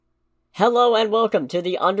Hello and welcome to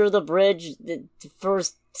the Under the Bridge, the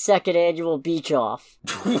second annual beach off.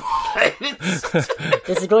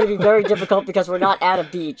 This is going to be very difficult because we're not at a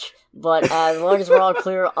beach, but as long as we're all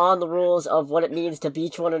clear on the rules of what it means to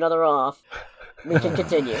beach one another off, we can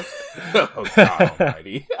continue. Oh, God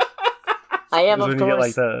almighty. I am, of course,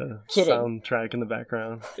 get, the kidding. Soundtrack in the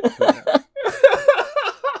background.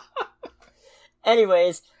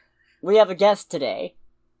 Anyways, we have a guest today.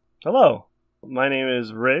 Hello. My name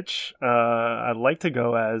is Rich. I'd like to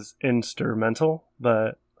go as InStirMental,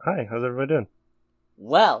 but hi, how's everybody doing?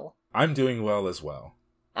 Well. I'm doing well as well.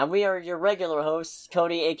 And we are your regular hosts,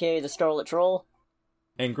 Cody, aka the Scarlet Troll.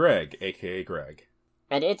 And Greg, aka Greg.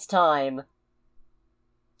 And it's time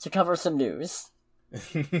to cover some news.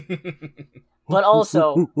 But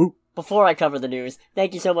also, before I cover the news,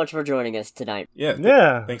 thank you so much for joining us tonight.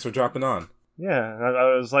 Yeah. Thanks for dropping on. Yeah,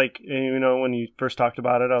 I was like, when you first talked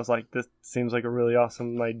about it, I was like, this seems like a really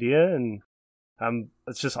awesome idea, and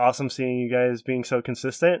it's just awesome seeing you guys being so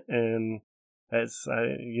consistent, and it's,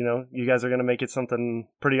 you guys are going to make it something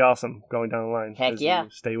pretty awesome going down the line. Heck yeah.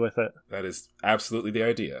 Stay with it. That is absolutely the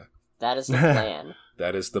idea. That is the plan.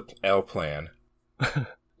 That is the L plan.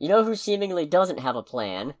 You know who seemingly doesn't have a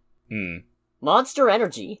plan? Monster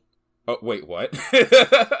Energy. Oh, wait, what?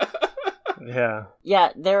 Yeah. Yeah,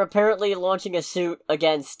 they're apparently launching a suit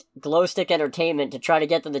against Glowstick Entertainment to try to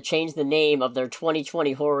get them to change the name of their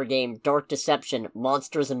 2020 horror game, Dark Deception,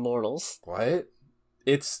 Monsters and Mortals. What?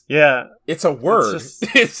 It's a word.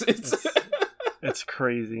 It's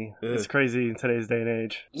crazy. It's crazy in today's day and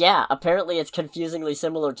age. Yeah, apparently it's confusingly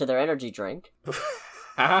similar to their energy drink.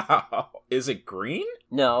 How? Is it green?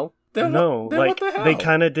 No. No, then like what the hell? they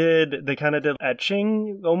kind of did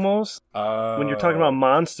etching almost. When you're talking about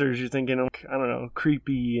monsters, you're thinking, I don't know,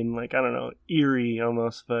 creepy and eerie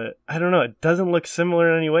almost. But I don't know, it doesn't look similar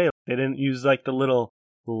in any way. They didn't use like the little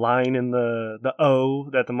line in the O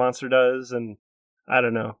that the monster does, and I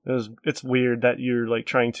don't know. It's weird that you're like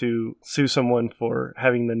trying to sue someone for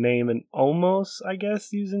having the name and almost, I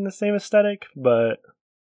guess, using the same aesthetic. But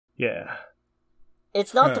yeah.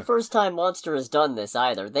 It's not the first time Monster has done this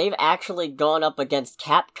either. They've actually gone up against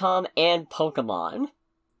Capcom and Pokemon.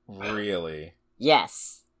 Really?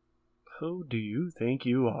 Yes. Who do you think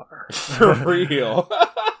you are? For real?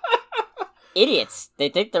 Idiots. They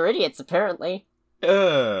think they're idiots, apparently.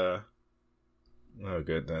 Oh,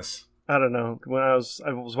 goodness. I don't know. When I was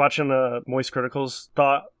watching Moist Critical's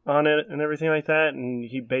thought on it and everything like that, and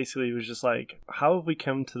he basically was just like, how have we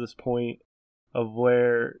come to this point of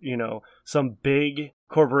where, some big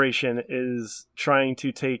corporation is trying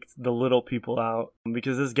to take the little people out?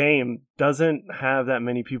 Because this game doesn't have that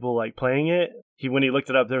many people like playing it. When he looked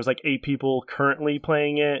it up, there was like 8 people currently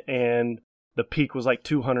playing it, and the peak was like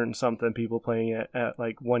 200 and something people playing it at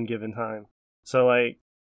like one given time. So like,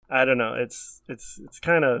 I don't know. It's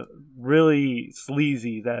kind of really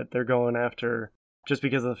sleazy that they're going after just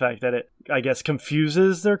because of the fact that it, I guess,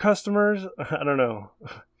 confuses their customers. I don't know.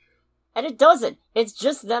 And it doesn't. It's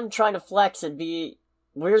just them trying to flex and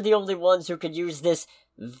we're the only ones who could use this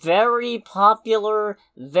very popular,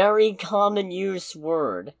 very common use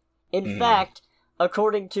word. In fact,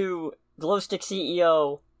 according to Glowstick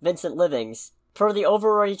CEO Vincent Livings, per the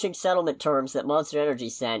overarching settlement terms that Monster Energy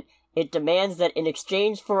sent, it demands that in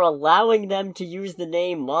exchange for allowing them to use the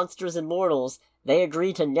name Monsters and Mortals, they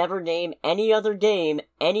agree to never name any other game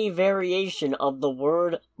any variation of the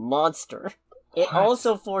word monster. It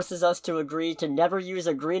also forces us to agree to never use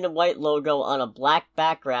a green and white logo on a black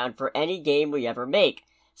background for any game we ever make.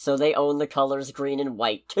 So they own the colors green and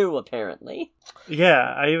white too, apparently.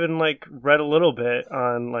 Yeah, I even read a little bit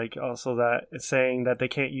on also that it's saying that they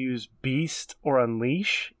can't use Beast or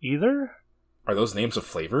Unleash either. Are those names of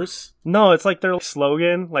flavors? No, it's like their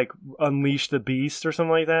slogan, Unleash the Beast or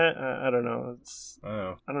something like that. I don't know.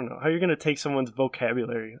 I don't know. How are you going to take someone's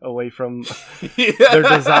vocabulary away from their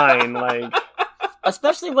design?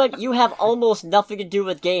 Especially when you have almost nothing to do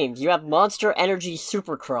with games. You have Monster Energy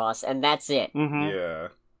Supercross, and that's it. Mm-hmm. Yeah.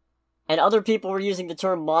 And other people were using the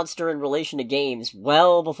term monster in relation to games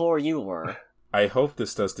well before you were. I hope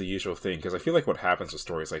this does the usual thing, because I feel like what happens with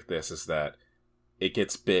stories like this is that it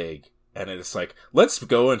gets big, and it's like, let's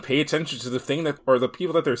go and pay attention to the thing or the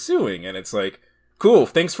people that they're suing, and it's like, cool,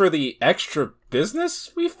 thanks for the extra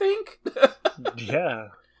business, we think? Yeah.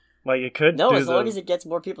 It could as long as it gets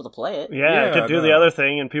more people to play it. Yeah, it could do the other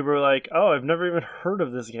thing, and people are like, oh, I've never even heard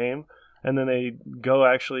of this game. And then they go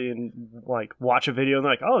actually and watch a video and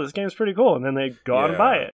they're like, oh, this game's pretty cool. And then they go out and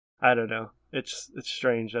buy it. I don't know. It's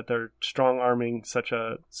strange that they're strong-arming such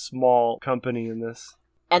a small company in this.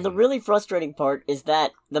 And the really frustrating part is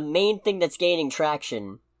that the main thing that's gaining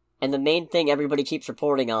traction And the main thing everybody keeps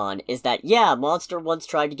reporting on is that, yeah, Monster once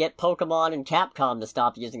tried to get Pokemon and Capcom to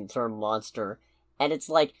stop using the term monster. And it's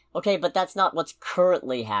like, okay, but that's not what's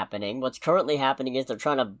currently happening. What's currently happening is they're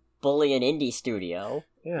trying to bully an indie studio.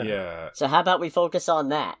 Yeah. So how about we focus on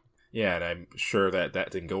that? Yeah, and I'm sure that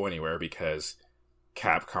didn't go anywhere because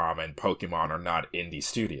Capcom and Pokemon are not indie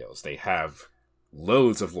studios. They have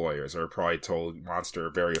loads of lawyers who are probably told Monster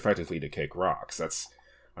very effectively to kick rocks. That's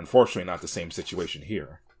unfortunately not the same situation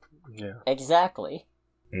here. Yeah. Exactly.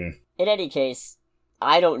 Mm. In any case,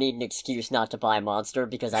 I don't need an excuse not to buy Monster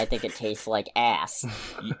because I think it tastes like ass.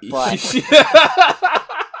 But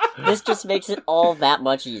this just makes it all that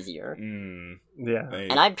much easier. Yeah.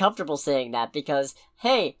 And I'm comfortable saying that because,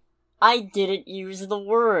 hey, I didn't use the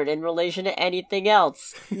word in relation to anything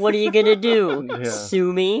else. What are you gonna do? Yeah.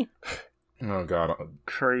 Sue me? Oh god.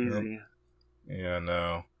 Crazy. Yeah,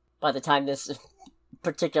 no. By the time this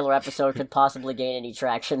particular episode could possibly gain any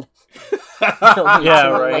traction. It'll be Yeah,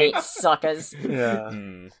 too right. late, suckers. Yeah.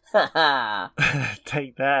 Haha.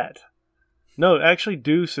 Take that. No, actually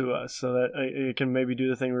do sue us so that it can maybe do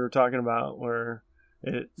the thing we were talking about where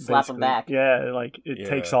it Slap 'em basically- back. Yeah, like it Yeah.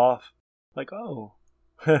 takes off. Like, oh,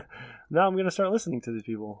 now I'm going to start listening to these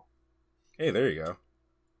people. Hey, there you go.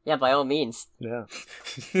 Yeah, by all means. Yeah.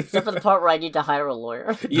 Except for the part where I need to hire a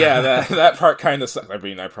lawyer. Yeah, that part kind of sucks. I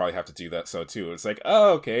mean, I probably have to do that so too. It's like,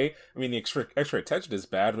 oh, okay. I mean, the extra attention is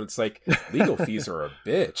bad, but it's like legal fees are a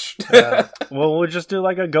bitch. Well, we'll just do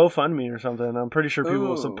like a GoFundMe or something. I'm pretty sure people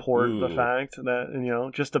will Ooh. support the fact that, you know,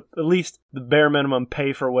 just to, at least the bare minimum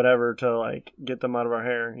pay for whatever to like get them out of our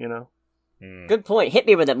hair, you know? Good point. Hit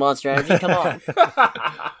me with it, Monster Energy. Come on.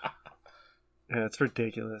 Yeah, it's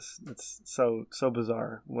ridiculous. It's so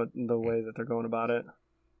bizarre the way that they're going about it.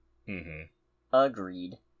 Mm-hmm.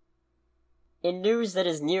 Agreed. In news that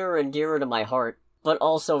is nearer and dearer to my heart, but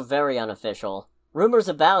also very unofficial, rumors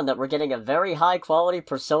abound that we're getting a very high-quality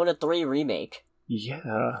Persona 3 remake.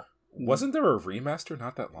 Yeah. Wasn't there a remaster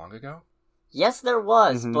not that long ago? Yes, there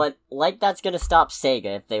was, Mhm. but like that's gonna stop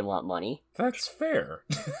Sega if they want money. That's fair.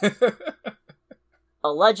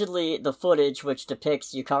 Allegedly, the footage which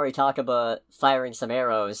depicts Yukari Takaba firing some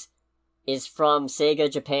arrows is from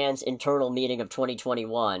Sega Japan's internal meeting of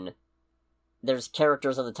 2021. There's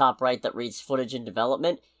characters on the top right that reads footage in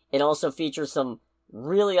development. It also features some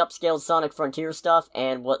really upscaled Sonic Frontier stuff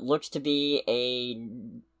and what looks to be a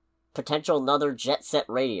potential another Jet Set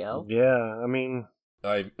radio. Yeah, I mean,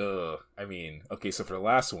 okay, so for the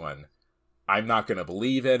last one, I'm not going to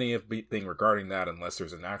believe anything regarding that unless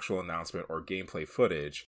there's an actual announcement or gameplay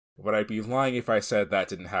footage, but I'd be lying if I said that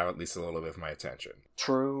didn't have at least a little bit of my attention.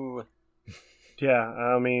 True. yeah,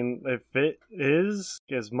 I mean, if it is,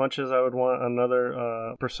 as much as I would want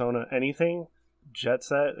another Persona anything, Jet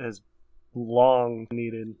Set has long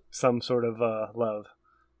needed some sort of love.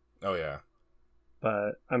 Oh, yeah.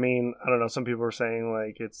 But, I mean, I don't know, some people are saying,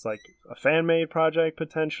 like, it's like a fan-made project,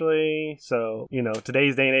 potentially. So, you know,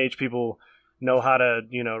 today's day and age, people know how to,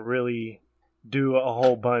 you know, really do a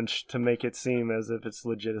whole bunch to make it seem as if it's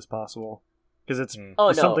legit as possible. Because it's Oh,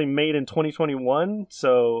 no. something made in 2021,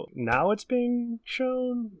 so now it's being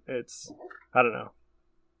shown. It's, I don't know.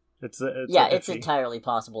 It's It's iffy. entirely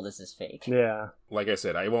possible this is fake. Yeah. Like I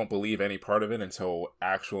said, I won't believe any part of it until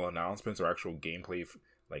actual announcements or actual gameplay,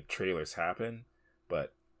 like, trailers happen.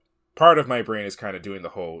 But part of my brain is kind of doing the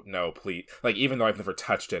whole, no, please. Like, even though I've never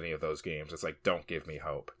touched any of those games, it's like, don't give me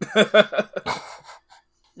hope.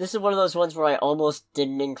 This is one of those ones where I almost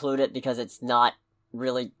didn't include it because it's not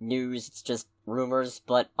really news, it's just rumors.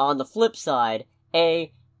 But on the flip side,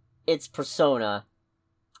 A, it's Persona,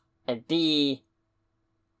 and B,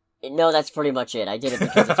 no, that's pretty much it. I did it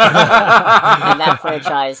because it's Persona. And that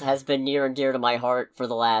franchise has been near and dear to my heart for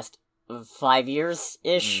the last 5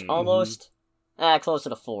 years-ish, almost. Closer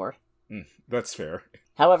to 4. That's fair.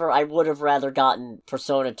 However, I would have rather gotten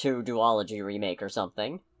Persona 2 Duology remake or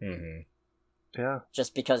something. Mm-hmm. Yeah.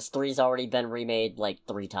 Just because 3's already been remade, like,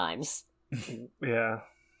 3 times. Yeah.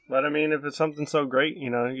 But I mean, if it's something so great, you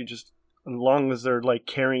know, you just, as long as they're like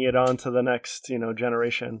carrying it on to the next, you know,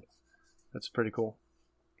 generation, that's pretty cool.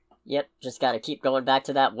 Yep, just gotta keep going back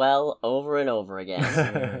to that well over and over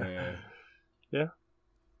again. Yeah.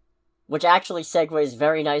 Which actually segues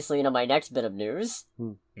very nicely into my next bit of news.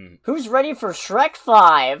 Hmm. Who's ready for Shrek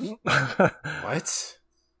 5? What?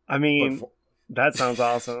 I mean, that sounds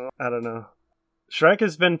awesome. I don't know. Shrek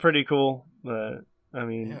has been pretty cool, but I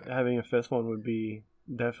mean, having a fifth one would be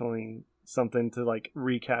definitely something to like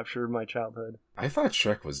recapture my childhood. I thought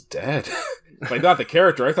Shrek was dead. Like, not the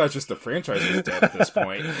character, I thought just the franchise was dead at this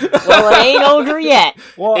point. Well, it ain't ogre yet.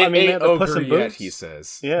 Well, I It mean, they ain't had the Puss ogre in yet, Boots. he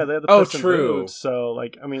says. Yeah, they had the Oh, Puss in true. Boots. So,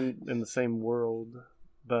 like, I mean, in the same world,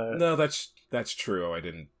 But no, that's true. I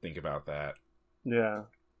didn't think about that. yeah.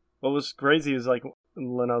 What was crazy is like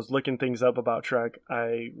when I was looking things up about Shrek,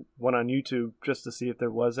 I went on YouTube just to see if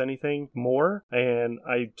there was anything more, and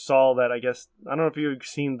I saw that, I guess, I don't know if you've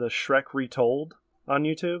seen the Shrek Retold on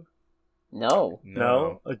YouTube. No.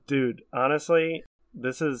 No? Dude, honestly,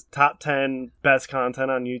 this is top 10 best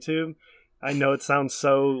content on YouTube. I know it sounds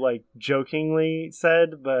so like jokingly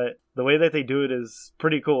said, but the way that they do it is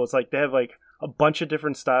pretty cool. It's like they have like a bunch of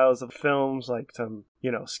different styles of films, like some,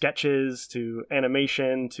 sketches to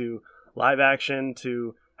animation to live action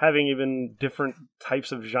to having even different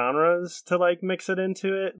types of genres to like mix it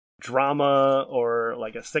into it. Drama or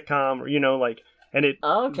like a sitcom or, and it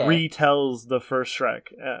retells the first Shrek.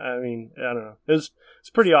 I mean, I don't know. It's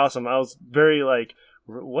pretty awesome. I was very like,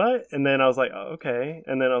 what? And then I was like, oh, okay.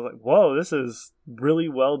 And then I was like, whoa, this is really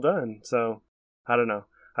well done. So I don't know.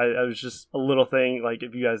 I was just a little thing, like,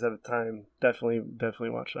 if you guys have time, definitely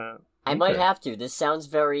watch that. I might have to. This sounds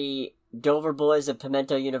very Dover Boys of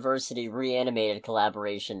Pimento University reanimated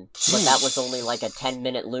collaboration, but that was only like a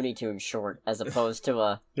 10-minute Looney Tunes short as opposed to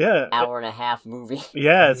a hour and a half movie.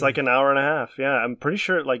 Yeah, it's like an hour and a half. Yeah, I'm pretty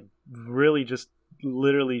sure it like really just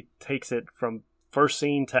literally takes it from first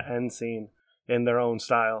scene to end scene in their own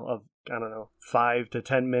style of, I don't know, 5 to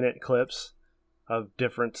 10 minute clips of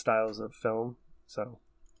different styles of film. So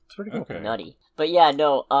it's pretty cool. Okay. Nutty. But yeah,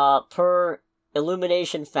 no, per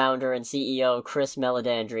Illumination founder and CEO Chris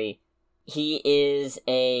Meledandri, he is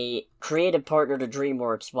a creative partner to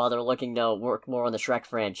DreamWorks while they're looking to work more on the Shrek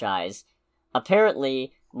franchise.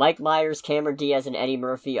 Apparently, Mike Myers, Cameron Diaz, and Eddie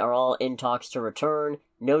Murphy are all in talks to return.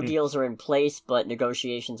 No deals are in place, but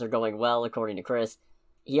negotiations are going well, according to Chris.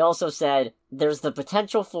 He also said there's the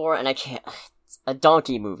potential for, and a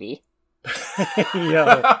donkey movie.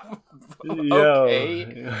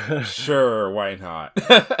 Okay. Sure, why not?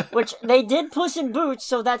 Which they did Puss in Boots,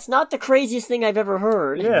 so that's not the craziest thing I've ever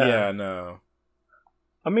heard. Yeah, no.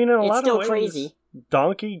 I mean, in a lot still of ways, crazy.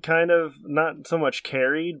 Donkey kind of not so much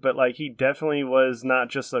carried, but like he definitely was not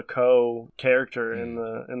just a co-character in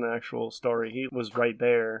the actual story. He was right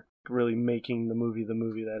there, really making the movie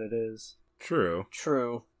that it is. True.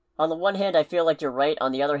 On the one hand, I feel like you're right.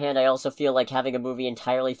 On the other hand, I also feel like having a movie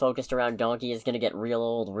entirely focused around Donkey is going to get real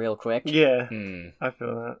old real quick. Yeah, I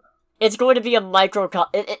feel that. It's going to be a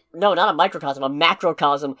no, not a microcosm, a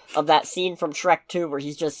macrocosm of that scene from Shrek 2 where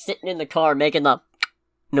he's just sitting in the car making the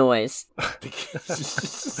noise.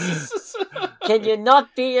 Can you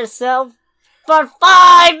not be yourself for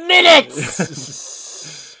 5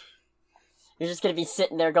 minutes? You're just going to be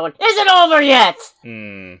sitting there going, is it over yet?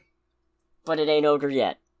 But it ain't over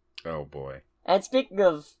yet. Oh boy. And speaking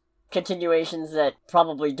of continuations that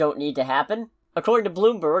probably don't need to happen, according to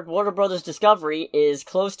Bloomberg, Warner Bros. Discovery is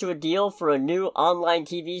close to a deal for a new online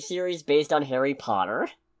TV series based on Harry Potter.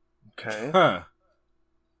 Okay. Huh.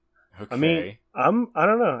 Okay. I mean, I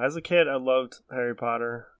don't know. As a kid, I loved Harry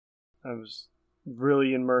Potter. I was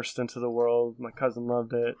really immersed into the world. My cousin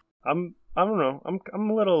loved it. I don't know. I'm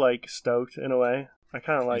a little like stoked in a way. I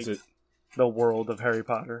kind of liked the world of Harry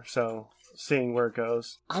Potter, so seeing where it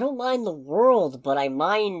goes. I don't mind the world, but I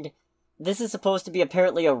mind this is supposed to be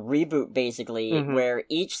apparently a reboot, basically, where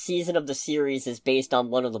each season of the series is based on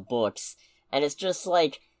one of the books, and it's just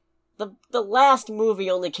like the last movie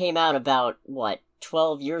only came out about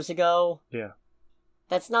 12 years ago? Yeah.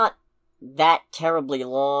 That's not that terribly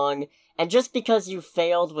long, and just because you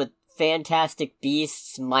failed with Fantastic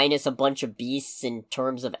Beasts minus a bunch of beasts in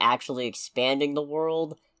terms of actually expanding the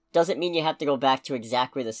world doesn't mean you have to go back to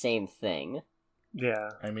exactly the same thing. Yeah.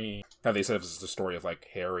 I mean, have they said if it's the story of, like,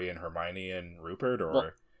 Harry and Hermione and Rupert, or...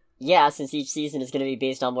 Well, yeah, since each season is going to be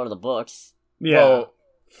based on one of the books. Yeah. Well,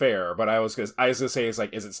 fair, but I was gonna say, is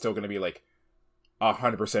it still going to be, like,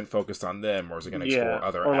 100% focused on them, or is it going to explore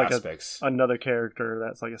other or like aspects? Another character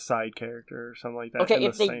that's like a side character or something like that in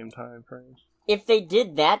the same time frame. If they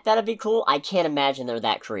did that, that'd be cool. I can't imagine they're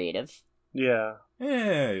that creative. Yeah.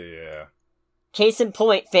 Yeah. Case in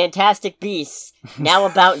point, Fantastic Beasts, now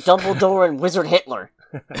about Dumbledore and Wizard Hitler.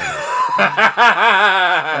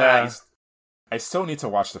 I still need to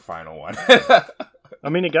watch the final one. I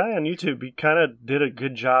mean, a guy on YouTube, he kind of did a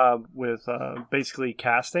good job with basically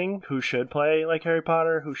casting who should play like Harry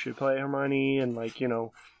Potter, who should play Hermione, and like,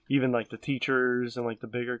 even like the teachers and like the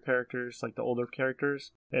bigger characters, like the older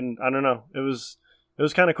characters. And I don't know, it was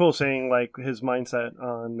kind of cool seeing like his mindset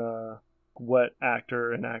on what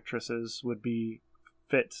actor and actresses would be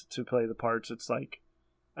fit to play the parts. It's like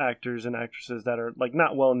actors and actresses that are like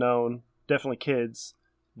not well known, definitely kids,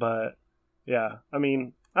 but yeah, I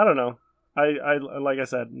mean, I don't know. I like I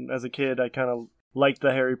said, as a kid, I kind of liked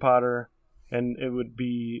the Harry Potter, and it would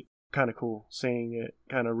be kind of cool seeing it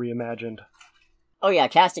kind of reimagined. Oh yeah,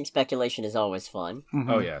 casting speculation is always fun. Mm-hmm.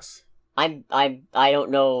 Oh yes. I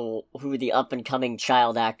don't know who the up and coming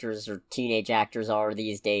child actors or teenage actors are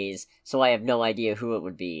these days, so I have no idea who it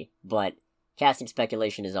would be. But casting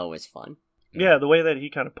speculation is always fun. Yeah, the way that he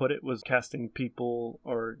kind of put it was casting people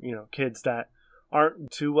or kids that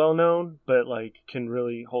aren't too well known, but like can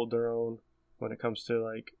really hold their own when it comes to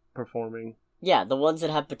like performing. Yeah, the ones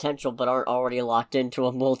that have potential but aren't already locked into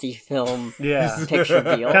a multi-film Yeah. picture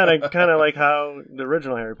deal. Kind of like how the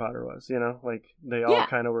original Harry Potter was, like they all Yeah.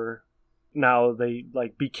 kind of were. Now they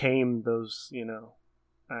like became those,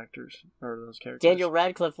 actors or those characters. Daniel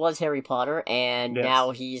Radcliffe was Harry Potter, and Yes.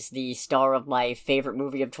 now he's the star of my favorite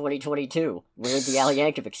movie of 2022, Weird the Al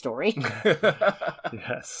Yankovic Story.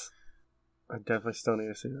 Yes, I definitely still need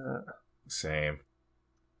to see that. Same.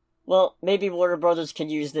 Well, maybe Warner Brothers can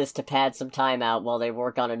use this to pad some time out while they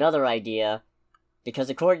work on another idea, because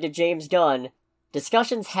according to James Gunn,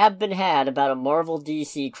 discussions have been had about a Marvel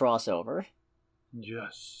DC crossover.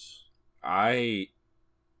 Yes. I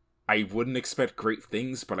wouldn't expect great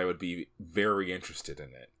things, but I would be very interested in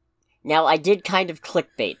it. Now, I did kind of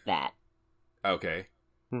clickbait that, Okay.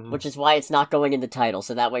 Mhm. which is why it's not going in the title,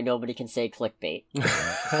 so that way nobody can say clickbait.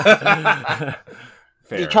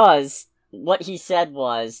 Fair. Because what he said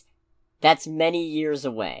was, that's many years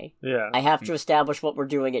away. Yeah. I have to establish what we're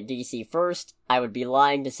doing at DC first. I would be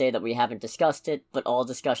lying to say that we haven't discussed it, but all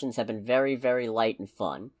discussions have been very, very light and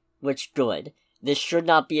fun. Which, good. This should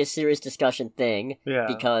not be a serious discussion thing, Yeah.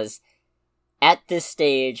 because at this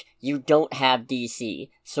stage, you don't have DC.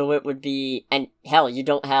 So it would be, and hell, you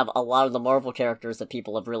don't have a lot of the Marvel characters that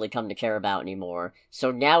people have really come to care about anymore.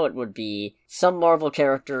 So now it would be some Marvel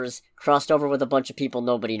characters crossed over with a bunch of people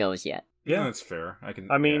nobody knows yet. Yeah, that's fair.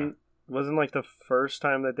 I mean, wasn't like the first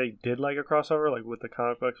time that they did like a crossover, like with the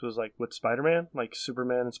comic books, was like with Spider-Man, like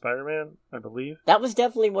Superman and Spider-Man, I believe. That was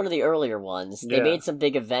definitely one of the earlier ones. They Yeah. made some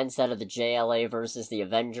big events out of the JLA versus the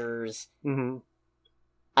Avengers. Mm-hmm.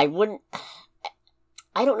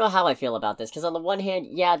 I don't know how I feel about this, because on the one hand,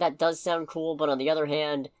 yeah, that does sound cool, but on the other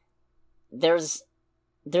hand, there's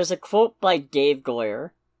a quote by Dave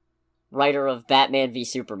Goyer, writer of Batman v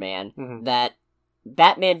Superman, Mhm. that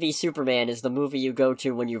Batman v Superman is the movie you go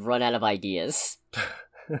to when you've run out of ideas.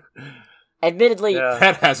 Admittedly, Yeah.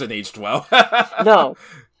 that hasn't aged well.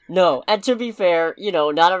 no, and to be fair,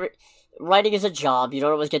 writing is a job, you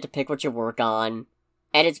don't always get to pick what you work on,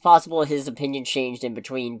 and it's possible his opinion changed in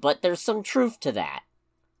between, but there's some truth to that.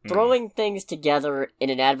 Throwing things together in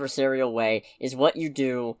an adversarial way is what you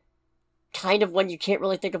do kind of when you can't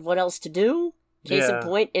really think of what else to do. Case in Yeah.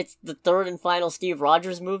 point, it's the third and final Steve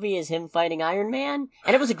Rogers movie is him fighting Iron Man,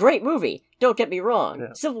 and it was a great movie, don't get me wrong.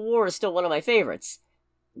 Yeah. Civil War is still one of my favorites.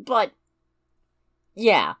 But,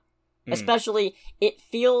 yeah. Especially, it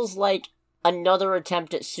feels like another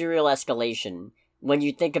attempt at serial escalation when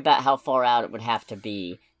you think about how far out it would have to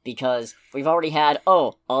be. Because we've already had,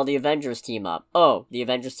 all the Avengers team up. The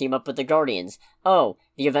Avengers team up with the Guardians. The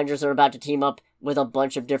Avengers are about to team up with a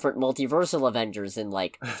bunch of different multiversal Avengers in,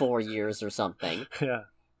 4 years or something. Yeah.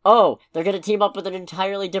 They're gonna team up with an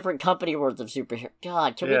entirely different company worth of superheroes.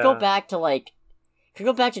 God, can we Yeah. go back to, can we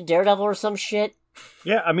go back to Daredevil or some shit?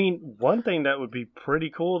 Yeah, I mean, one thing that would be pretty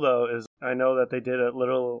cool, though, is I know that they did a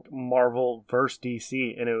little Marvel versus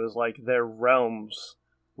DC, and it was like their realms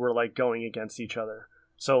were, going against each other.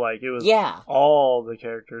 So, it was all the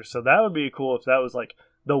characters. So that would be cool if that was,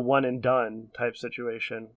 the one and done type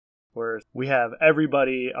situation, where we have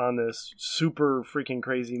everybody on this super freaking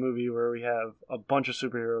crazy movie where we have a bunch of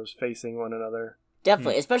superheroes facing one another.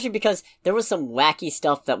 Definitely, especially because there was some wacky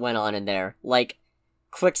stuff that went on in there.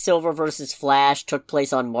 Quicksilver versus Flash took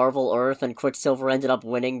place on Marvel Earth, and Quicksilver ended up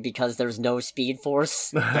winning because there's no Speed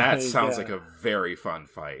Force. That sounds Yeah. like a very fun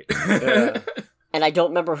fight. Yeah. And I don't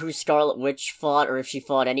remember who Scarlet Witch fought, or if she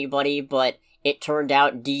fought anybody, but it turned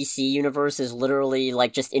out DC Universe is literally,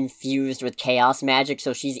 just infused with chaos magic,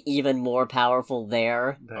 so she's even more powerful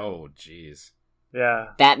there. Oh, jeez. Yeah.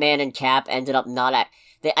 Batman and Cap ended up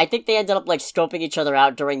I think they ended up, scoping each other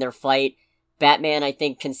out during their fight. Batman, I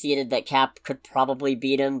think, conceded that Cap could probably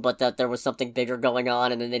beat him, but that there was something bigger going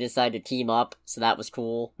on, and then they decided to team up, so that was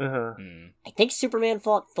cool. Uh-huh. I think Superman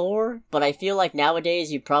fought Thor, but I feel like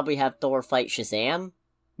nowadays you'd probably have Thor fight Shazam.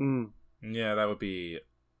 Mm. Yeah, that would be,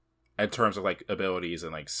 in terms of abilities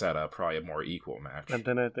and setup, probably a more equal match. And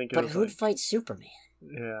then I think it But was who'd fight Superman?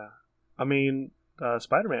 yeah. I mean,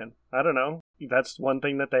 Spider-Man. I don't know. That's one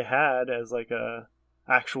thing that they had as a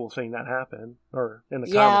actual thing that happened, or in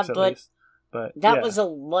the comics at least. But that was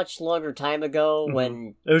a much longer time ago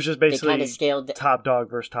when it was just they basically kind of scaled. top dog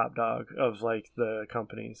versus top dog of the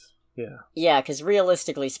companies. Yeah, because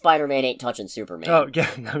realistically, Spider-Man ain't touching Superman. Oh, yeah,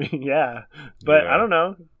 I mean, yeah. But I don't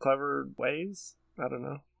know. Clever ways? I don't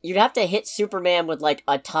know. You'd have to hit Superman with, like,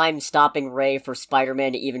 a time-stopping ray for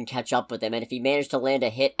Spider-Man to even catch up with him, and if he managed to land a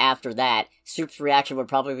hit after that, Soup's reaction would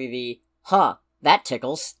probably be, huh, that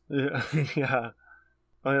tickles. Yeah. Yeah.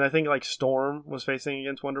 I mean, I think, like, Storm was facing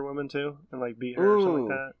against Wonder Woman, too, and, like, beat her or something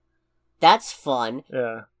like that. That's fun.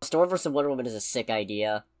 Yeah. Storm vs. Wonder Woman is a sick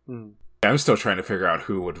idea. I'm still trying to figure out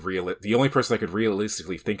who would the only person I could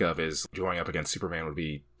realistically think of is going up against Superman would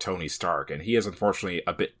be Tony Stark, and he is unfortunately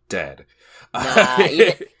a bit dead. Nah,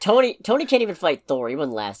 Tony can't even fight Thor. He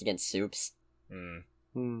wouldn't last against Soups.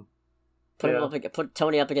 Put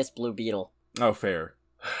Tony up against Blue Beetle. Oh, fair.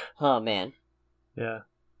 Oh man. Yeah.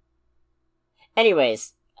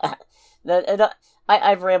 Anyways,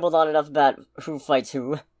 I've rambled on enough about who fights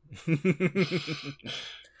who.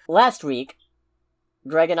 Last week,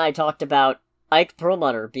 Greg and I talked about Ike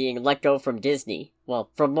Perlmutter being let go from Disney, well,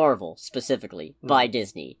 from Marvel, specifically, by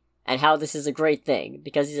Disney, and how this is a great thing,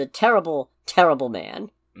 because he's a terrible, terrible man.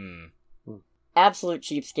 Absolute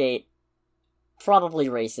cheapskate, probably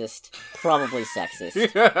racist, probably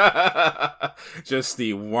sexist. Just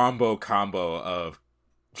the wombo combo of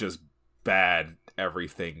just bad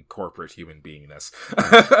everything corporate human beingness.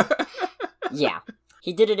 Yeah.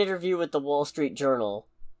 He did an interview with the Wall Street Journal,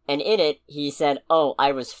 and in it, he said, "Oh,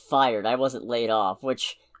 I was fired. I wasn't laid off,"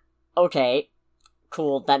 which, okay,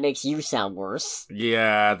 cool, that makes you sound worse.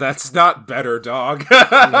 Yeah, that's not better, dog.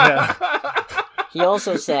 He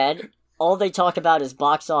also said, "All they talk about is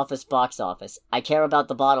box office, box office. I care about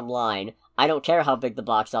the bottom line. I don't care how big the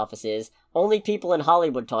box office is. Only people in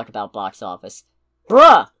Hollywood talk about box office."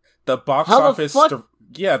 Bruh! The box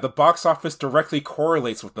office directly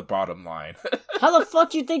correlates with the bottom line. How the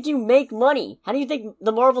fuck do you think you make money? How do you think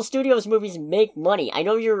the Marvel Studios movies make money? I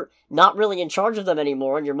know you're not really in charge of them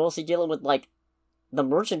anymore, and you're mostly dealing with, like, the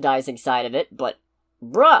merchandising side of it, but,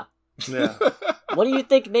 bruh! Yeah. What do you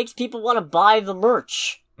think makes people want to buy the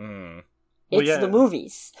merch? It's the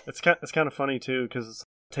movies. It's kind of funny, too, because it's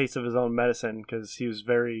a taste of his own medicine, because he was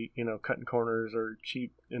very, cutting corners or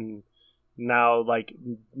cheap, and now, like,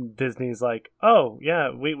 Disney's like, oh, yeah,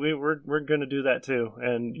 we're gonna do that, too,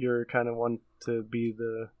 and you're kind of one to be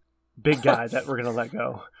the big guy that we're gonna let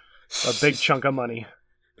go. A big chunk of money.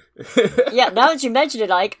 Yeah, now that you mention it,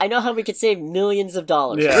 Ike, I know how we could save millions of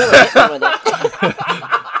dollars. Yeah. Really hit me with it.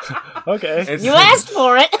 Okay. You asked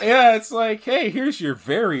for it! Yeah, it's like, hey, here's your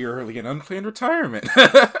very early and unplanned retirement.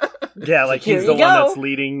 Yeah, like, Here he's the you one go. that's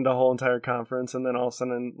leading the whole entire conference, and then all of a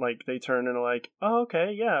sudden, like, they turn and are like, oh,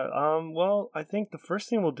 okay, yeah, well, I think the first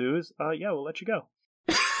thing we'll do is, we'll let you go.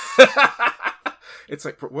 It's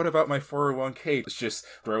like, what about my 401k? It just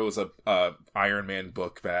throws a Iron Man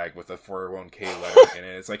book bag with a 401k letter in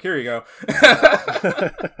it. It's like, here you go.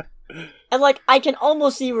 And, like, I can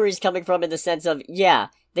almost see where he's coming from in the sense of, yeah,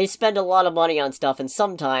 they spend a lot of money on stuff, and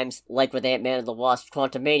sometimes, like with Ant-Man and the Wasp: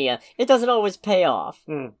 Quantumania, it doesn't always pay off.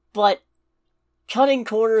 But cutting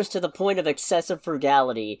corners to the point of excessive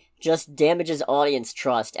frugality just damages audience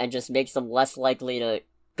trust and just makes them less likely to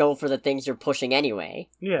go for the things you're pushing anyway.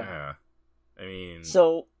 Yeah. I mean...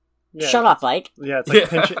 So, shut up, Ike. Yeah,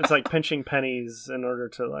 it's like pinching pennies in order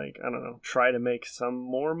to, like, I don't know, try to make some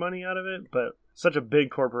more money out of it, but such a big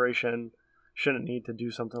corporation shouldn't need to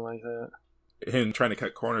do something like that. And trying to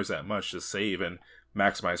cut corners that much to save and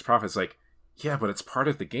maximize profits, like, yeah, but it's part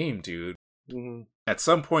of the game, dude. At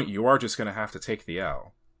some point, you are just going to have to take the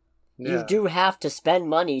L. Yeah. You do have to spend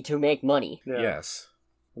money to make money. Yeah. Yes.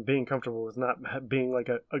 Being comfortable with not being like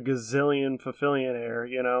a gazillion fulfillionaire,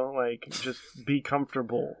 like, just be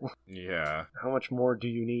comfortable. Yeah. How much more do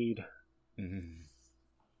you need?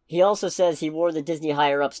 He also says he warned the Disney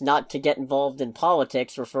higher-ups not to get involved in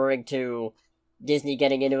politics, referring to Disney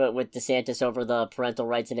getting into it with DeSantis over the Parental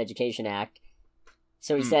Rights and Education Act.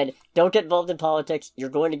 So he said, don't get involved in politics, you're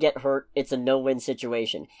going to get hurt, it's a no-win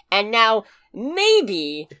situation. And now,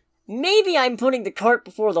 maybe I'm putting the cart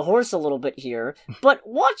before the horse a little bit here, but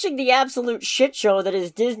watching the absolute shit show that is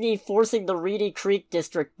Disney forcing the Reedy Creek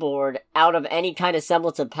District Board out of any kind of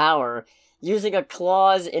semblance of power, using a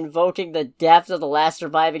clause invoking the death of the last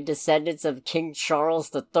surviving descendants of King Charles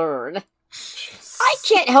III, I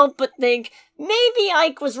can't help but think, maybe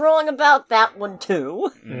Ike was wrong about that one too.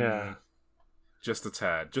 Yeah. Just a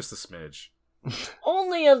tad. Just a smidge.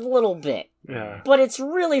 Only a little bit. Yeah. But it's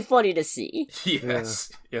really funny to see. Yes.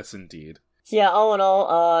 Yeah. Yes, indeed. So yeah, all in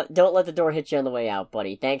all, don't let the door hit you on the way out,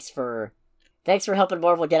 buddy. Thanks for helping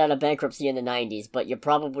Marvel get out of bankruptcy in the 90s, but you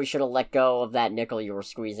probably should have let go of that nickel you were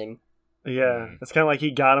squeezing. Yeah. It's kind of like he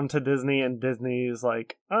got him to Disney, and Disney's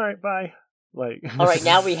like, alright, bye. Like, alright,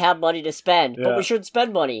 now we have money to spend, but we shouldn't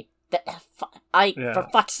spend money. For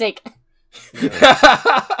fuck's sake.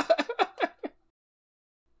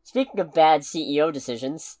 Speaking of bad CEO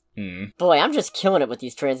decisions, boy, I'm just killing it with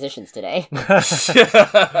these transitions today. It's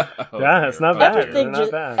not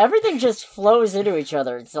bad. Everything just flows into each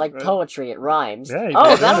other. It's like poetry. It rhymes.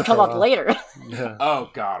 Yeah, that'll come up later. Yeah. Oh,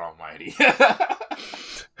 God almighty.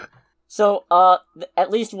 So,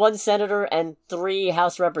 at least one senator and 3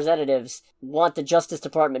 House representatives want the Justice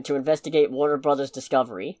Department to investigate Warner Brothers'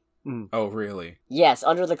 Discovery. Oh, really? Yes,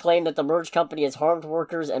 under the claim that the merged company has harmed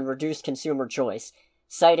workers and reduced consumer choice,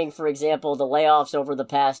 citing, for example, the layoffs over the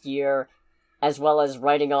past year, as well as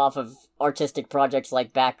writing off of artistic projects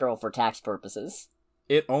like Batgirl for tax purposes.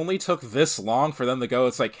 It only took this long for them to go,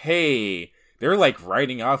 it's like, hey, they're like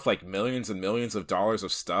writing off like millions and millions of dollars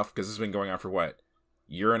of stuff, because this has been going on for what?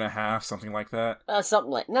 Year and a half, something like that?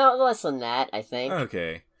 No, less than that, I think.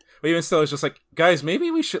 Okay. But even still, it's just like, guys,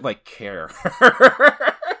 maybe we should, like, care.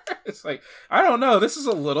 It's like, I don't know, this is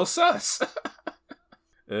a little sus.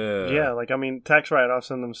 Yeah, like, I mean, tax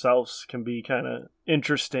write-offs in themselves can be kind of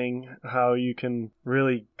interesting, how you can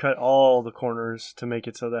really cut all the corners to make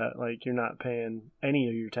it so that, like, you're not paying any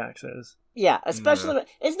of your taxes. Yeah, especially,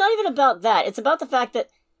 it's not even about that, it's about the fact that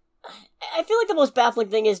I feel like the most baffling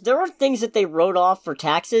thing is there are things that they wrote off for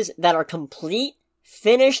taxes that are complete,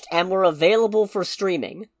 finished, and were available for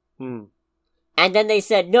streaming. And then they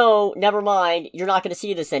said, no, never mind, you're not going to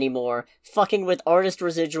see this anymore. Fucking with artist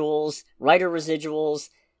residuals, writer residuals,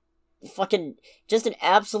 fucking just an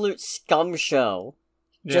absolute scum show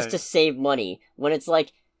just to save money. When it's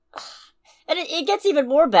like... And it gets even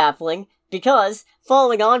more baffling because,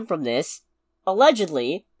 following on from this,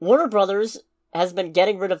 allegedly, Warner Brothers has been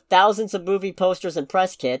getting rid of thousands of movie posters and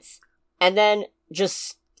press kits, and then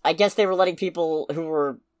just, I guess they were letting people who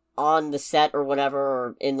were on the set or whatever,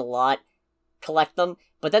 or in the lot, collect them,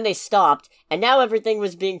 but then they stopped, and now everything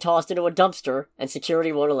was being tossed into a dumpster, and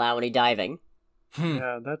security won't allow any diving.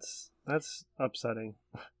 Yeah, that's upsetting.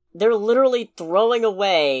 They're literally throwing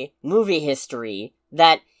away movie history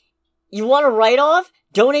that you want to write off?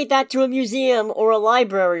 Donate that to a museum or a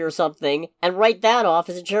library or something, and write that off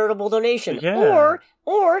as a charitable donation. Yeah.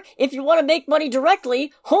 Or, if you want to make money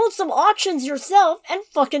directly, hold some auctions yourself and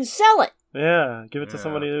fucking sell it. Yeah, give it to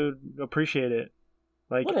somebody who would appreciate it.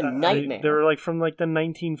 Like, what a nightmare. They were like from like the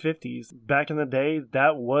 1950s. Back in the day,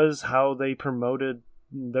 that was how they promoted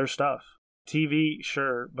their stuff. TV,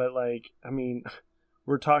 sure, but like, I mean,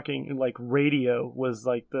 we're talking like radio was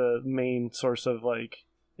like the main source of like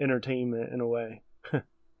entertainment in a way.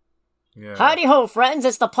 Yeah. Howdy ho, friends,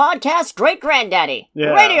 it's the podcast Great Granddaddy. Yeah.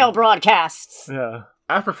 Radio broadcasts. Yeah.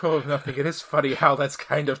 Apropos of nothing, it is funny how that's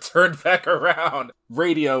kind of turned back around.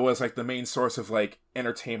 Radio was like the main source of like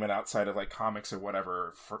entertainment outside of like comics or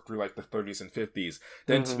whatever through like the 30s and 50s.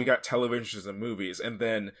 Then we got televisions and movies, and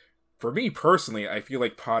then for me personally, I feel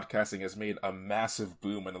like podcasting has made a massive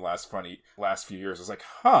boom in the last few years. It's like,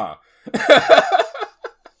 huh.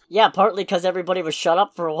 Yeah, partly because everybody was shut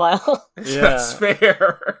up for a while. Yeah. That's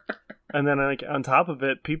fair. And then, like, on top of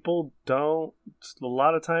it, people don't, a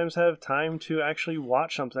lot of times, have time to actually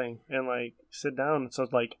watch something and, like, sit down. So,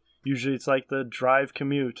 like, usually it's, like, the drive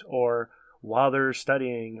commute or while they're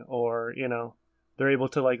studying or, you know, they're able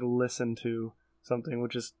to, like, listen to something,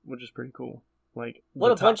 which is pretty cool. Like,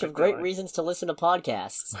 what a bunch of great reasons to listen to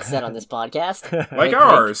podcasts said on this podcast. Like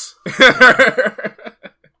ours.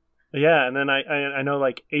 Yeah, and then I know,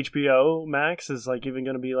 like, HBO Max is, like, even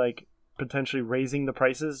going to be, like, potentially raising the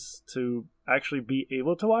prices to actually be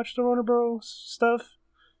able to watch the Warner Bros. Stuff,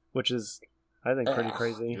 which is, I think, pretty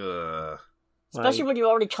crazy. Especially when you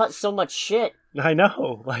already cut so much shit. I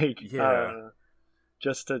know, like,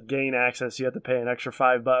 just to gain access, you have to pay an extra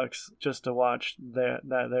 $5 just to watch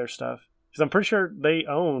their stuff. Because I'm pretty sure they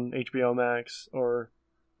own HBO Max or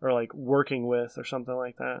like working with or something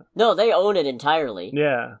like that. No, they own it entirely.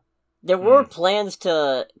 Yeah. There were plans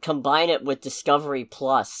to combine it with Discovery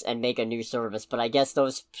Plus and make a new service, but I guess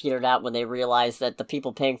those petered out when they realized that the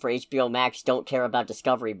people paying for HBO Max don't care about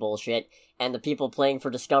Discovery bullshit, and the people paying for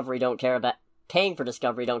Discovery don't care about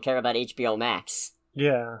HBO Max.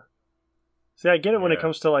 Yeah. See, I get it when it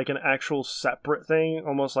comes to, like, an actual separate thing,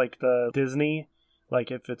 almost like the Disney. Like,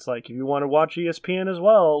 if it's, like, if you want to watch ESPN as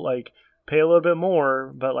well, like, pay a little bit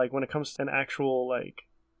more, but, like, when it comes to an actual, like,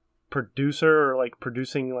 producer or like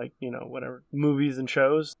producing, like, you know, whatever movies and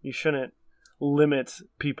shows, you shouldn't limit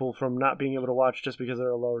people from not being able to watch just because they're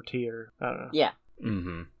a lower tier. I don't know. Yeah.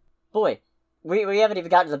 Boy, we haven't even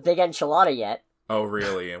gotten to the big enchilada yet. Oh,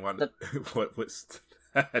 really? And what was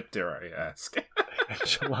that, dare I ask?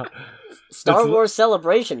 Star Wars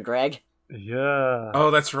Celebration, Greg. Yeah.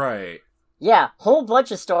 Oh, that's right. Yeah, whole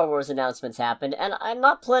bunch of Star Wars announcements happened, and I'm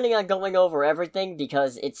not planning on going over everything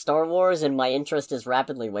because it's Star Wars and my interest is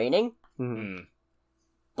rapidly waning. Mm-hmm.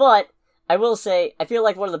 But I will say, I feel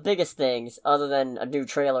like one of the biggest things, other than a new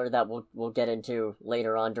trailer that we'll get into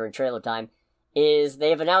later on during trailer time, is they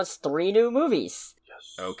have announced 3 new movies.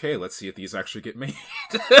 Yes. Okay, let's see if these actually get made.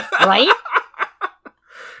 Right?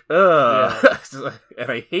 Yeah.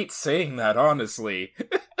 And I hate saying that, honestly.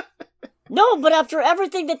 No, but after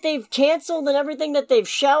everything that they've canceled and everything that they've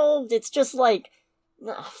shelved, it's just like,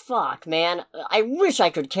 fuck, man. I wish I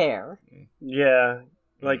could care. Yeah.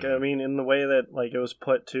 Like, I mean, in the way that, like, it was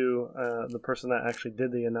put to the person that actually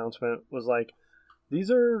did the announcement was like, these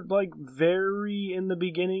are, like, very in the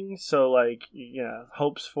beginning, so, like, yeah,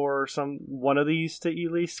 hopes for one of these to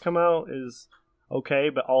at least come out is okay,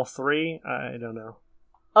 but all 3, I don't know.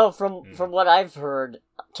 Oh, from what I've heard,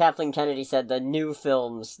 Kathleen Kennedy said the new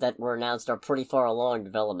films that were announced are pretty far along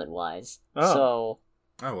development-wise. Oh. So,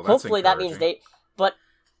 well, hopefully that means they...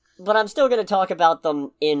 But I'm still going to talk about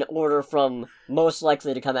them in order from most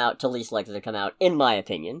likely to come out to least likely to come out, in my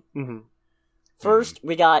opinion. Mm-hmm. First,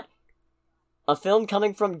 we got a film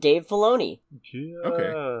coming from Dave Filoni. Yeah.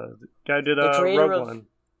 Okay. The guy did Rogue One,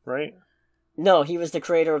 right? No, he was the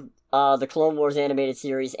creator of the Clone Wars animated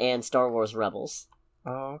series and Star Wars Rebels.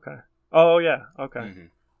 Oh, okay. Oh, yeah, okay. Mm-hmm.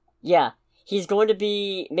 Yeah, he's going to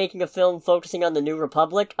be making a film focusing on the New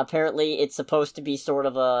Republic. Apparently, it's supposed to be sort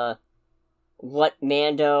of a... what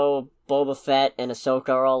Mando, Boba Fett, and Ahsoka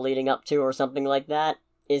are all leading up to, or something like that,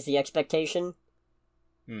 is the expectation.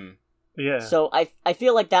 Yeah. So I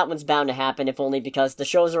feel like that one's bound to happen, if only because the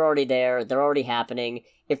shows are already there, they're already happening.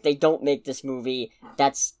 If they don't make this movie,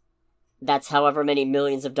 that's however many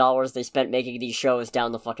millions of dollars they spent making these shows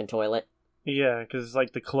down the fucking toilet. Yeah, because it's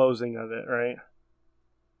like the closing of it, right?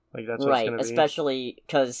 Like that's what it's gonna be. Especially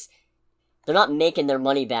because they're not making their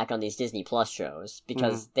money back on these Disney Plus shows,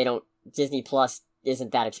 because they don't... Disney Plus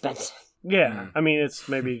isn't that expensive. Yeah, I mean, it's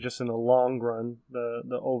maybe just in the long run,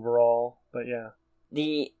 the overall, but yeah.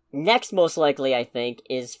 The next most likely, I think,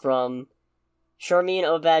 is from Sharmeen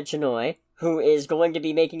Obaid-Chinoy, who is going to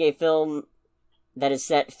be making a film that is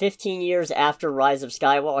set 15 years after Rise of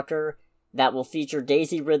Skywalker that will feature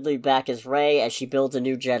Daisy Ridley back as Rey as she builds a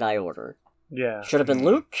new Jedi Order. Yeah. Should have been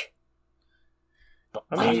Luke.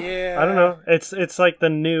 I mean, I don't know. It's like the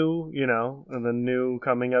new, and the new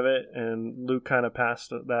coming of it, and Luke kind of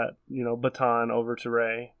passed that, baton over to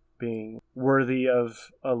Rey, being worthy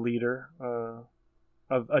of a leader,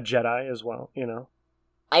 of a Jedi as well,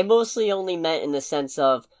 I mostly only meant in the sense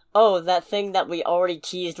of, oh, that thing that we already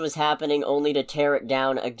teased was happening only to tear it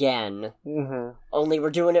down again. Mm-hmm. Only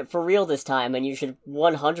we're doing it for real this time, and you should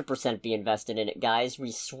 100% be invested in it, guys.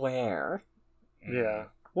 We swear. Yeah.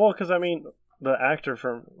 Well, because, I mean... the actor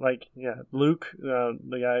from, Luke,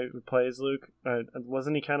 the guy who plays Luke,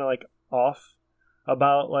 wasn't he kind of, off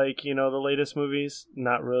about, the latest movies?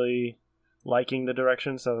 Not really liking the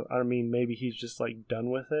direction, so, I mean, maybe he's just, done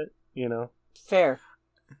with it, Fair.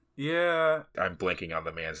 Yeah. I'm blanking on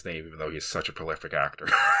the man's name, even though he's such a prolific actor.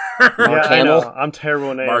 Mark Hamill? I know. I'm terrible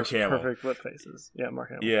with names. Mark Hamill. Perfect with faces. Yeah, Mark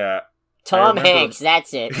Hamill. Yeah. Tom Hanks,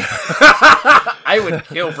 that's it. I would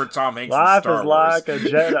kill for Tom Hanks Life in Star is Wars. like a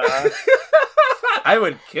Jedi. I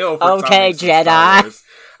would kill for Tom Okay, Hanks in Star Jedi. Wars.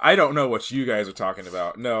 I don't know what you guys are talking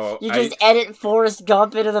about. No, You just edit Forrest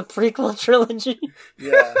Gump into the prequel trilogy.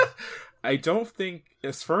 Yeah. I don't think,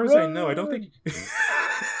 as far as I know, I don't think...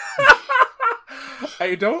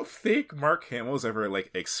 I don't think Mark Hamill's ever,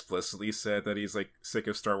 explicitly said that he's, sick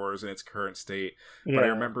of Star Wars in its current state. Yeah. But I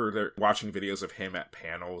remember watching videos of him at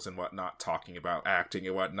panels and whatnot, talking about acting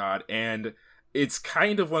and whatnot, and it's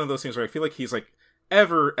kind of one of those things where I feel like he's,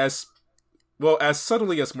 ever as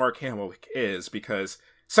subtly as Mark Hamill is, because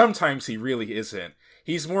sometimes he really isn't.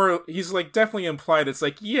 He's definitely implied it's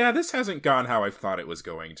yeah, this hasn't gone how I thought it was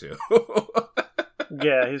going to.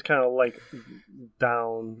 Yeah, he's kind of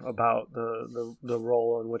down about the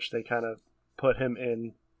role in which they kind of put him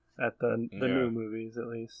in at the new movies, at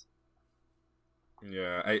least.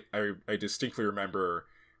 Yeah, I distinctly remember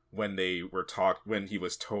when when he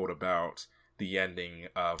was told about the ending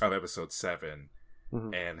of episode 7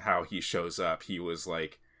 and how he shows up. He was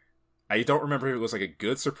I don't remember if it was a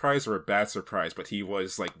good surprise or a bad surprise, but he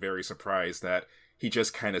was very surprised that he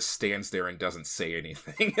just kind of stands there and doesn't say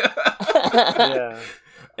anything. Yeah.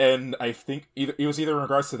 And I think it was either in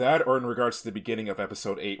regards to that or in regards to the beginning of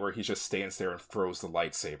episode 8 where he just stands there and throws the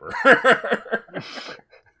lightsaber.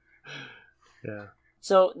 Yeah.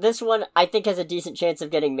 So this one, I think, has a decent chance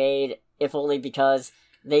of getting made, if only because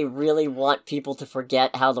they really want people to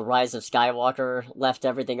forget how the Rise of Skywalker left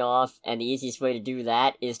everything off, and the easiest way to do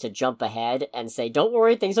that is to jump ahead and say, don't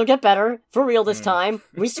worry, things will get better. For real this time.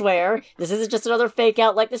 We swear. This isn't just another fake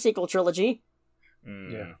out like the sequel trilogy.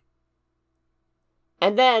 Yeah.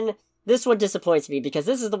 And then, this one disappoints me, because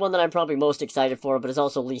this is the one that I'm probably most excited for, but is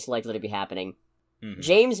also least likely to be happening.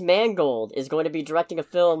 James Mangold is going to be directing a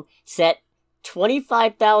film set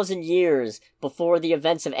 25,000 years before the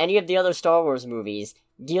events of any of the other Star Wars movies,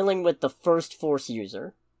 dealing with the first Force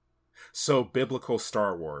user. So, biblical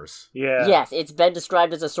Star Wars. Yeah. Yes, it's been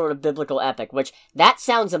described as a sort of biblical epic, which, that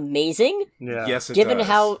sounds amazing. Yeah. Yes, it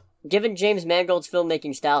does. Given James Mangold's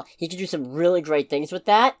filmmaking style, he could do some really great things with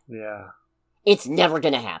that. Yeah. It's never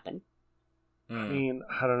gonna happen. I mean,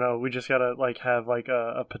 I don't know. We just gotta have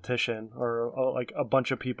a petition or like a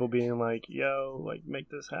bunch of people being like, "Yo, like make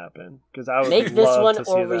this happen." Because I would make this love one, to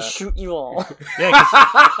see or we that. shoot you all. Yeah, 'cause,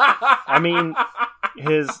 I mean,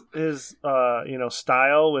 his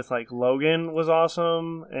style with like Logan was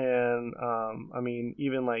awesome, and I mean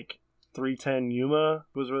even like 310 Yuma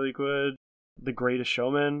was really good. The Greatest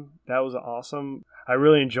Showman, that was awesome. I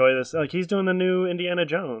really enjoy this. Like he's doing the new Indiana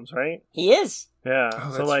Jones, right? He is. Yeah.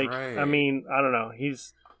 Oh, so that's right. I mean, I don't know.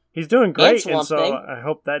 He's doing great, and so Thing. I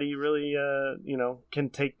hope that he really can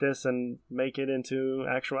take this and make it into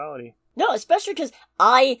actuality. No, especially because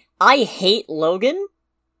I hate Logan,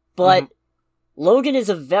 but Logan is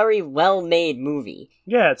a very well-made movie.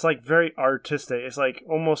 Yeah, it's like very artistic. It's like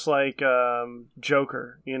almost like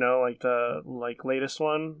Joker, like the latest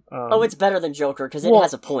one. It's better than Joker because it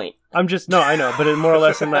has a point. I know, but it more or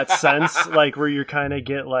less in that sense, like where you kind of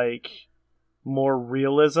get like more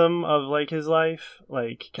realism of like his life,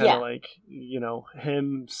 like kind of like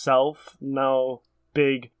himself. No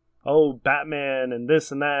big Batman and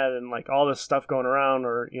this and that and like all this stuff going around,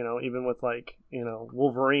 or even with like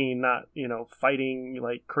Wolverine not fighting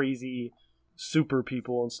like crazy super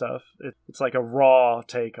people and stuff. It's like a raw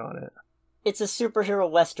take on it. It's a superhero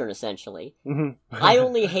western, essentially. I I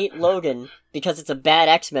only hate Logan because it's a bad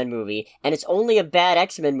X-Men movie, and it's only a bad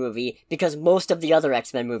X-Men movie because most of the other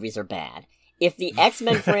X-Men movies are bad. If the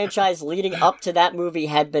X-Men franchise leading up to that movie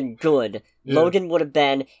had been good, Logan would have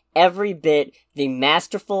been every bit the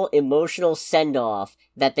masterful, emotional send-off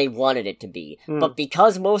that they wanted it to be. But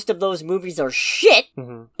because most of those movies are shit,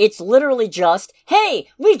 it's literally just, hey,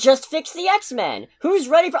 we just fixed the X-Men. Who's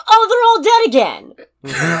ready for... Oh, they're all dead again!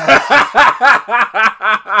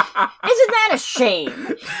 Isn't that a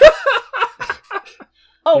shame?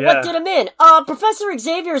 What did him in? Professor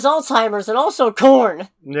Xavier's Alzheimer's and also corn.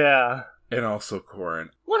 Yeah. And also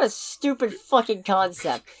corn. What a stupid fucking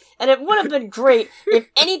concept. And it would have been great if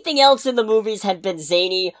anything else in the movies had been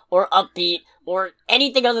zany or upbeat or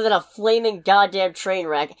anything other than a flaming goddamn train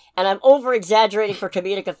wreck. And I'm over-exaggerating for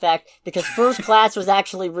comedic effect because First Class was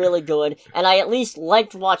actually really good, and I at least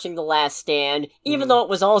liked watching The Last Stand, even though it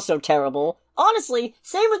was also terrible. Honestly,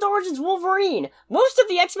 same with Origins Wolverine. Most of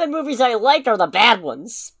the X-Men movies I like are the bad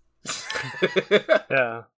ones.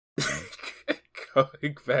 Yeah.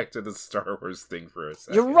 Going back to the Star Wars thing for a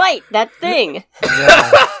second. You're right, that thing.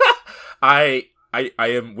 I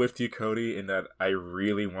am with you, Cody, in that I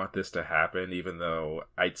really want this to happen, even though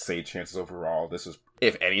I'd say chances overall, this is,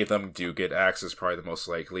 if any of them do get axed, is probably the most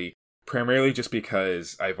likely. Primarily just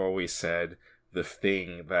because I've always said the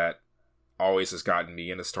thing that always has gotten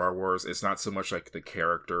me into Star Wars is not so much like the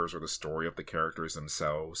characters or the story of the characters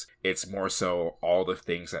themselves. It's more so all the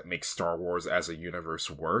things that make Star Wars as a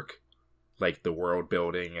universe work. Like the world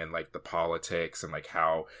building and like the politics and like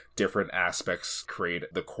how different aspects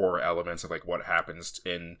create the core elements of like what happens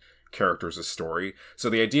in characters' story. So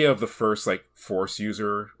the idea of the first like Force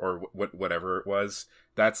user or whatever it was,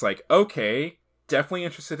 that's like, okay, definitely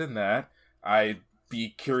interested in that. I'd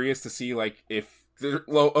be curious to see like if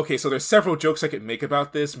so there's several jokes I could make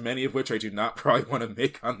about this, many of which I do not probably want to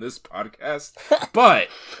make on this podcast, but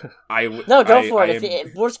No, go for it.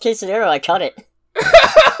 If worst case scenario, I cut it.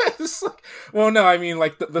 Well, no, I mean,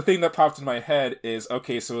 like, the thing that popped in my head is,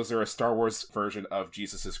 okay, so is there a Star Wars version of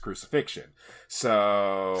Jesus' crucifixion?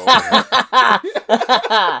 So... Yeah,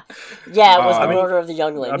 it was the murder of the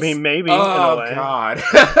younglings. I mean, maybe, oh, in a way. God.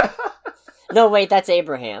 No, wait, that's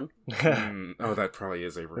Abraham. That probably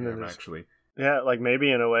is Abraham, actually. Yeah, like,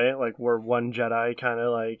 maybe in a way, like, we're one Jedi kind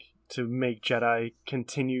of, like, to make Jedi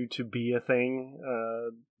continue to be a thing,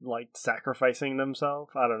 like, sacrificing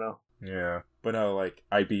themselves. I don't know. Yeah, but no, like,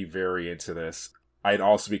 I'd be very into this. I'd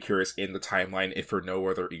also be curious in the timeline, if for no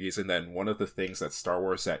other reason than one of the things that Star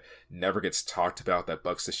Wars that never gets talked about that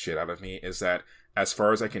bugs the shit out of me is that, as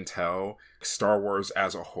far as I can tell, Star Wars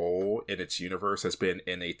as a whole in its universe has been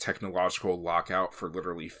in a technological lockout for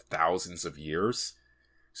literally thousands of years.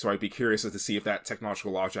 So I'd be curious as to see if that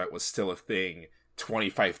technological object was still a thing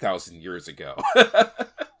 25,000 years ago.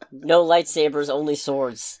 No lightsabers, only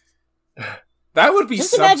swords. That would be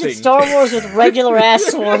Just something. imagine Star Wars with regular ass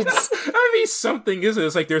swords. That'd be something, isn't it?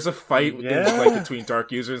 It's like there's a fight between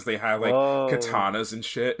dark users. They have katanas and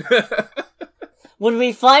shit. When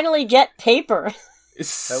we finally get paper.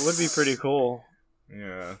 That would be pretty cool.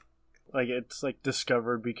 Yeah. Like, it's, like,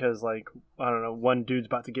 discovered because, like, I don't know, one dude's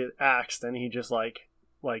about to get axed, and he just, like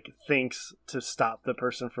thinks to stop the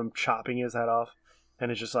person from chopping his head off.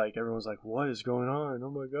 And it's just, like, everyone's like, what is going on? Oh,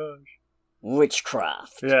 my gosh.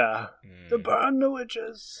 Witchcraft. Yeah. To burn the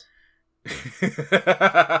witches.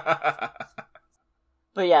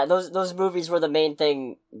 But yeah, those movies were the main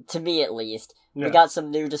thing, to me at least. Yeah. We got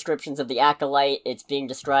some new descriptions of the Acolyte. It's being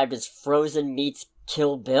described as Frozen meets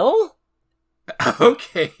Kill Bill?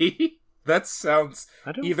 Okay. That sounds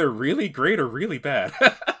either really great or really bad.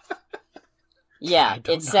 Yeah,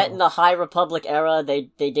 it's set in the High Republic era. They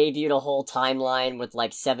debuted a whole timeline with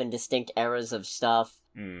like 7 distinct eras of stuff.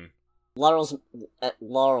 Lars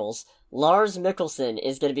Mikkelsen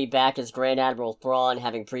is going to be back as Grand Admiral Thrawn,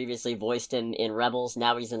 having previously voiced him in Rebels.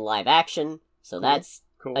 Now he's in live action, so that's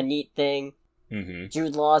a neat thing.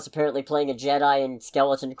 Jude Law is apparently playing a Jedi in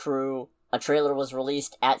Skeleton Crew. A trailer was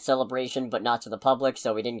released at Celebration, but not to the public,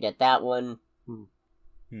 so we didn't get that one.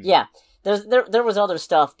 Yeah, there was other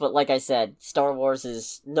stuff, but like I said, Star Wars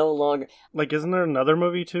is no longer... Like, isn't there another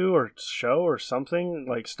movie, too, or show, or something?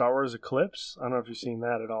 Like, Star Wars Eclipse? I don't know if you've seen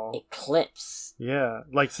that at all. Eclipse? Yeah.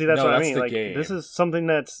 Like, see, that's what I mean. Like, game. This is something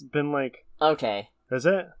that's been, like... Okay. Is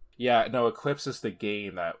it? Yeah, no, Eclipse is the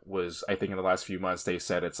game that was, I think in the last few months, they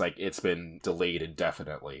said it's been delayed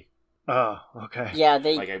indefinitely. Oh, okay. Yeah,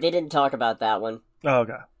 they didn't talk about that one. Oh,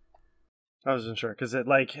 okay. I wasn't sure, because it,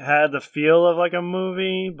 like, had the feel of, like, a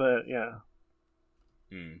movie, but, yeah.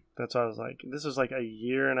 That's why I was like, this was, like, a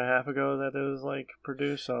year and a half ago that it was, like,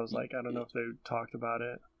 produced, so I was like, I don't know if they talked about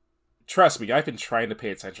it. Trust me, I've been trying to pay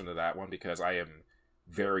attention to that one, because I am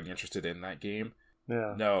very interested in that game.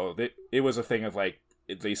 Yeah. No, it was a thing of, like,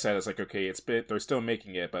 they said it's like, okay, they're still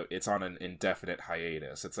making it, but it's on an indefinite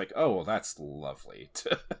hiatus. It's like, oh, well, that's lovely.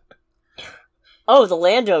 Oh, the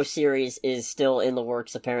Lando series is still in the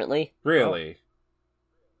works, apparently. Really?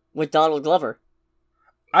 With Donald Glover.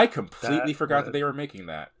 I completely forgot that they were making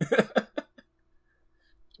that.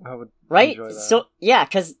 I would right? enjoy that. So yeah,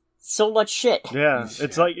 because so much shit. Yeah,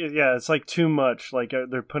 it's like too much. Like,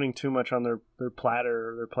 they're putting too much on their platter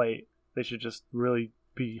or their plate. They should just really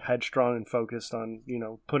be headstrong and focused on,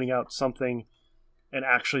 putting out something and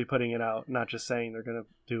actually putting it out, not just saying they're going to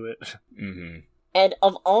do it. And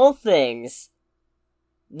of all things,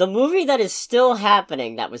 the movie that is still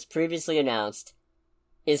happening that was previously announced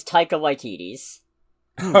is Taika Waititi's.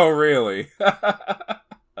 Oh, really?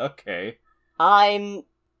 Okay. I'm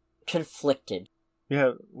conflicted.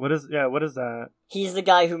 Yeah, what is that? He's the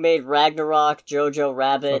guy who made Ragnarok, Jojo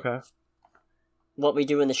Rabbit, Okay. What We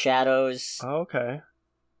Do in the Shadows. Oh, okay.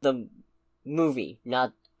 The movie,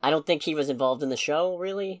 not... I don't think he was involved in the show,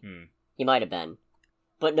 really. He might have been.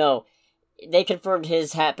 But no, they confirmed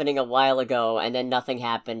his happening a while ago, and then nothing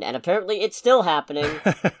happened, and apparently it's still happening.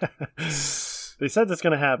 They said it's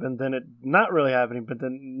going to happen, then it not really happening, but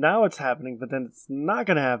then now it's happening, but then it's not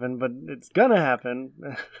going to happen, but it's going to happen.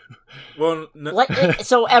 Well,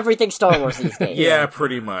 so everything Star Wars these days. Yeah,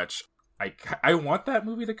 pretty much. I want that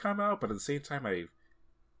movie to come out, but at the same time, I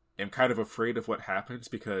am kind of afraid of what happens,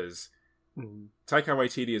 because Taika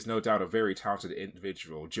Waititi is no doubt a very talented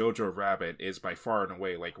individual. Jojo Rabbit is by far and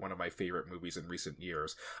away like one of my favorite movies in recent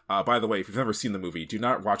years. By the way, if you've never seen the movie, do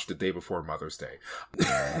not watch The Day Before Mother's Day.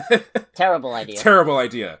 Terrible idea. Terrible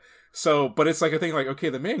idea. So, but it's like a thing like, okay,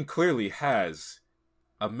 the man clearly has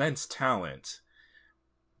immense talent,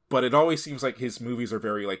 but it always seems like his movies are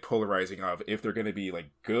very like polarizing of if they're going to be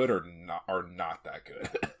like good or not that good.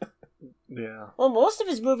 Yeah. Well, most of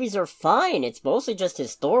his movies are fine. It's mostly just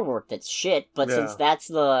his Thor work that's shit. But since that's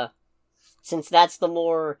the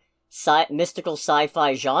more mystical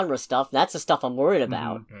sci-fi genre stuff, that's the stuff I'm worried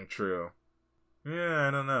about. True. Yeah,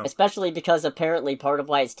 I don't know. Especially because apparently part of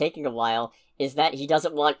why it's taking a while is that he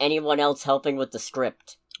doesn't want anyone else helping with the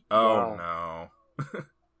script. Oh, no.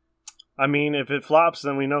 I mean, if it flops,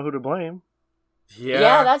 then we know who to blame.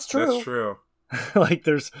 Yeah, that's true. That's true. Like,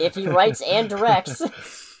 if he writes and directs...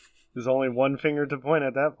 There's only one finger to point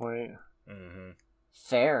at that point.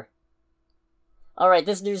 Fair. Alright,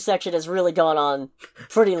 this news section has really gone on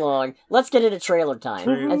pretty long. Let's get into trailer time.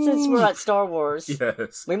 And since we're at Star Wars,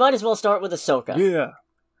 we might as well start with Ahsoka. Yeah.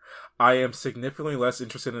 I am significantly less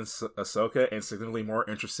interested in Ahsoka and significantly more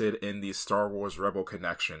interested in these Star Wars Rebel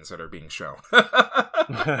connections that are being shown.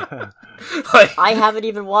 Like, I haven't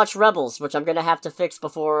even watched Rebels, which I'm gonna have to fix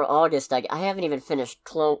before August. I haven't even finished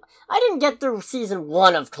I didn't get through season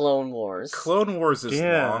 1 of Clone Wars. Clone Wars is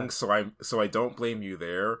long, so I don't blame you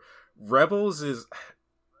there. Rebels is...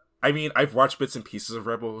 I mean, I've watched bits and pieces of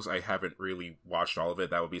Rebels. I haven't really watched all of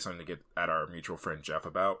it. That would be something to get at our mutual friend Jeff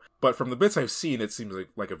about. But from the bits I've seen, it seems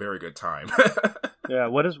like a very good time. Yeah,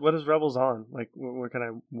 what is Rebels on? Like, where can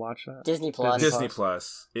I watch that? Disney Plus. Disney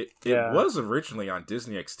Plus. It was originally on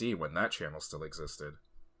Disney XD when that channel still existed.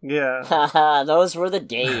 Yeah. Those were the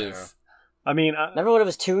days. I mean... remember when it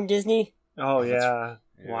was Toon Disney? Oh, yeah.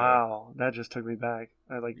 Wow. That just took me back.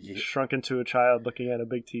 I, shrunk into a child looking at a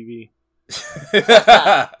big TV.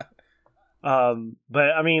 But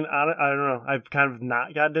I mean, I don't know. I've kind of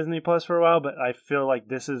not got Disney Plus for a while, but I feel like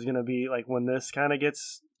this is gonna be like when this kind of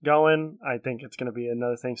gets going. I think it's gonna be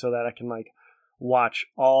another thing so that I can like watch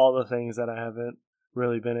all the things that I haven't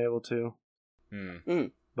really been able to.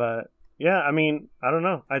 But yeah, I mean, I don't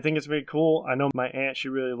know. I think it's really cool. I know my aunt, she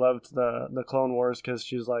really loved the Clone Wars because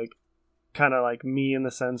she's like kind of like me in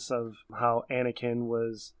the sense of how Anakin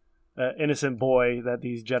was an innocent boy that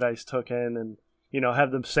these Jedis took in and, you know,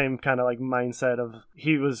 have the same kind of like mindset of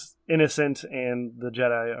he was innocent and the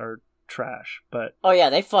Jedi are trash. But oh yeah,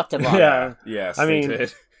 they fucked him up. Yeah, yes, I mean, they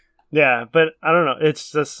did. Yeah, but I don't know.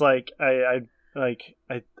 It's just like I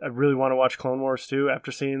really want to watch Clone Wars too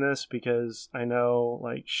after seeing this because I know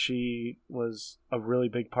like she was a really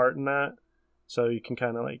big part in that, so you can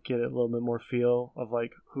kind of like get a little bit more feel of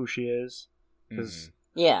like who she is. Because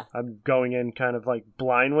yeah, I'm going in kind of like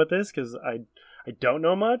blind with this because I don't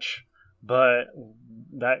know much, but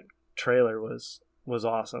that trailer was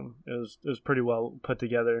awesome. It was pretty well put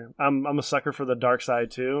together. I'm a sucker for the dark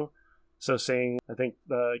side too. So seeing, I think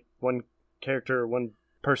the one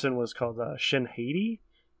person was called Shin Hati,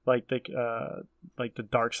 like the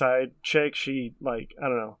dark side chick. She like, I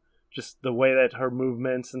don't know, just the way that her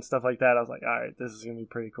movements and stuff like that. I was like, all right, this is gonna be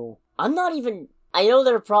pretty cool. I know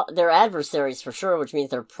they're adversaries for sure, which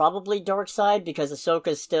means they're probably dark side because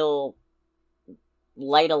Ahsoka's still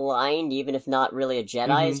light aligned, even if not really a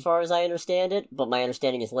Jedi as far as I understand it. But my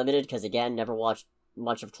understanding is limited because again, never watched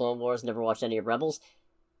much of Clone Wars, never watched any of Rebels.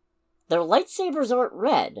 Their lightsabers aren't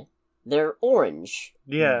red; they're orange.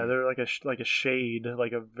 Yeah, they're like a shade,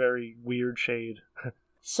 like a very weird shade.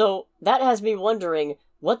 So that has me wondering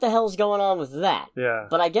what the hell's going on with that. Yeah.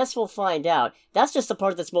 But I guess we'll find out. That's just the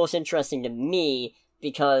part that's most interesting to me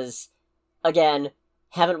because, again,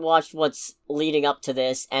 haven't watched what's leading up to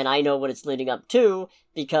this, and I know what it's leading up to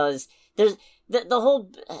because there's the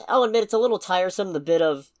whole. I'll admit it's a little tiresome. The bit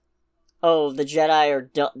of, oh, the Jedi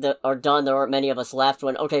are done. There aren't many of us left.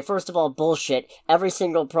 When okay, first of all, bullshit. Every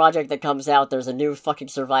single project that comes out, there's a new fucking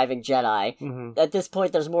surviving Jedi. Mm-hmm. At this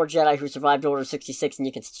point, there's more Jedi who survived Order 66 than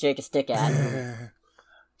you can shake a stick at.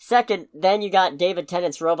 Second, then you got David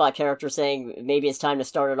Tennant's robot character saying maybe it's time to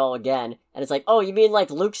start it all again. And it's like, oh, you mean like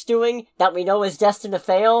Luke's doing? That we know is destined to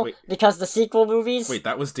fail? Wait. Because the sequel movies? Wait,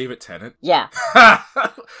 that was David Tennant? Yeah.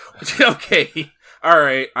 Okay.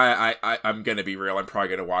 Alright, I'm gonna be real. I'm probably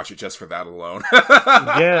gonna watch it just for that alone.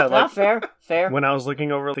 Yeah, like, fair. When I was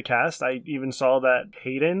looking over the cast, I even saw that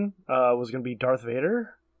Hayden was gonna be Darth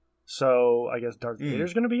Vader. So I guess Darth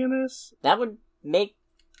Vader's gonna be in this? That would make...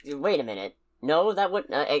 Wait a minute. No, that would...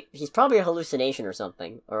 he's probably a hallucination or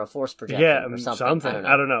something. Or a force projection or something.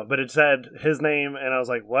 I don't know. But it said his name, and I was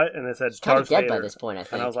like, what? And it said he's kind Darth of dead Vader. by this point, I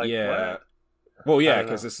think. And I was like, yeah. what? Well, yeah,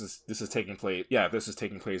 because this is taking place... Yeah, this is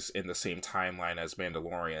taking place in the same timeline as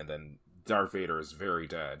Mandalorian, then Darth Vader is very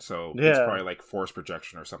dead. So it's probably like force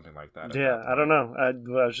projection or something like that. Yeah, I don't know. I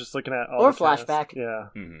was just looking at all or the cast. flashback. Yeah.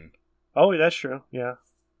 Mm-hmm. Oh, that's true. Yeah.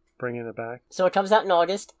 Bringing it back. So it comes out in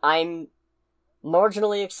August. I'm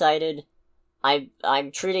marginally excited.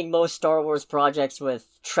 I'm treating most Star Wars projects with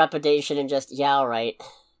trepidation and just, yeah, alright.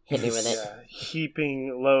 Hit me with it. Yeah,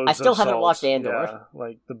 heaping loads I still of haven't salt. watched Andor. Yeah,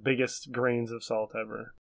 like the biggest grains of salt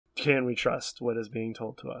ever. Can we trust what is being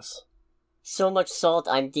told to us? So much salt,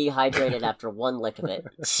 I'm dehydrated after one lick of it.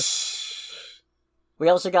 We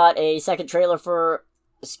also got a second trailer for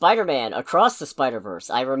Spider-Man Across the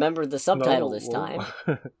Spider-Verse. I remembered the subtitle this time.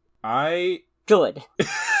 Good.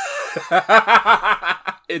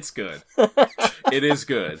 It's good. It is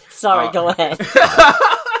good. Sorry, go ahead.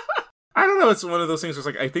 I don't know, it's one of those things where it's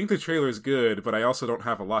like, I think the trailer is good, but I also don't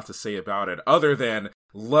have a lot to say about it, other than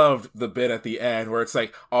loved the bit at the end where it's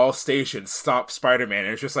like, all stations stop Spider-Man,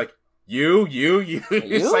 and it's just like, you?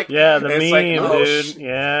 It's like, yeah, the meme, like, oh, dude.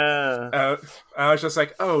 Yeah. I was just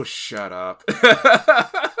like, oh, shut up.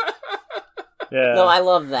 Yeah, Yeah. No, I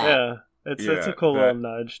love that. Yeah. It's a cool that- little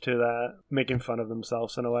nudge to that, making fun of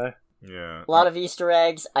themselves in a way. Yeah. A lot of Easter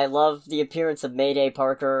eggs. I love the appearance of Mayday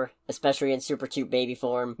Parker, especially in super cute baby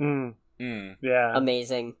form. Yeah.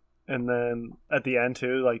 Amazing. And then at the end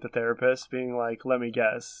too, like the therapist being like, "Let me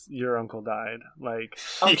guess, your uncle died." Like,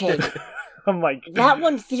 Okay, I'm like, that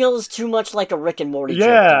one feels too much like a Rick and Morty joke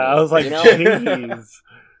yeah. to me, I was like, you know? jeez.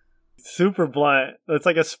 Super blunt. It's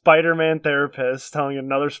like a Spider-Man therapist telling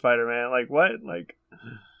another Spider-Man, like, what? Like,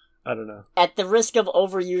 I don't know. At the risk of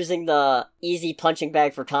overusing the easy punching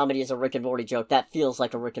bag for comedy as a Rick and Morty joke, that feels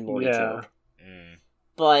like a Rick and Morty joke.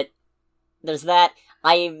 But there's that.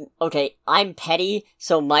 I'm petty,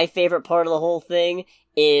 so my favorite part of the whole thing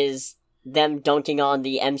is them dunking on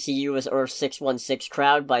the MCU as Earth 616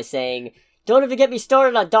 crowd by saying, "Don't even get me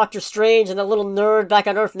started on Doctor Strange and the little nerd back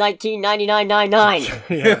on Earth 199999."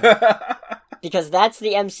 Yeah. Because that's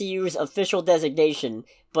the MCU's official designation,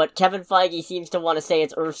 but Kevin Feige seems to want to say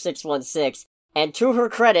it's Earth 616, and to her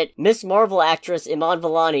credit, Miss Marvel actress Iman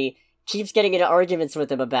Vellani keeps getting into arguments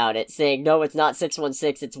with him about it, saying, no, it's not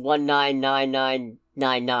 616, it's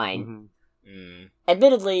 199999.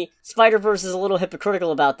 Admittedly, Spider-Verse is a little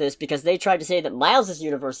hypocritical about this because they tried to say that Miles'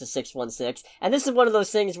 universe is 616, and this is one of those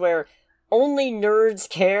things where only nerds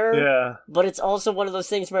care, Yeah. but it's also one of those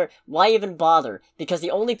things where, why even bother? Because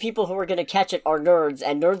the only people who are going to catch it are nerds,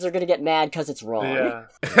 and nerds are going to get mad because it's wrong. Yeah.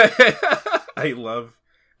 I love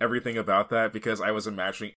everything about that because I was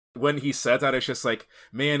imagining when he said that, it's just like,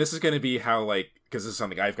 man, this is going to be how, like, because this is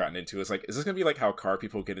something I've gotten into, is like, is this going to be like how car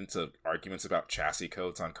people get into arguments about chassis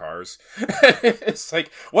codes on cars? It's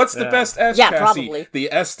like, what's the best S chassis? Probably. The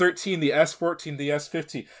S13, the S14, the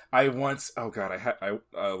S15.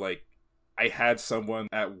 I had someone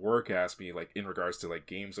at work ask me, like, in regards to, like,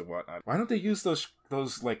 games and whatnot, why don't they use those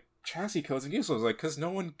like, chassis codes in games? I was like, because no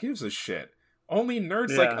one gives a shit. Only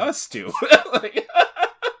nerds like us do. Like,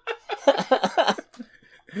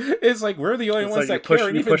 it's like, we're the only ones that care,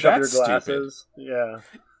 and even that's stupid. Yeah.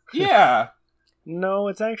 Yeah. No,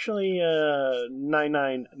 it's actually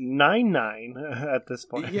 9999 at this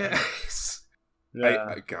point. Yes.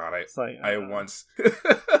 Yeah.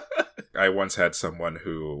 I once had someone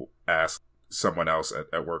who asked someone else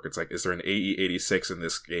at work, it's like, is there an AE86 in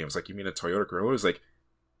this game? It's like, you mean a Toyota Corolla? It's like,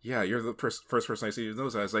 yeah, you're the first person I see who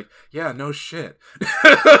knows that. I was like, yeah, no shit.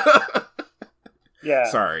 Yeah.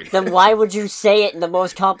 Sorry. Then why would you say it in the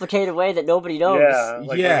most complicated way that nobody knows? Yeah.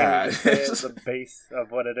 Like, yeah. It's the base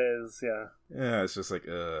of what it is. Yeah. Yeah, it's just like,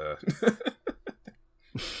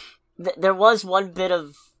 There was one bit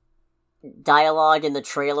of dialogue in the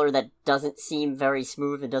trailer that doesn't seem very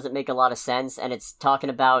smooth and doesn't make a lot of sense, and it's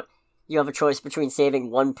talking about you have a choice between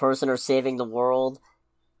saving one person or saving the world,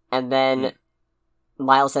 and then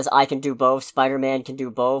Miles says, I can do both, Spider-Man can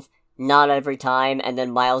do both, not every time, and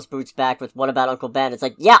then Miles boots back with, what about Uncle Ben? It's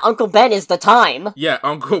like, yeah, Uncle Ben is the time! Yeah,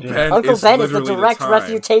 Uncle Ben Uncle is Ben is the literally direct the time.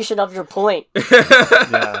 refutation of your point.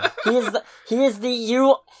 Yeah. He's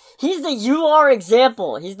the you are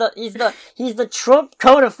example. He's the Trump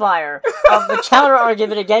codifier of the counter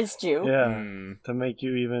argument against you. Yeah. To make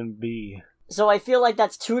you even be. So I feel like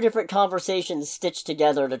that's two different conversations stitched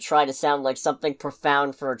together to try to sound like something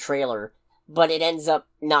profound for a trailer, but it ends up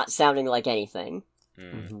not sounding like anything.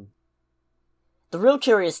 Mm-hmm. The real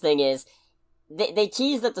curious thing is, they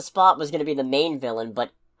teased that the Spot was going to be the main villain,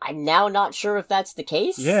 but I'm now not sure if that's the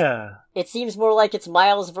case. Yeah. It seems more like it's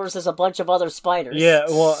Miles versus a bunch of other spiders. Yeah,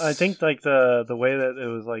 well, I think, like, the way that it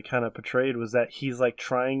was, like, kind of portrayed was that he's, like,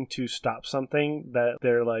 trying to stop something that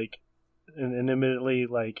they're, like, and immediately,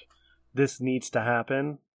 like, this needs to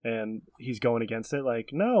happen, and he's going against it.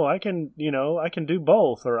 Like, no, I can do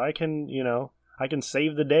both, or I can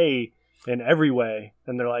save the day in every way.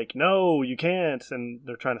 And they're like, no, you can't, and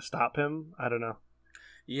they're trying to stop him. I don't know.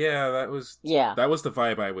 Yeah, that was the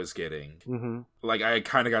vibe I was getting. Mm-hmm. Like, I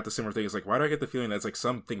kind of got the similar thing. It's like, why do I get the feeling that it's like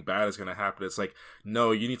something bad is going to happen? It's like,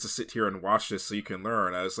 no, you need to sit here and watch this so you can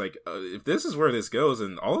learn. I was like, if this is where this goes,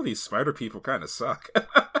 and all of these spider people kind of suck.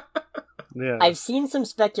 Yeah. I've seen some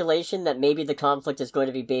speculation that maybe the conflict is going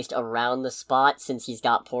to be based around the Spot since he's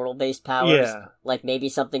got portal-based powers. Yeah. Like, maybe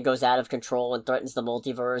something goes out of control and threatens the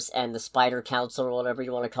multiverse, and the Spider Council, or whatever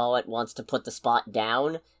you want to call it, wants to put the Spot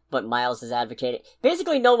down, but Miles is advocating.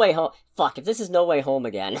 Basically, No Way Home. Fuck, if this is No Way Home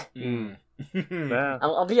again. Yeah.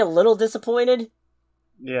 I'll be a little disappointed.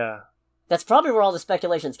 Yeah. That's probably where all the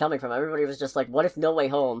speculation's coming from. Everybody was just like, what if No Way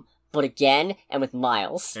Home, but again, and with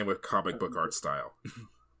Miles? And with comic book art style.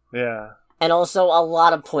 Yeah. And also a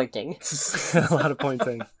lot of pointing. A lot of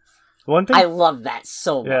pointing. One thing I love that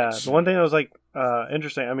so much. Yeah, the one thing that was, like,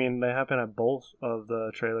 interesting, I mean, they happen at both of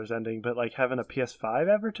the trailers ending, but, like, having a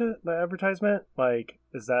PS5 advertisement, like,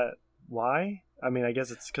 is that why? I mean, I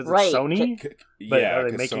guess it's because Right. it's Sony. But Yeah, are they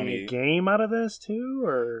 'cause making Sony... a game out of this too,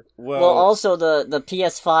 or? Well, also the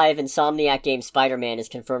PS5 Insomniac game Spider-Man is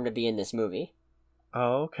confirmed to be in this movie.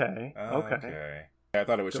 Oh, okay. Okay. I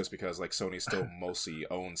thought it was just because like Sony still mostly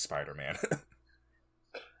owns Spider-Man.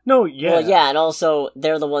 No, yeah. Well, yeah, and also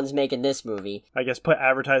they're the ones making this movie. I guess put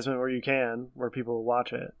advertisement where you can, where people will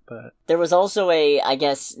watch it. But There was also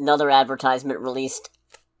another advertisement released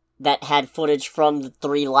that had footage from the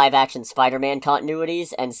 3 live-action Spider-Man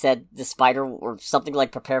continuities and said or something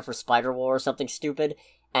like prepare for Spider-War or something stupid.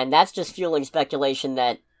 And that's just fueling speculation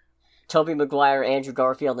that Tobey Maguire, Andrew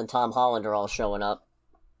Garfield, and Tom Holland are all showing up.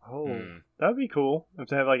 that'd be cool if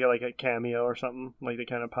they have like a cameo or something, like they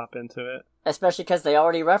kind of pop into it. Especially because they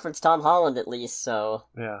already referenced Tom Holland at least, so...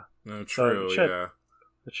 Yeah. No, true, So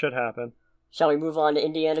it should happen. Shall we move on to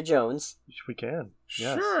Indiana Jones? We can.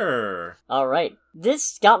 Yes. Sure. Alright.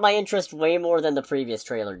 This got my interest way more than the previous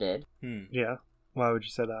trailer did. Yeah. Why would you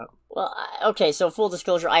say that? Well, okay, so full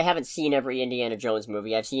disclosure, I haven't seen every Indiana Jones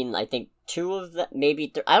movie. I've seen, I think, 2 of them,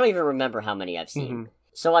 maybe I don't even remember how many I've seen. Mm-hmm.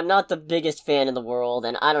 So I'm not the biggest fan in the world,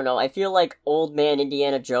 and I don't know, I feel like Old Man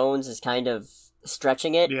Indiana Jones is kind of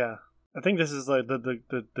stretching it. Yeah. I think this is like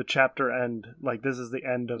the chapter end. Like, this is the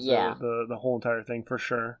end of the whole entire thing for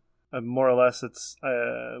sure. More or less, it's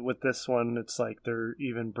with this one, it's like they're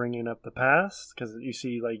even bringing up the past because you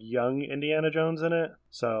see like young Indiana Jones in it.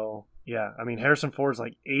 So yeah, I mean Harrison Ford's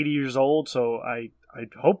like 80 years old, so I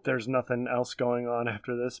hope there's nothing else going on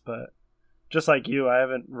after this. But just like you, I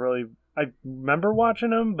remember watching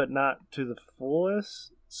them, but not to the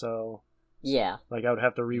fullest. So Yeah. like I would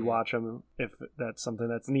have to rewatch them if that's something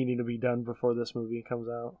that's needing to be done before this movie comes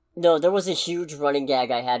out. No, there was a huge running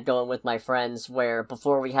gag I had going with my friends where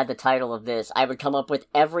before we had the title of this, I would come up with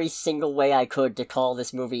every single way I could to call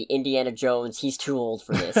this movie Indiana Jones, he's too old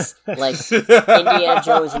for this. Like, Indiana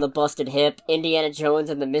Jones and the Busted Hip, Indiana Jones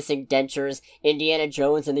and the Missing Dentures, Indiana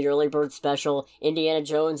Jones and the Early Bird Special, Indiana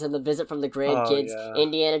Jones and the Visit from the Grandkids,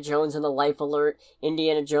 Indiana Jones and the Life Alert,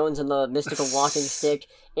 Indiana Jones and the Mystical Walking Stick,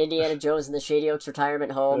 Indiana Jones and the Shady Oaks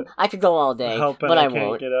Retirement Home. I could go all day, but I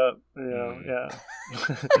won't. Get up. Yeah.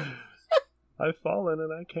 I've fallen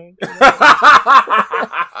and I can't get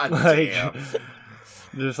up. Like,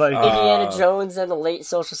 just like Indiana Jones and the late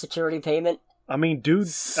Social Security payment. I mean, dude,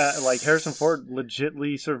 like Harrison Ford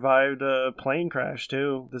legitly survived a plane crash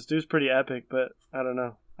too. This dude's pretty epic, but I don't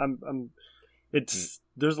know.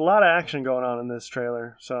 There's a lot of action going on in this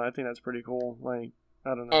trailer, so I think that's pretty cool. Like,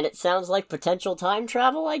 I don't know. And it sounds like potential time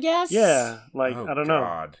travel, I guess? Yeah, like, I don't know.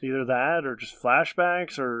 God. Either that or just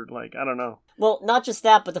flashbacks or, like, I don't know. Well, not just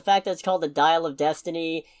that, but the fact that it's called the Dial of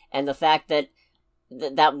Destiny, and the fact that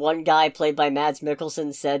that one guy played by Mads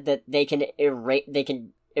Mikkelsen said that they can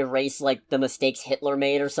erase, like, the mistakes Hitler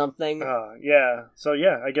made or something. Yeah. So,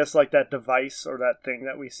 yeah, I guess, like, that device or that thing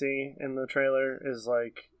that we see in the trailer is,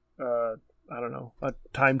 like, I don't know, a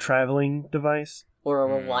time-traveling device. Or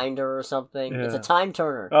a rewinder or something. Yeah. It's a time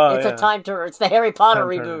turner. A time turner. It's the Harry Potter Time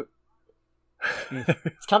reboot. turner.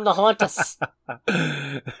 It's come to haunt us.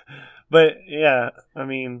 But yeah, I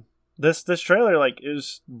mean, this trailer like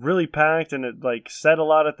is really packed and it like said a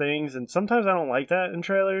lot of things. And sometimes I don't like that in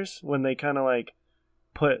trailers when they kind of like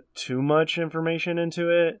put too much information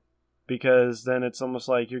into it, because then it's almost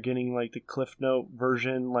like you're getting like the Cliff Note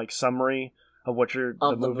version, like summary of what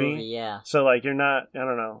the movie. Yeah. So like you're not, I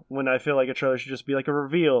don't know, when I feel like a trailer should just be like a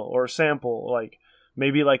reveal or a sample, like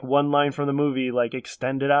maybe like one line from the movie, like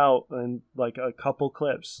extended out and like a couple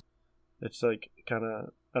clips. It's like kind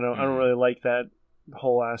of, I don't really like that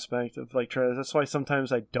whole aspect of like trailers. That's why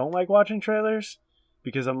sometimes I don't like watching trailers,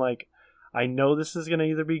 because I'm like, I know this is going to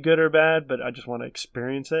either be good or bad, but I just want to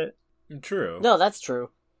experience it. True. No, that's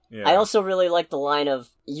true. Yeah. I also really like the line of,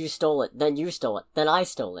 you stole it, then you stole it, then I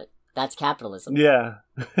stole it. That's capitalism. Yeah.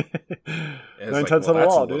 It's 9 like, tenths well, of the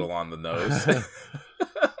that's law, a little dude. on the nose.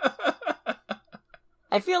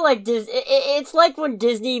 I feel like it's like when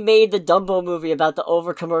Disney made the Dumbo movie about the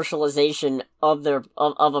over-commercialization of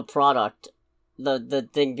a product. The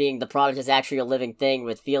thing being the product is actually a living thing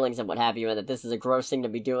with feelings and what have you, and that this is a gross thing to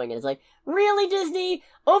be doing. And it's like, really, Disney?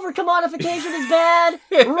 Over-commodification is bad?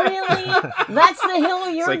 Really? That's the hill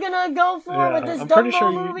you're like, gonna go for with this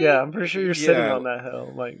Dumbo movie? I'm pretty sure you're sitting on that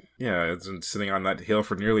hill. Like, yeah, it's been sitting on that hill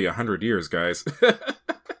for nearly 100 years, guys.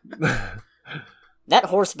 That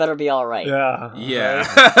horse better be alright. Yeah.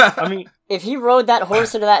 I mean, if he rode that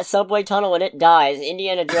horse into that subway tunnel and it dies,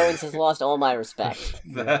 Indiana Jones has lost all my respect.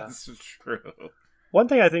 That's true. One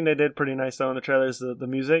thing I think they did pretty nice though in the trailer is the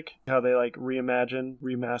music. How they like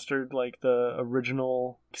remastered like the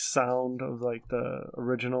original sound of like the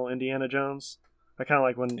original Indiana Jones. I kind of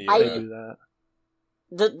like when they do that.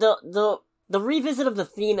 The revisit of the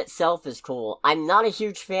theme itself is cool. I'm not a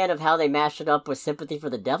huge fan of how they mash it up with Sympathy for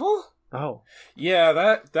the Devil. Oh. Yeah,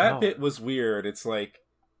 that bit was weird. It's like,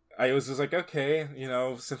 I was just like, okay,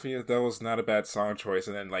 Sympathy of the Devil's not a bad song choice,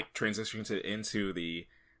 and then, like, transitioning into the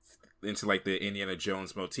Indiana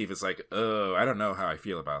Jones motif is like, oh, I don't know how I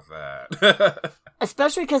feel about that.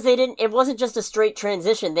 Especially because it wasn't just a straight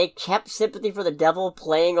transition. They kept Sympathy for the Devil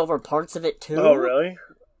playing over parts of it, too. Oh, really?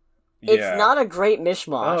 It's not a great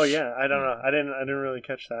mishmash. Oh, yeah, I don't know. I didn't really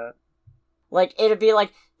catch that. Like, it'd be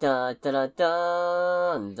like, da da da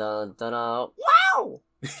da da da da. Wow!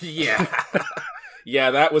 Yeah.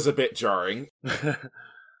 Yeah, that was a bit jarring.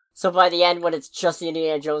 So by the end, when it's just the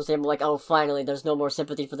Indiana Jones theme, I'm like, oh, finally, there's no more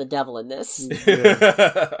Sympathy for the Devil in this.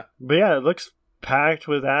 Yeah. But yeah, it looks packed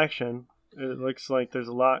with action. It looks like there's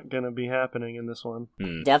a lot gonna be happening in this one.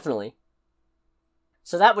 Definitely.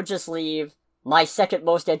 So that would just leave my second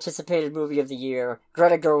most anticipated movie of the year,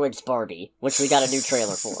 Greta Gerwig's Barbie, which we got a new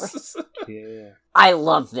trailer for. Yeah. I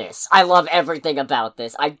love this. I love everything about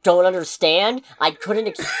this. I don't understand. I couldn't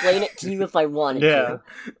explain it to you if I wanted to.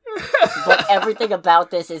 But everything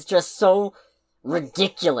about this is just so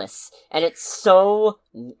ridiculous. And it's so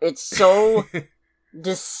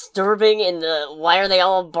disturbing in the, why are they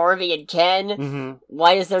all Barbie and Ken? Mm-hmm.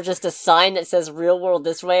 Why is there just a sign that says real world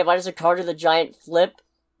this way? Why does a car do the giant flip?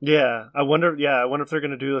 Yeah, I wonder if they're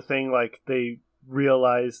gonna do the thing like they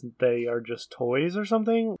realize they are just toys or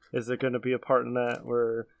something. Is there gonna be a part in that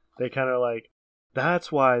where they kind of like,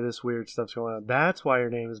 that's why this weird stuff's going on. That's why your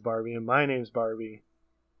name is Barbie and my name's Barbie.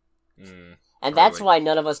 And that's why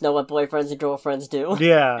none of us know what boyfriends and girlfriends do.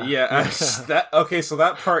 Yeah. Yeah. So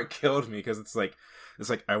that part killed me because it's like,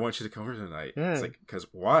 I want you to come over tonight. Yeah. It's like, because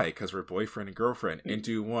why? Because we're boyfriend and girlfriend and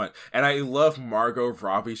do what? And I love Margot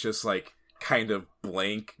Robbie's just like kind of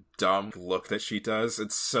blank, dumb look that she does.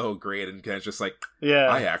 It's so great, and Ken's just like,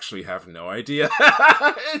 I actually have no idea.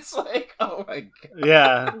 It's like, oh my god.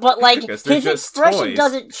 Yeah. But like, his expression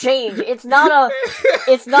doesn't change. It's not a,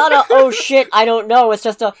 oh shit, I don't know. It's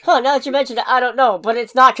just a, now that you mentioned it, I don't know. But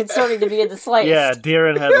it's not concerning to me in the slightest. Yeah, deer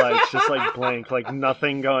in headlights, just like blank, like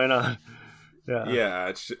nothing going on.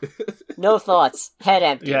 Yeah. No thoughts, head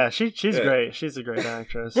empty. Yeah, she's great. She's a great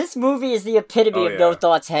actress. This movie is the epitome of no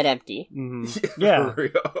thoughts, head empty. Mm-hmm. Yeah. For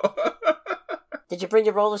real. Did you bring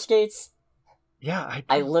your roller skates? Yeah,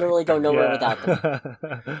 I literally go nowhere without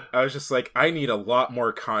them. I was just like, I need a lot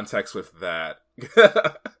more context with that.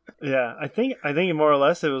 Yeah, I think more or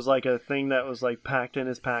less it was like a thing that was like packed in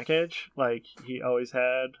his package, like he always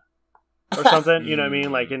had. Or something, you know what I mean?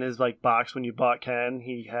 Like in his like box when you bought Ken,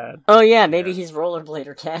 he had. Oh yeah, maybe he's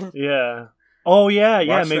Rollerblader Ken. Yeah. Oh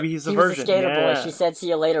yeah, maybe he's the version. He was a skater boy. She said, "See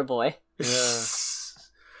you later, boy."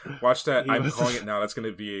 Yeah. Watch that. I'm calling it now. That's going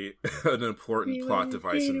to be an important plot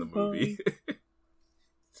device in the movie.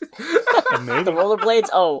 The rollerblades.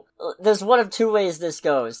 Oh, there's one of two ways this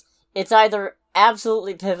goes. It's either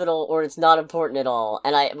absolutely pivotal or it's not important at all,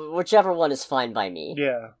 and whichever one is fine by me.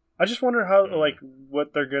 Yeah. I just wonder how, like,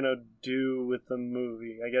 what they're gonna do with the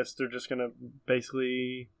movie. I guess they're just gonna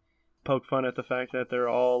basically poke fun at the fact that they're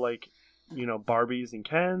all, like, Barbies and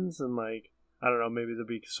Kens, and, like, I don't know, maybe there'll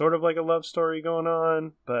be sort of, like, a love story going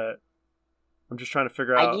on, but I'm just trying to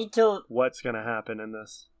figure out what's gonna happen in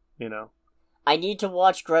this, I need to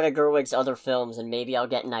watch Greta Gerwig's other films, and maybe I'll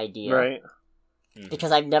get an idea. Right.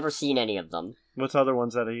 Because I've never seen any of them. What's other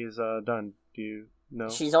ones that he's done? Do you know?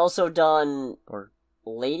 She's also done...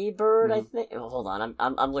 Lady Bird, I think. Oh, hold on,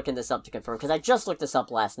 I'm looking this up to confirm because I just looked this up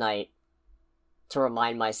last night to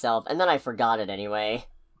remind myself, and then I forgot it anyway.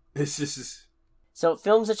 So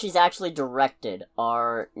films that she's actually directed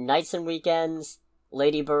are Nights and Weekends,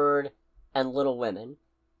 Lady Bird, and Little Women.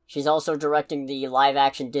 She's also directing the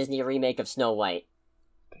live-action Disney remake of Snow White.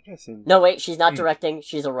 No, wait, she's not directing.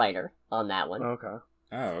 She's a writer on that one. Okay.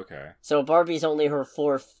 Oh, okay. So Barbie's only her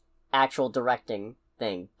fourth actual directing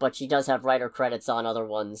thing, but she does have writer credits on other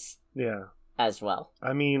ones as well.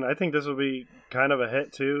 I mean, I think this will be kind of a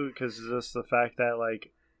hit too, because just the fact that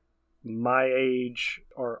like my age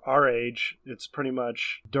or our age, it's pretty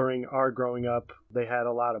much during our growing up, they had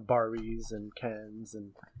a lot of Barbies and Kens,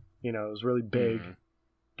 and it was really big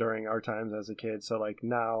during our times as a kid. So like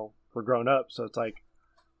now we're grown up, so it's like,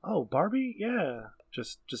 oh, Barbie, yeah.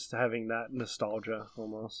 Just having that nostalgia,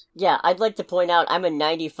 almost. Yeah, I'd like to point out I'm a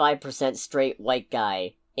 95% straight white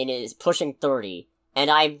guy and is pushing 30, and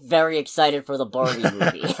I'm very excited for the Barbie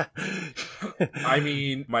movie. I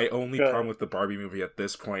mean, my only problem with the Barbie movie at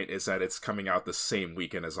this point is that it's coming out the same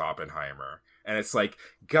weekend as Oppenheimer. And it's like,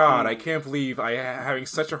 God, I can't believe I am having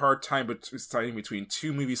such a hard time deciding between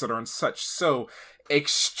two movies that are on so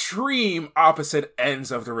extreme opposite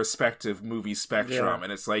ends of the respective movie spectrum. Yeah.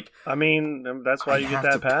 And it's like, I mean, that's why you get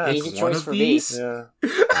that pass. Easy choice for me. Yeah.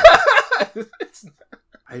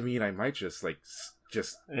 I mean, I might just like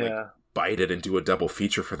bite it and do a double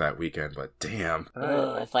feature for that weekend, but damn.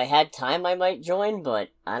 If I had time, I might join, but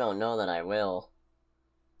I don't know that I will.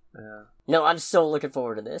 Yeah. No, I'm so looking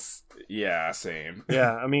forward to this. Yeah, same.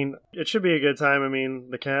 Yeah, I mean, it should be a good time. I mean,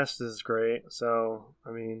 the cast is great, so,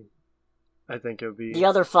 I mean, I think it would be... The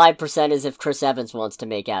other 5% is if Chris Evans wants to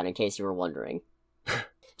make out, in case you were wondering.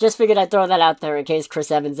 Just figured I'd throw that out there in case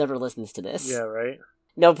Chris Evans ever listens to this. Yeah, right?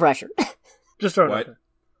 No pressure. Just throw it out there.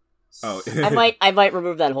 Oh. I might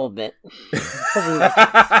remove that whole bit.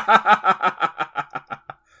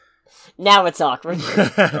 Now it's awkward.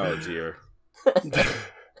 Oh, dear.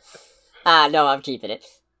 No, I'm keeping it.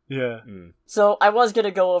 Yeah. So I was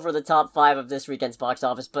gonna go over the top 5 of this weekend's box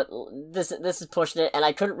office, but this is pushing it, and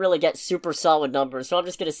I couldn't really get super solid numbers, so I'm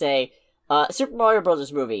just gonna say, Super Mario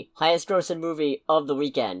Bros. Movie, highest grossing movie of the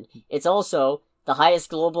weekend. It's also the highest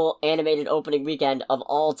global animated opening weekend of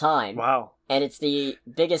all time. Wow. And it's the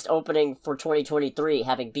biggest opening for 2023,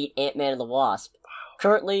 having beat Ant-Man and the Wasp. Wow.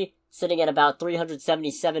 Currently sitting at about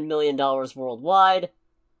 $377 million worldwide,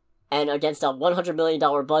 and against a $100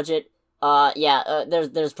 million budget.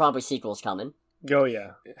 There's probably sequels coming. Oh,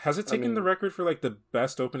 yeah. Has it taken the record for, like, the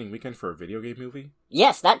best opening weekend for a video game movie?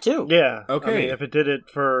 Yes, that too. Yeah. Okay. I mean, if it did it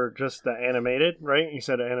for just the animated, right? You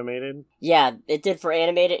said animated? Yeah, it did for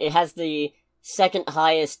animated. It has the second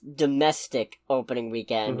highest domestic opening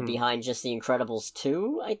weekend behind just The Incredibles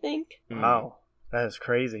 2, I think. Wow. That is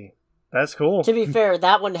crazy. That's cool. To be fair,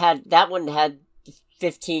 that one had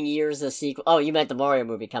 15 years of sequel. Oh, you meant the Mario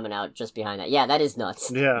movie coming out just behind that. Yeah, that is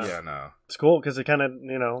nuts. Yeah. Yeah, no. It's cool because it kind of,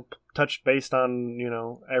 touched based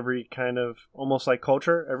on, every kind of, almost like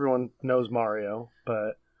culture. Everyone knows Mario,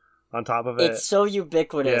 but on top of it... It's so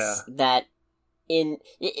ubiquitous that you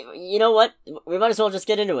know what? We might as well just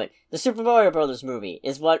get into it. The Super Mario Brothers movie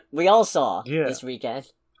is what we all saw this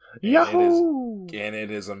weekend. Yahoo! And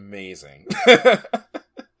it is amazing.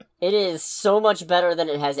 It is so much better than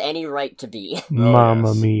it has any right to be.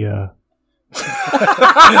 Mamma mia.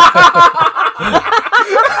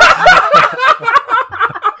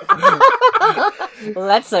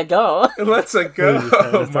 Let's go. Let's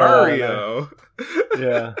go, Mario.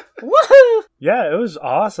 Yeah. Woohoo! Yeah, it was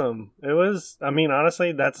awesome. It was, I mean,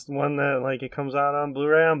 honestly, that's one that, like, it comes out on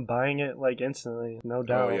Blu-ray, I'm buying it, like, instantly. No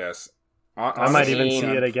doubt. Oh, yes. I might even see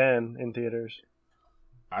it again in theaters.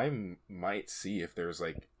 I might see if there's,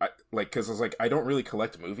 because I was like, I don't really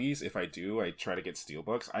collect movies. If I do, I try to get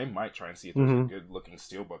steelbooks. I might try and see if there's a good-looking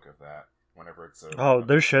steelbook of that whenever it's...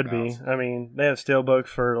 there should be. I mean, they have steelbooks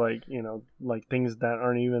for, like, things that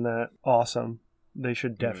aren't even that awesome. They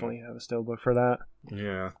should definitely have a steelbook for that.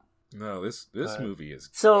 Yeah. No, this movie is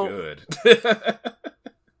so good.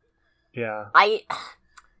 Yeah. I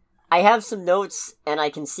have some notes, and I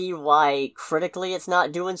can see why critically it's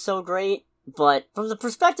not doing so great. But from the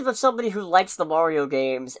perspective of somebody who likes the Mario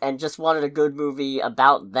games and just wanted a good movie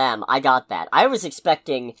about them, I got that. I was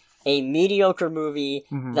expecting a mediocre movie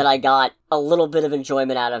that I got a little bit of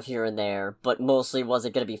enjoyment out of here and there, but mostly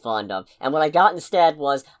wasn't going to be fond of. And what I got instead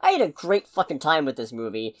was, I had a great fucking time with this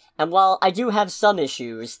movie, and while I do have some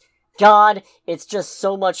issues, God, it's just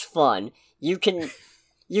so much fun. You can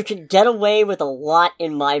get away with a lot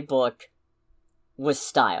in my book with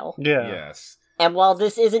style. Yeah. Yes. And while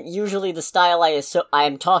this isn't usually the style I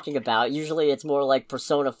am talking about, usually it's more like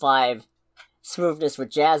Persona 5 smoothness with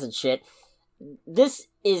jazz and shit, this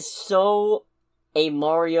is so a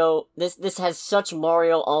Mario, this has such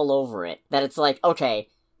Mario all over it, that it's like, okay,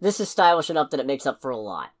 this is stylish enough that it makes up for a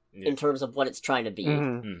lot, in terms of what it's trying to be.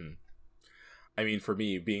 I mean, for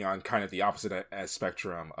me, being on kind of the opposite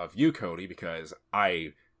spectrum of you, Cody, because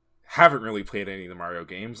I haven't really played any of the Mario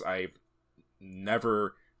games. I've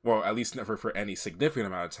never... well, at least never for any significant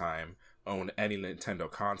amount of time, owned any Nintendo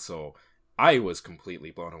console. I was completely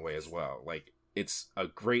blown away as well. Like, it's a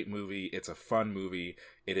great movie. It's a fun movie.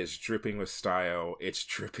 It is dripping with style. It's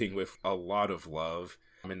dripping with a lot of love,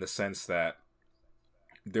 in the sense that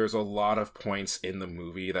there's a lot of points in the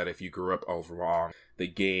movie that if you grew up along the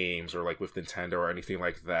games or, like, with Nintendo or anything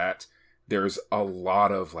like that, there's a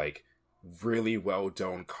lot of, like, really well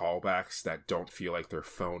done callbacks that don't feel like they're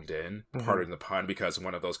phoned in. Pardon the pun, because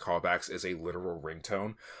one of those callbacks is a literal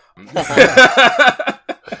ringtone.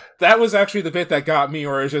 That was actually the bit that got me,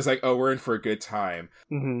 or it's just like, oh, we're in for a good time.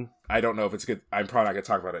 I don't know if it's good. I'm probably not going to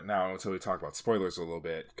talk about it now until we talk about spoilers a little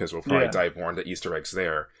bit, because we'll probably dive more into Easter eggs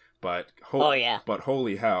there. But holy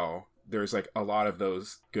hell, there's like a lot of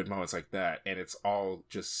those good moments like that, and it's all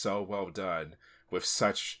just so well done with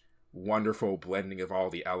such wonderful blending of all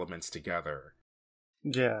the elements together.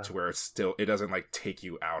 Yeah. To where it doesn't like take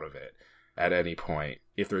you out of it at any point.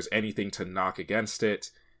 If there's anything to knock against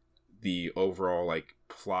it, the overall like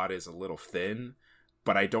plot is a little thin,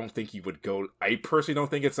 but I don't think you would go. I personally don't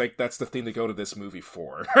think it's like that's the thing to go to this movie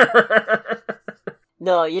for.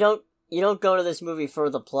 No, you don't. You don't go to this movie for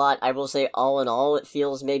the plot. I will say, all in all, it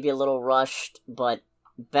feels maybe a little rushed, but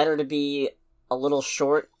better to be a little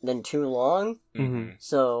short than too long. Mm-hmm.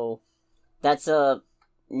 So that's a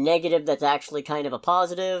negative that's actually kind of a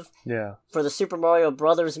positive. Yeah. For the Super Mario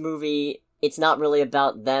Brothers movie, it's not really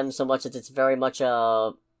about them so much as it's very much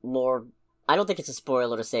a more... I don't think it's a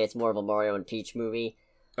spoiler to say it's more of a Mario and Peach movie.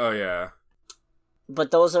 Oh, yeah.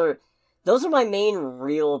 But those are my main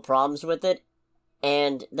real problems with it,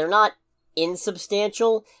 and they're not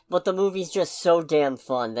insubstantial, but the movie's just so damn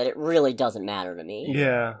fun that it really doesn't matter to me.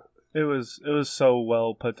 Yeah. It was so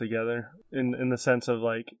well put together in the sense of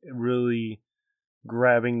like really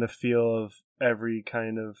grabbing the feel of every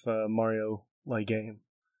kind of Mario like game.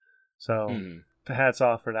 So the hats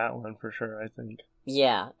off for that one for sure, I think.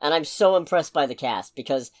 Yeah, and I'm so impressed by the cast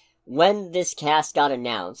because when this cast got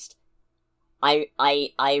announced, I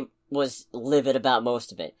was livid about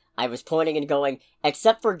most of it. I was pointing and going,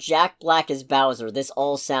 except for Jack Black as Bowser, this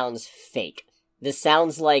all sounds fake. This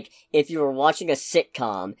sounds like if you were watching a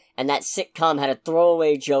sitcom, and that sitcom had a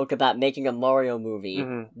throwaway joke about making a Mario movie,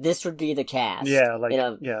 this would be the cast. Yeah, like,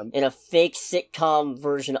 in a fake sitcom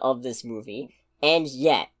version of this movie. And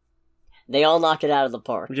yet, they all knock it out of the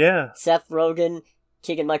park. Yeah. Seth Rogen,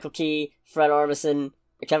 Keegan-Michael Key, Fred Armisen,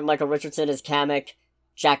 Kevin Michael Richardson as Kamek,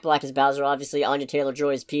 Jack Black as Bowser, obviously, Anya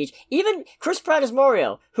Taylor-Joy as Peach, even Chris Pratt as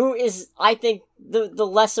Mario, who is, I think, the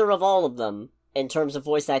lesser of all of them, in terms of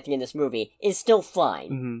voice acting in this movie, is still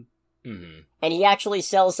fine. And he actually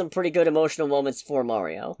sells some pretty good emotional moments for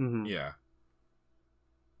Mario. Yeah.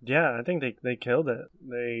 Yeah, I think they killed it.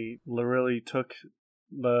 They really took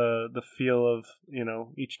the feel of,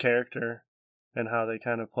 each character and how they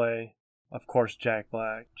kind of play. Of course, Jack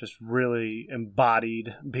Black just really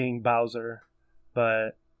embodied being Bowser.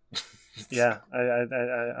 But yeah,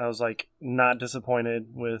 I was like not disappointed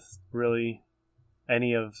with really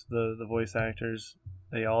any of the voice actors.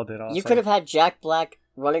 They all did awesome. You could have had Jack Black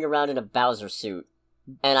running around in a Bowser suit,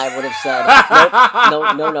 and I would have said,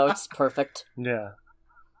 nope, no notes, perfect. Yeah.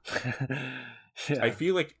 Yeah. I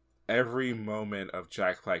feel like every moment of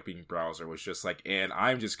Jack Black being Bowser was just like, and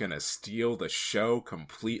I'm just gonna steal the show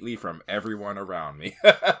completely from everyone around me.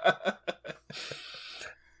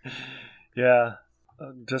 Yeah,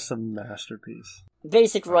 just a masterpiece.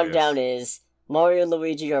 Basic rundown is Mario and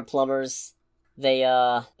Luigi are plumbers.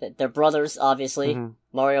 They're brothers, obviously.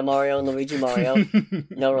 Mario and Luigi Mario.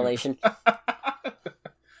 No relation.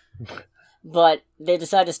 But they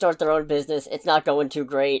decide to start their own business. It's not going too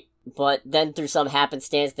great. But then through some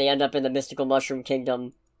happenstance, they end up in the Mystical Mushroom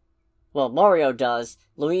Kingdom. Well, Mario does.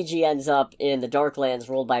 Luigi ends up in the Darklands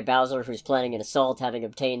ruled by Bowser, who's planning an assault, having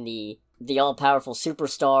obtained the all-powerful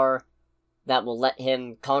superstar that will let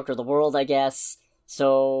him conquer the world, I guess.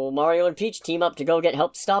 So Mario and Peach team up to go get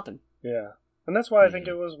help to stop him. Yeah. And that's why I think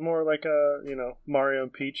it was more like a, Mario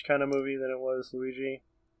and Peach kind of movie than it was Luigi.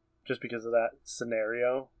 Just because of that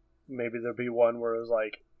scenario. Maybe there'll be one where it was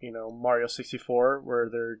like, Mario 64, where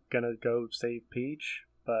they're gonna go save Peach.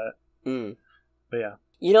 But yeah.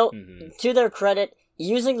 To their credit,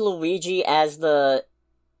 using Luigi as the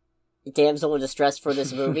damsel in distress for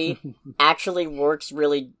this movie actually works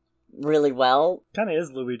really, really well. Kind of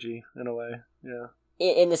is Luigi, in a way, yeah.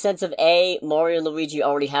 In the sense of, Mario and Luigi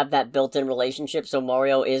already have that built-in relationship, so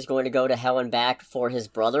Mario is going to go to hell and back for his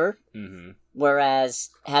brother. Whereas,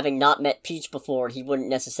 having not met Peach before, he wouldn't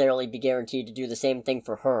necessarily be guaranteed to do the same thing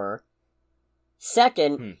for her.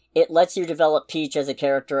 Second, it lets you develop Peach as a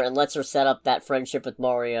character and lets her set up that friendship with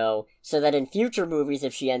Mario, so that in future movies,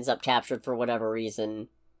 if she ends up captured for whatever reason,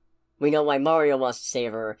 we know why Mario wants to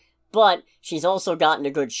save her. But she's also gotten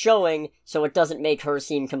a good showing, so it doesn't make her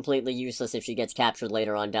seem completely useless if she gets captured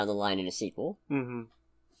later on down the line in a sequel.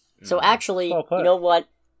 So actually, you know what?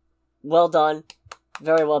 Well done.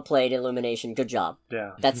 Very well played, Illumination. Good job.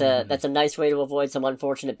 Yeah. That's a nice way to avoid some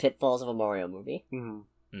unfortunate pitfalls of a Mario movie.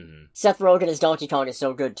 Seth Rogen as Donkey Kong is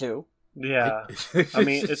so good, too. Yeah. I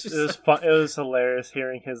mean, it was fun. It was hilarious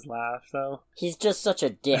hearing his laugh, though. He's just such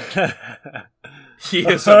a dick. He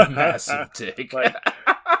is a massive dick.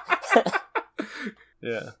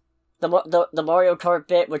 Yeah. The Mario Kart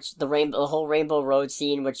bit, which the whole Rainbow Road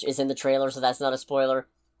scene, which is in the trailer, so that's not a spoiler.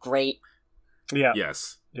 Great. Yeah.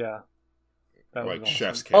 Yes. Yeah. Like awesome.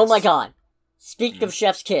 Chef's Kiss. Oh my god. Speaking of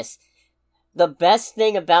Chef's Kiss, the best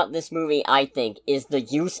thing about this movie, I think, is the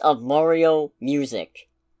use of Mario music.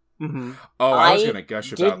 Mm-hmm. Oh, I was going to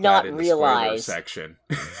gush about that in the spoiler section.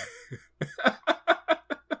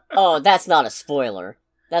 Oh, that's not a spoiler.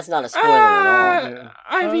 That's not a spoiler at all. Yeah.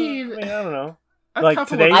 I mean, I don't know. a Like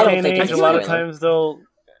couple today's of- day and think age, it's a lot of spoiler. times they'll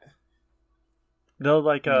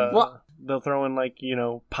like Well- they'll throw in like, you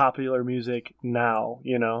know, popular music now,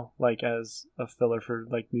 you know, like as a filler for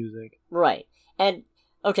like music. Right. And,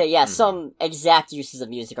 okay, yeah, some exact uses of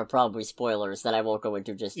music are probably spoilers that I won't go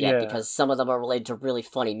into just yet, Yeah. because some of them are related to really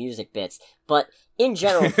funny music bits. But, in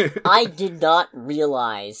general, I did not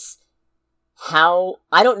realize how...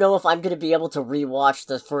 I don't know if I'm going to be able to rewatch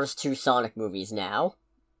the first two Sonic movies now,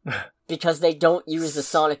 because they don't use the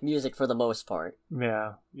Sonic music for the most part.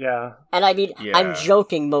 Yeah. And I mean, Yeah. I'm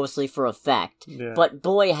joking mostly for effect, Yeah. but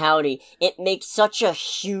boy howdy, it makes such a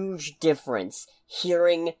huge difference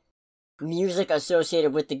hearing music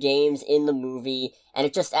associated with the games in the movie, and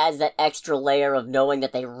it just adds that extra layer of knowing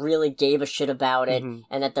that they really gave a shit about it, Mhm.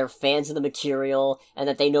 and that they're fans of the material, and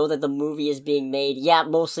that they know that the movie is being made, yeah,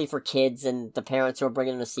 mostly for kids and the parents who are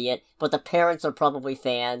bringing them to see it, but the parents are probably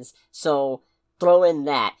fans, so throw in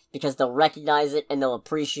that, because they'll recognize it and they'll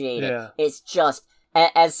appreciate Yeah. it. It's just,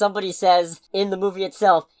 as somebody says in the movie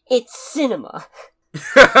itself, it's cinema.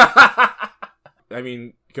 I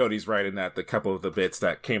mean, Cody's right in that the couple of the bits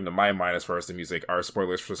that came to my mind as far as the music are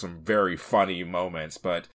spoilers for some very funny moments,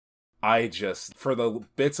 but for the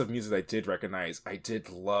bits of music I did recognize, I did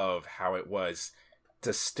love how it was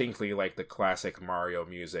distinctly like the classic Mario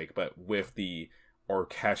music, but with the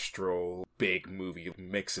orchestral big movie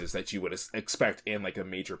mixes that you would expect in like a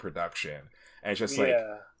major production. And it's just like,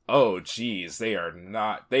 oh geez,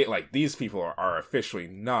 these people are officially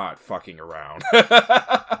not fucking around.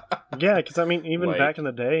 Yeah, because I mean, even Like- back in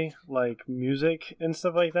the day, like music and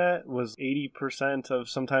stuff like that was 80% of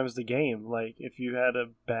sometimes the game. Like, if you had a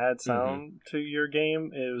bad sound to your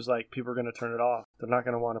game, it was like people are going to turn it off. They're not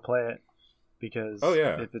going to want to play it because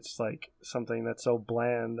if it's like something that's so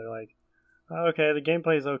bland, they're like, oh, okay, the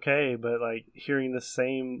gameplay is okay, but like hearing the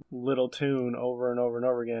same little tune over and over and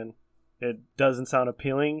over again, it doesn't sound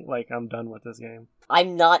appealing. Like, I'm done with this game.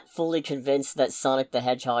 I'm not fully convinced that Sonic the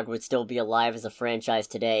Hedgehog would still be alive as a franchise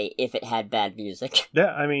today if it had bad music.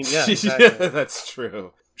 Yeah, I mean, yeah, exactly. Yeah, that's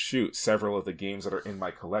true. Shoot, several of the games that are in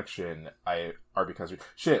my collection are because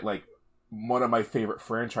like one of my favorite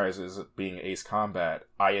franchises being Ace Combat,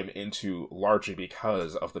 I am into largely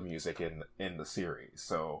because of the music in the series.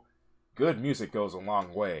 So good music goes a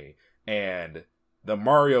long way, and the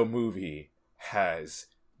Mario movie has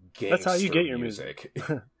That's how you get your music.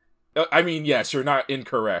 I mean, yes, you're not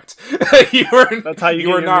incorrect. That's how you are get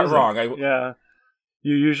your not music. wrong. Yeah,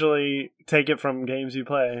 you usually take it from games you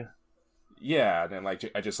play. Yeah, and then like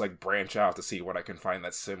I just like branch out to see what I can find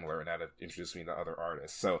that's similar, and that introduced me to other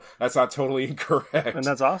artists. So that's not totally incorrect, And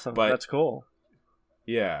that's awesome. But That's cool.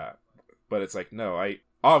 yeah, but it's like no,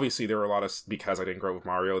 obviously there were a lot of, because I didn't grow up with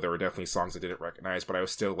Mario, there were definitely songs I didn't recognize, but I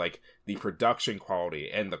was still like the production quality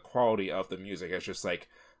and the quality of the music. It's just like,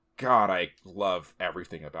 God, I love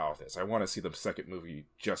everything about this. I want to see the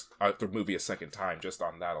movie a second time just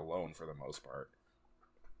on that alone for the most part.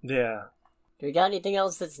 Yeah. Do we got anything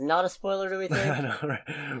else that's not a spoiler, do we think? I know,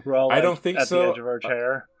 right? We're all like, I don't think at so. the edge of our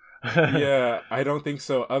chair. Yeah, I don't think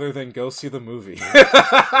so, other than go see the movie.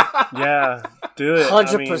 Yeah, do it. 100%.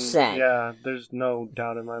 I mean, yeah, there's no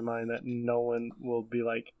doubt in my mind that no one will be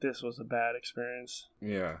like, this was a bad experience.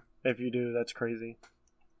 Yeah. If you do, that's crazy.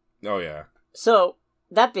 Oh, yeah. So,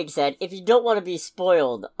 that being said, if you don't want to be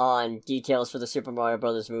spoiled on details for the Super Mario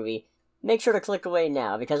Bros. Movie, make sure to click away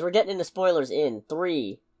now, because we're getting into spoilers in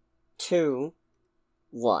 3, 2,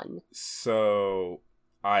 1. So,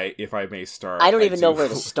 if I may start... I don't even know where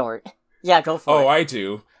to start. Yeah, go for it. Oh, I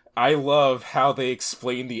do. I love how they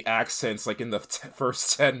explain the accents, like, in the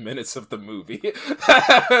first 10 minutes of the movie.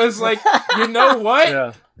 I was like, you know what?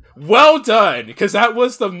 Yeah. Well done! Because that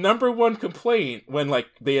was the number one complaint when, like,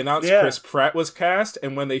 they announced Yeah. Chris Pratt was cast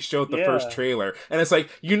and when they showed the Yeah. first trailer. And it's like,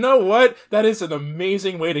 you know what? That is an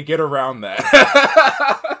amazing way to get around that.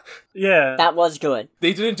 Yeah. That was good.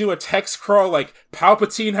 They didn't do a text crawl like,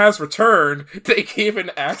 Palpatine has returned. They gave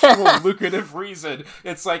an actual lucrative reason.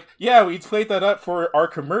 It's like, yeah, we played that up for our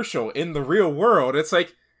commercial in the real world. It's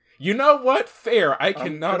like, you know what? Fair. I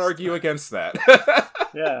cannot argue against that.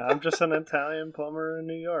 Yeah, I'm just an Italian plumber in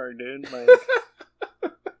New York, dude. Like,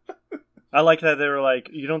 I like that they were like,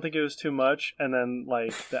 you don't think it was too much? And then,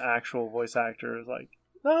 like, the actual voice actor is like,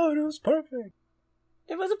 no, it was perfect.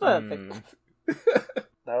 It was a perfect.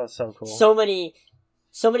 That was so cool. So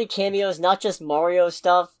many cameos, not just Mario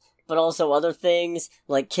stuff, but also other things,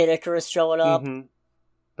 like Kid Icarus showing up. Mhm.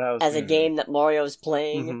 That was as a game that Mario's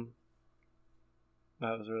playing. Mm-hmm.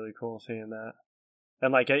 That was really cool seeing that.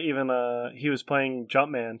 And like even he was playing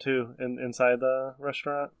Jumpman too inside the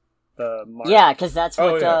restaurant. Yeah, because that's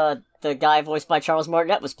what the guy voiced by Charles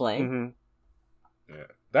Martinet was playing. Mm-hmm. Yeah,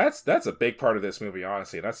 that's a big part of this movie,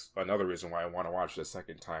 honestly. That's another reason why I want to watch it a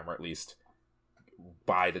second time, or at least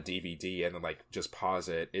buy the DVD and then like just pause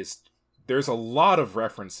it. Is there's a lot of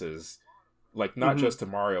references, like not just to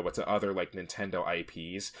Mario, but to other like Nintendo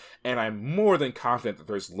IPs, and I'm more than confident that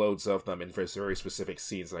there's loads of them in very specific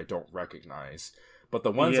scenes that I don't recognize. But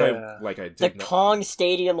the ones I did the Kong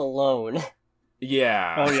Stadium alone.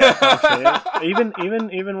 Yeah. Oh yeah.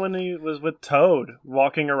 even when he was with Toad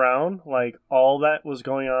walking around, like all that was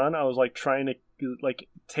going on, I was like trying to like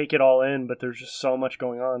take it all in, but there's just so much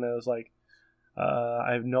going on. I was like,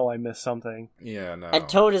 I know I missed something. Yeah, no. And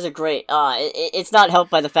Toad is a great. It's not helped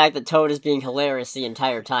by the fact that Toad is being hilarious the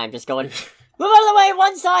entire time, just going, "Move out of the way,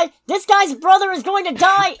 one side. This guy's brother is going to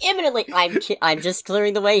die imminently." I'm just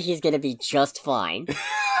clearing the way. He's going to be just fine.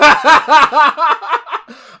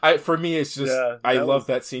 For me, it's just I love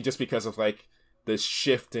that scene just because of like this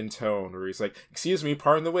shift in tone where he's like, "Excuse me,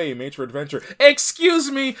 pardon the way, Major Adventure." Excuse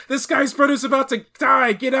me, this guy's brother's about to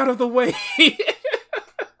die. Get out of the way.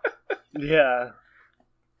 Yeah.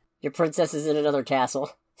 Your princess is in another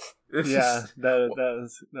castle. Yeah,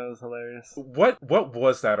 that was hilarious. What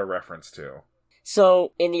was that a reference to?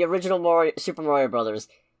 So in the original Super Mario Brothers,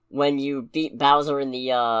 when you beat Bowser in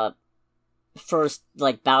the first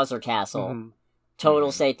like Bowser Castle, Toad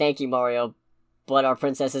will say, "Thank you, Mario, but our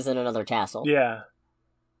princess is in another castle." Yeah.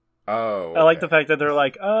 Oh, okay. I like the fact that they're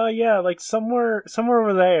like, yeah, like somewhere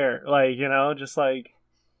over there, like, you know, just like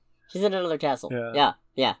she's in another castle. Yeah.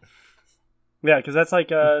 Yeah, because that's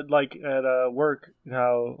like at work,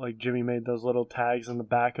 how like Jimmy made those little tags in the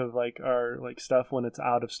back of like our like stuff when it's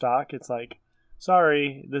out of stock. It's like,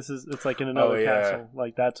 sorry, it's like in another castle.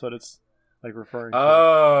 Like that's what it's like referring to.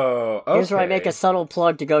 Oh, okay. Here's where I make a subtle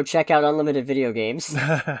plug to go check out Unlimited Video Games. Do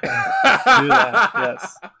that,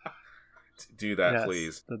 yes. Do that,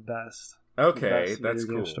 please. The best. Okay, the best that's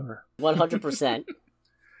cool. Store. 100%.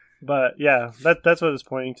 But yeah, that's what it's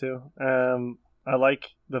pointing to. I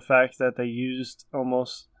like the fact that they used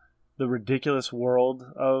almost the ridiculous world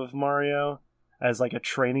of Mario as like a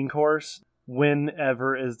training course.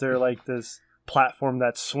 Whenever is there like this platform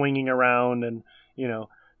that's swinging around and, you know,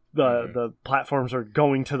 the platforms are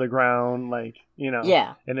going to the ground, like, you know.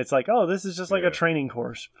 Yeah. And it's like, oh, this is just like a training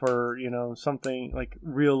course for, you know, something like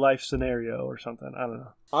real life scenario or something. I don't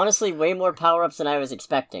know. Honestly, way more power-ups than I was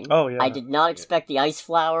expecting. Oh, yeah. I did not expect the ice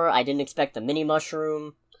flower. I didn't expect the mini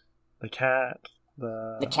mushroom. The cat.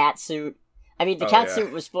 The cat suit. I mean, the cat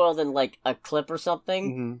suit was spoiled in, like, a clip or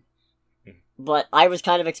something. Mm-hmm. But I was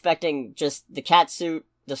kind of expecting just the cat suit,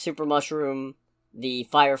 the super mushroom, the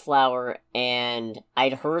fire flower, and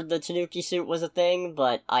I'd heard the Tanuki suit was a thing,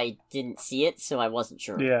 but I didn't see it, so I wasn't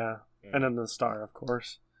sure. Yeah. And then the star, of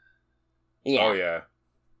course. Yeah. Oh, yeah.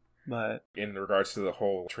 But in regards to the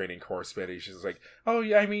whole training course bit, she's like, "Oh,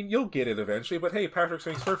 yeah, I mean, you'll get it eventually, but hey, Patrick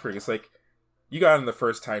Swayze's perfect." It's like, you got it on the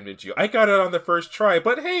first time, didn't you? I got it on the first try,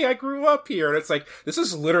 but hey, I grew up here. And it's like, this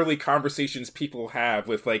is literally conversations people have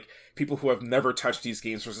with, like, people who have never touched these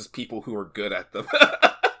games versus people who are good at them.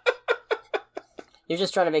 You're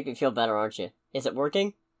just trying to make me feel better, aren't you? Is it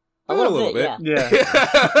working? A little bit. yeah.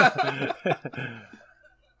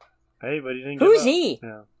 Hey, but he didn't Who's give up. he?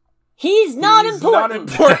 Yeah. He's not important!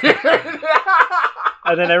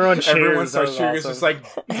 And then everyone cheers. Everyone starts cheering. It's just like,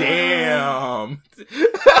 damn.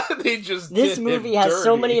 They just This did movie him has dirty.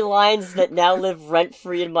 so many lines that now live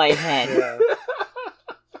rent-free in my head. Yeah.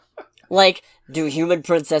 Like, do human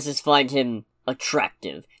princesses find him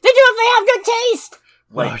attractive? They do if they have good taste!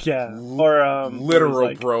 Like, or literal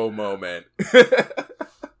like, bro moment.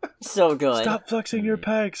 So good. Stop flexing your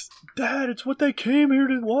pecs, Dad. It's what they came here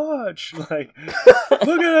to watch. Like,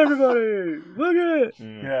 look at everybody. Look at it.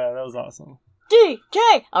 Yeah, that was awesome.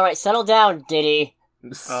 DK! Alright, settle down, Diddy.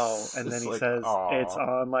 Oh, and then he says it's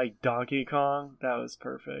on like Donkey Kong. That was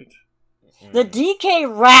perfect. The DK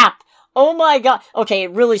rap! Oh my god. Okay,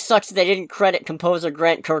 it really sucks that they didn't credit composer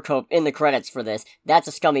Grant Kirkhope in the credits for this. That's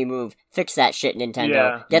a scummy move. Fix that shit, Nintendo.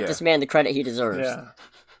 Yeah. Get this man the credit he deserves. Yeah.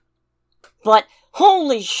 But,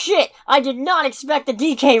 holy shit! I did not expect the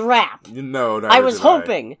DK rap! No, I was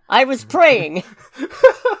hoping. I was praying.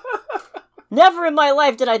 Never in my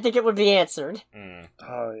life did I think it would be answered.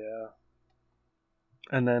 Oh, yeah.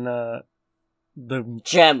 And then, the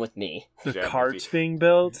Jam with me. carts being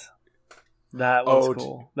built. That was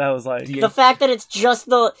cool. That was like... The fact that it's just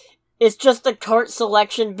the cart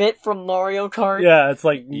selection bit from Mario Kart. Yeah, it's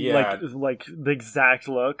like the exact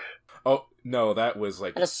look. Oh, No, that was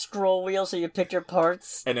like... And a scroll wheel so you pick your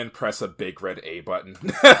parts. And then press a big red A button.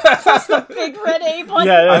 Press the big red A button?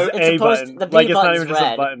 Yeah, it's A button. The B like, it's not button's even just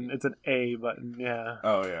red. a button, it's an A button, yeah.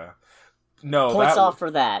 Oh, yeah. No, Points off for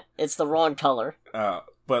that. It's the wrong color.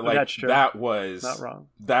 But, like, that's true. that was... Not wrong.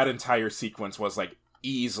 That entire sequence was, like,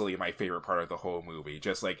 easily my favorite part of the whole movie.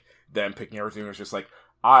 Just, like, them picking everything was just, like,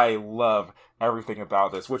 I love everything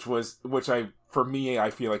about this, which for me,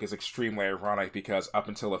 I feel like is extremely ironic because up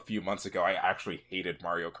until a few months ago, I actually hated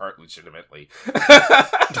Mario Kart legitimately.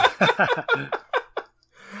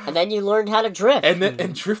 And then you learned how to drift.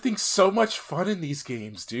 And drifting's so much fun in these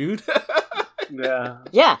games, dude.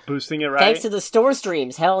 Yeah. Boosting it right. Thanks to the store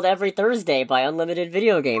streams held every Thursday by Unlimited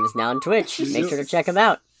Video Games, now on Twitch. Make sure to check them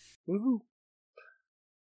out. Woohoo.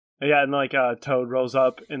 Yeah, and like Toad rolls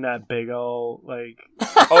up in that big old like.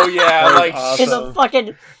 Oh yeah, like awesome. In the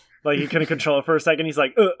fucking. Like he couldn't control it for a second. He's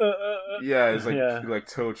like, Yeah, it's like like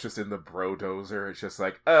Toad's just in the bro dozer. It's just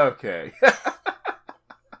like okay.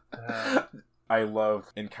 I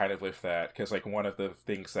love and kind of with that because like one of the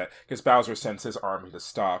things that because Bowser sends his army to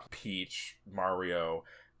stop Peach, Mario,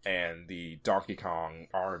 and the Donkey Kong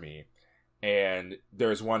army. And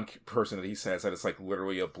there's one person that he says that it's like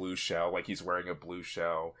literally a blue shell, like he's wearing a blue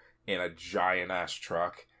shell in a giant ass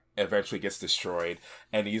truck, eventually gets destroyed,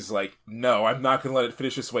 and he's like, no, I'm not gonna let it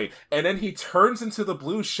finish this way. And then he turns into the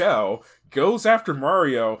blue shell, goes after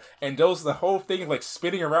Mario, and does the whole thing like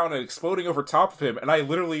spinning around and exploding over top of him. And I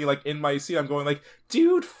literally like in my seat, I'm going like,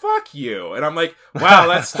 dude, fuck you. And I'm like, wow,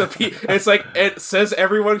 that's the it's like it says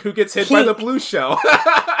everyone who gets hit by the blue shell.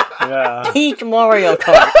 Yeah. Peak Mario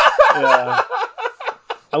Kart. Yeah.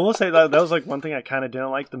 I will say that was like one thing I kind of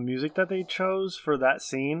didn't like, the music that they chose for that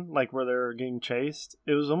scene, like where they're getting chased.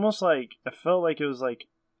 It was almost like I felt like it was like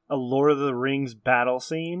a Lord of the Rings battle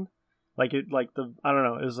scene, like it, like the I don't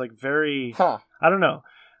know, it was like very. I don't know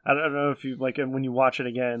if you like, and when you watch it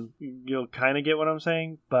again, you'll kind of get what I'm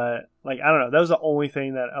saying. But like I don't know, that was the only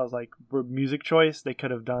thing that I was like, for music choice, they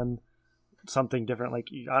could have done something different. Like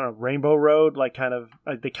I don't know, Rainbow Road, like kind of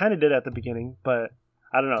like, they kind of did at the beginning, but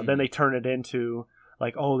I don't know. Then they turn it into.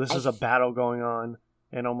 Like, oh, this is a battle going on,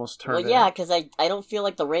 and almost turn it. Well, yeah, because I don't feel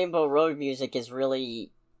like the Rainbow Road music is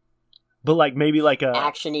really... But, like, maybe like a...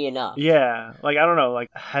 actiony enough. Yeah, like, I don't know, like,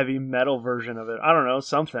 a heavy metal version of it. I don't know,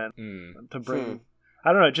 something to bring...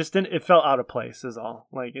 I don't know, it just didn't... It felt out of place, is all.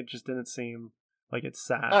 Like, it just didn't seem like it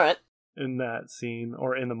sat in that scene,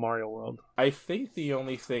 or in the Mario world. I think the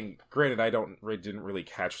only thing... Granted, I didn't really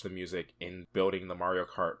catch the music in building the Mario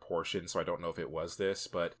Kart portion, so I don't know if it was this,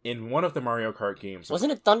 but in one of the Mario Kart games...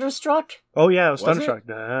 Wasn't it Thunderstruck? Oh, yeah, it was Thunderstruck.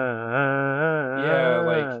 Yeah,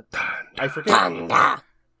 like... I forget...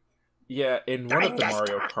 Yeah, in one of the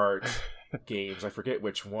Mario Kart games, I forget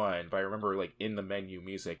which one, but I remember, like, in the menu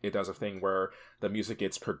music, it does a thing where the music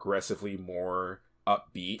gets progressively more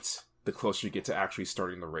upbeat the closer you get to actually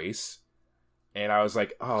starting the race. And I was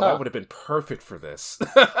like, oh, that would have been perfect for this.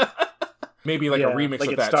 Maybe like a remix like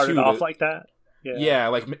of it that started too. Off like that? Yeah,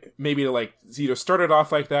 like maybe to like either start it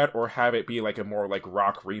off like that or have it be like a more like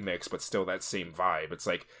rock remix, but still that same vibe. It's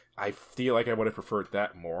like, I feel like I would have preferred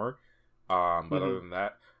that more. But other than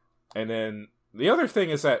that. And then the other thing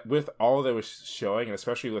is that with all that was showing, and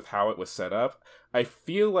especially with how it was set up, I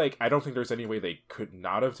feel like I don't think there's any way they could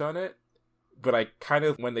not have done it. But I kind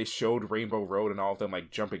of, when they showed Rainbow Road and all of them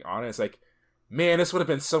like jumping on it, it's like, man, this would have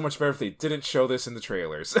been so much better if they didn't show this in the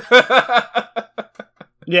trailers.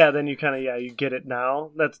 Yeah, then you kind of, you get it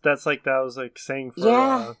now. That's like, that was like saying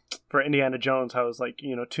for Indiana Jones, how it was like,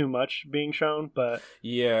 too much being shown, but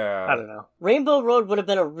yeah, I don't know. Rainbow Road would have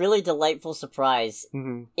been a really delightful surprise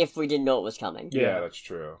if we didn't know it was coming. Yeah, that's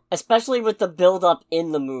true. Especially with the build-up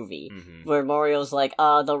in the movie, where Mario's like,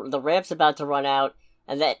 the ramp's about to run out,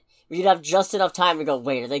 and that you'd have just enough time to go,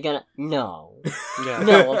 wait, are they gonna... No. Yeah.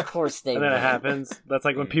 No, of course they And then it won't. happens. That's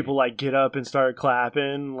like when people like get up and start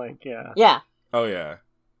clapping, like, yeah. Yeah. Oh, yeah.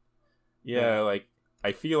 Yeah, like,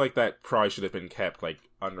 I feel like that probably should have been kept, like,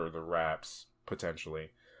 under the wraps,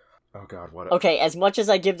 potentially. Oh god, what Okay, as much as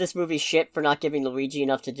I give this movie shit for not giving Luigi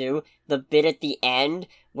enough to do, the bit at the end,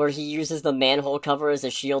 where he uses the manhole cover as a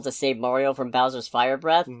shield to save Mario from Bowser's fire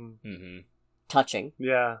breath, touching.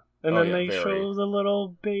 Yeah. And then they show the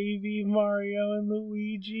little baby Mario and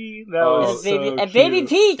Luigi. That was so cute. And Baby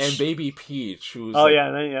Peach! And Baby Peach, who's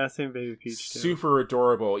same Baby Peach too. Super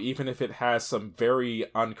adorable, even if it has some very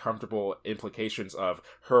uncomfortable implications of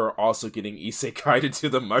her also getting isekai'd into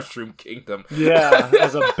the Mushroom Kingdom. Yeah,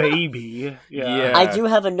 as a baby. Yeah. I do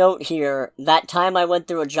have a note here. That time I went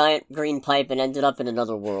through a giant green pipe and ended up in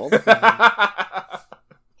another world.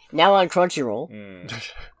 Now on Crunchyroll.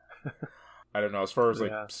 I don't know, as far as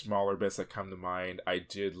like smaller bits that come to mind, I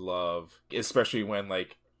did love, especially when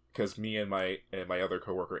like, because me and my other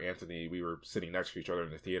coworker Anthony, we were sitting next to each other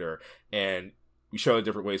in the theater, and we showed it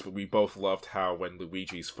different ways, but we both loved how when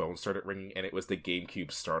Luigi's phone started ringing and it was the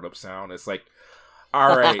GameCube startup sound. It's like,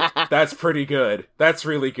 all right, that's pretty good. That's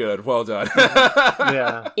really good. Well done.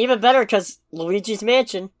 Yeah. Even better because Luigi's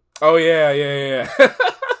Mansion. Oh yeah.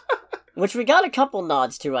 Which we got a couple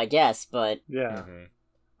nods to, I guess, but yeah. Mm-hmm.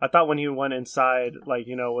 I thought when he went inside, like,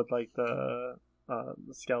 you know, with like the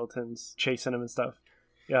skeletons chasing him and stuff.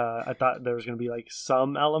 Yeah, I thought there was gonna be like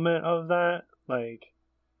some element of that, like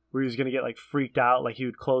where he was gonna get like freaked out, like he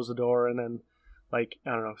would close the door and then, like,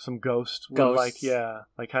 I don't know, some ghost would like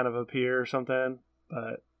kind of appear or something.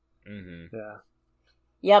 But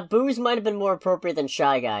yeah, Booze might have been more appropriate than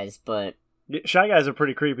Shy Guys, but Shy Guys are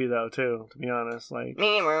pretty creepy though too, to be honest. Like,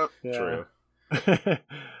 True.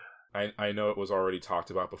 I know it was already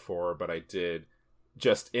talked about before, but I did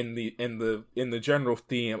just in the general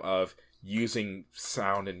theme of using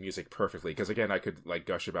sound and music perfectly, because again, I could like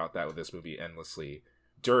gush about that with this movie endlessly.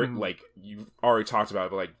 During like you already talked about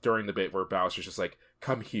it, but like during the bit where Bowser's just like,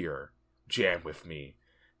 "Come here, jam with me,"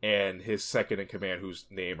 and his second in command, whose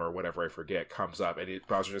name or whatever I forget, comes up, and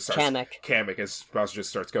Bowser just starts Kamek, as Bowser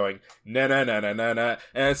just starts going na na na na na na,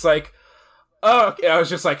 and it's like, oh, okay. I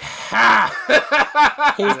was just like,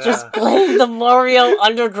 ha! He's just playing the Mario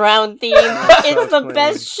Underground theme. It's the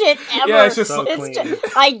best shit ever. Yeah, it's just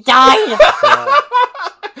I died.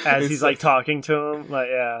 As he's like talking to him, like,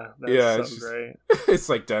 that's so great. It's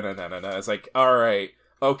like da na na na na. It's like, all right,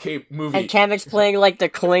 okay, movie. And Kamek's playing like the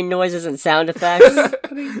coin noises and sound effects.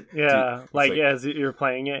 Yeah, dude, like as you're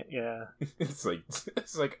playing it. Yeah, it's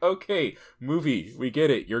like okay, movie, we get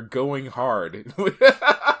it. You're going hard.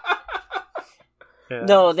 Yeah.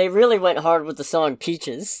 No, they really went hard with the song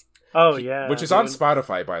Peaches. Oh, yeah. Which is on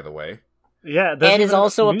Spotify, by the way. Yeah. And is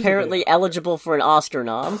also apparently eligible for an Oscar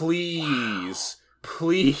nom. Please.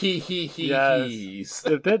 Yes.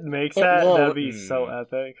 If it makes that'd be so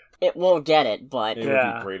epic. It won't get it, but... It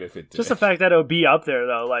would be great if it did. Just the fact that it would be up there,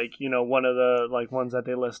 though, like, you know, one of the like ones that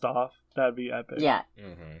they list off, that'd be epic. Yeah.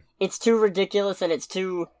 Mm-hmm. It's too ridiculous and it's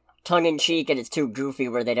too tongue-in-cheek and it's too goofy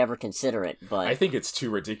where they'd ever consider it, but... I think it's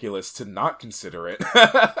too ridiculous to not consider it.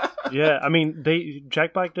 Yeah, I mean,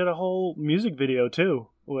 Jack Black did a whole music video, too,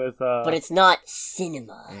 with... But it's not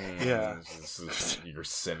cinema. Yeah. This is your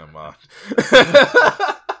cinema.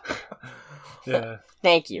 Yeah.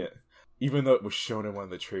 Thank you. Yeah. Even though it was shown in one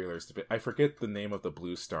of the trailers, I forget the name of the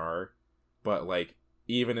blue star, but, like,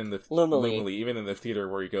 even in the... Lumily. Even in the theater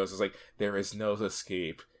where he goes, it's like, there is no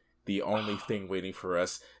escape. The only thing waiting for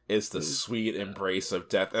us is the sweet embrace of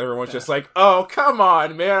death. Everyone's just like, oh, come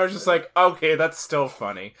on, man. I was just like, okay, that's still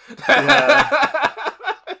funny. Yeah.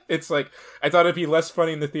 It's like, I thought it'd be less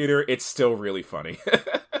funny in the theater. It's still really funny.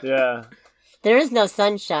 Yeah. There is no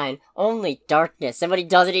sunshine, only darkness. And when he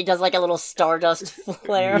does it, he does like a little stardust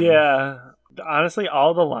flare. Yeah. Honestly,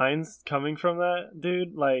 all the lines coming from that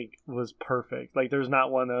dude, like, was perfect. Like, there's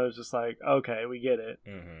not one that was just like, okay, we get it.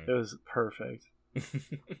 Mm-hmm. It was perfect.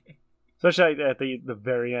 Especially at the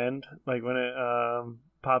very end, like when it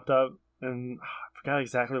popped up, and I forgot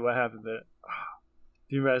exactly what happened. But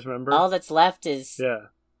do you guys remember? All that's left is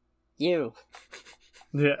you.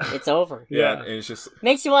 Yeah, it's over. Yeah, and it's just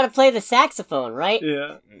makes you want to play the saxophone, right?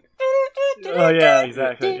 Yeah. Oh yeah,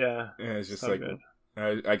 exactly. Yeah. Yeah, it's just so like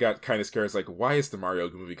I got kind of scared. It's like, why is the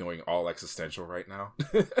Mario movie going all existential right now?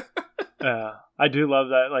 Yeah, I do love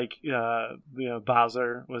that. Like, you know,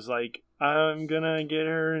 Bowser was like, "I'm gonna get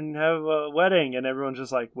her and have a wedding," and everyone's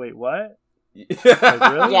just like, "Wait, what?"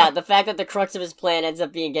 Like, really? Yeah, the fact that the crux of his plan ends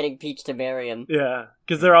up being getting Peach to marry him. Yeah,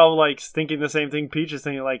 because they're all like thinking the same thing. Peach is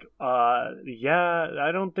thinking like, yeah,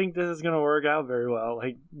 I don't think this is gonna work out very well.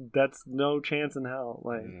 Like, that's no chance in hell.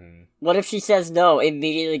 Like, what if she says no?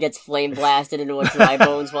 Immediately gets flame blasted into a dry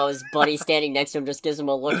bones while his buddy standing next to him just gives him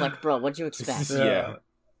a look like, bro, what'd you expect? Yeah.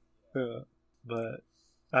 But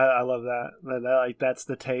I love that. Like, that's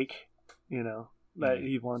the take, you know, that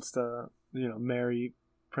he wants to, you know, marry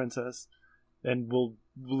Princess and will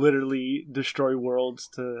literally destroy worlds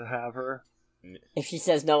to have her. If she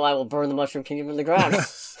says no, I will burn the Mushroom Kingdom in the ground.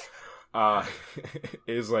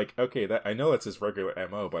 Is like, okay, that I know that's his regular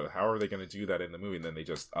MO, but how are they going to do that in the movie? And then they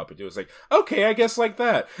just up and do it. It's like, okay, I guess like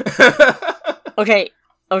that. Okay,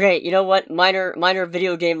 you know what? Minor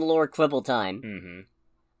video game lore quibble time. Mm-hmm.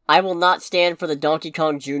 I will not stand for the Donkey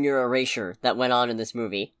Kong Jr. erasure that went on in this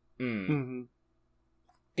movie. Mm-hmm.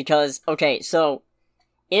 Because, okay, so,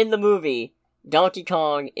 in the movie, Donkey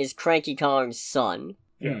Kong is Cranky Kong's son.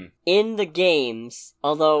 Yeah. In the games,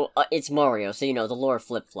 although it's Mario, so, you know, the lore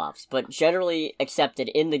flip-flops, but generally accepted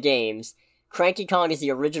in the games, Cranky Kong is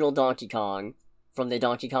the original Donkey Kong from the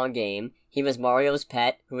Donkey Kong game. He was Mario's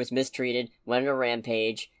pet, who was mistreated, went on a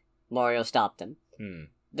rampage. Mario stopped him.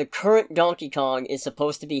 The current Donkey Kong is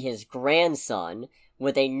supposed to be his grandson,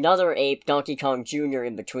 with another ape, Donkey Kong Jr.,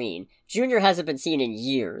 in between. Jr. hasn't been seen in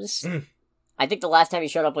years. I think the last time he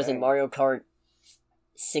showed up was in Mario Kart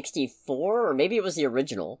 64, or maybe it was the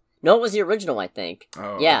original. No, it was the original, I think.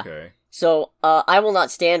 Oh, yeah. Okay. So, I will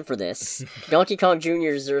not stand for this. Donkey Kong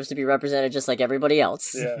Jr. deserves to be represented just like everybody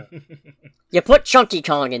else. Yeah. You put Chunky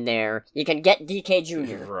Kong in there, you can get DK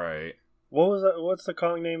Jr. Right. What was that? What's the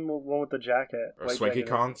Kong name? One with the jacket? Or Swanky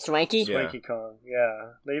Kong? Swanky? Yeah. Swanky Kong,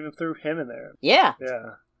 yeah. They even threw him in there. Yeah.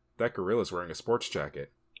 Yeah. That gorilla's wearing a sports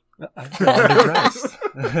jacket. I'm impressed.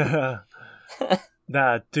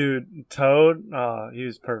 Nah, dude, Toad, he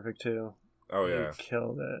was perfect too. Oh, yeah. He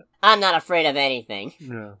killed it. I'm not afraid of anything.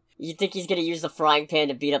 Yeah. You think he's gonna use the frying pan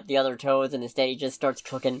to beat up the other Toads, and instead he just starts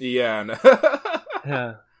cooking? Yeah. No.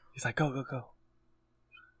 Yeah. He's like, go, go, go.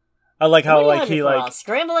 I like how, like, he, like...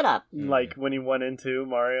 Scramble it up. Like, when he went into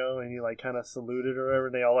Mario, and he, like, kind of saluted or whatever,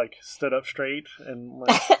 and they all, like, stood up straight, and,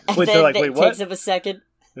 like... Wait, they're like, wait, it what? takes him a second.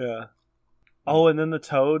 Yeah. Oh, and then the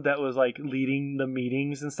Toad that was, like, leading the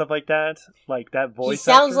meetings and stuff like that. Like, that voice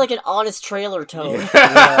He sounds actor. like an honest trailer Toad.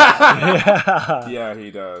 Yeah. Yeah, he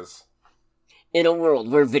does. In a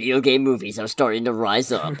world where video game movies are starting to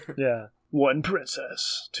rise up. Yeah. One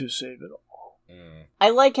princess to save it all. I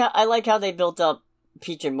like how they built up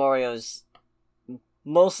Peach and Mario's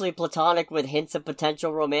mostly platonic with hints of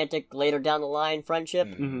potential romantic later down the line friendship.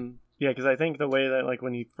 Mm-hmm. Yeah, because I think the way that, like,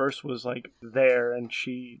 when he first was, like, there and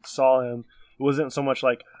she saw him, it wasn't so much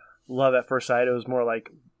like love at first sight. It was more like,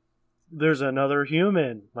 there's another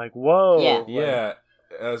human. Like, whoa. Yeah. Like, Yeah.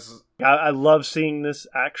 As I love seeing this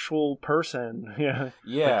actual person. Yeah.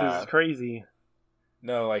 yeah. Like, this is crazy.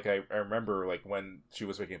 No, like, I remember, like, when she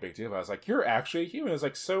was making a big deal about it, I was like, you're actually a human. It's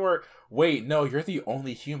like, so are... Wait, no, you're the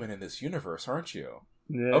only human in this universe, aren't you?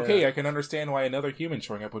 Yeah. Okay, I can understand why another human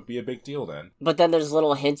showing up would be a big deal then. But then there's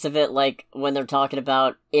little hints of it, like when they're talking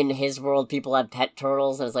about in his world people have pet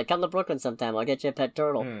turtles, and it's like, come to Brooklyn sometime, I'll get you a pet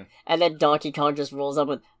turtle. And then Donkey Kong just rolls up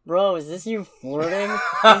with, bro, is this you flirting?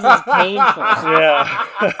 This is painful. Yeah.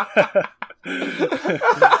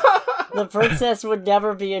 The princess would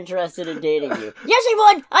never be interested in dating you. Yes, she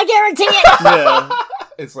would! I guarantee it! Yeah.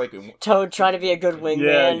 It's like... Toad trying to be a good wingman.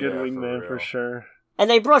 Yeah, good Yeah, wingman for for sure. And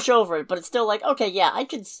they brush over it, but it's still like, okay, yeah, I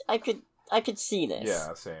could see this.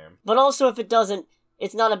 Yeah, same. But also, if it doesn't,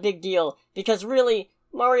 it's not a big deal, because really,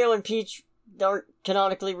 Mario and Peach aren't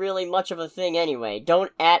canonically really much of a thing anyway.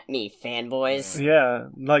 Don't at me, fanboys. Yeah,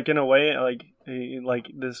 like, in a way, like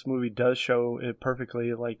this movie does show it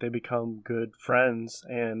perfectly. Like, they become good friends,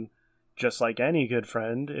 and just like any good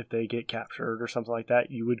friend, if they get captured or something like that,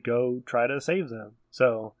 you would go try to save them.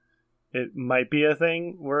 So it might be a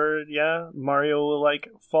thing where, yeah, Mario will, like,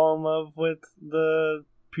 fall in love with the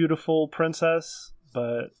beautiful princess,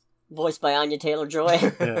 but... Voiced by Anya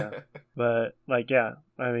Taylor-Joy. Yeah. But, like, yeah,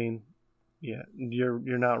 I mean, yeah, you're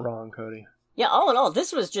not wrong, Cody. Yeah, all in all,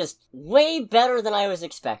 this was just way better than I was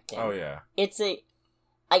expecting. Oh, yeah.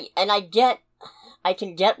 I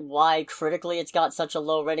can get why critically it's got such a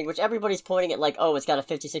low rating, which everybody's pointing at like, oh, it's got a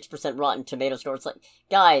 56% Rotten Tomato score. It's like,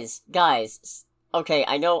 guys, okay,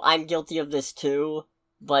 I know I'm guilty of this too,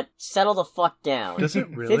 but settle the fuck down. Does it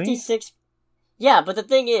really? 56... Yeah, but the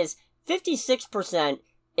thing is, 56%,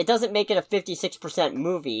 it doesn't make it a 56%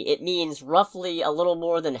 movie. It means roughly a little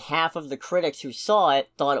more than half of the critics who saw it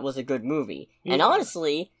thought it was a good movie. Yeah. And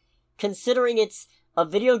honestly, considering it's a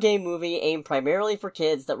video game movie aimed primarily for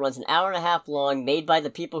kids that runs an hour and a half long, made by the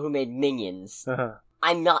people who made Minions,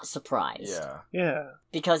 I'm not surprised. Yeah. Yeah.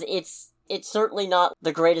 Because it's certainly not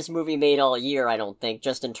the greatest movie made all year, I don't think,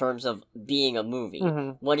 just in terms of being a movie.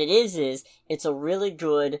 Mm-hmm. What it is it's a really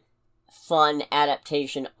good, fun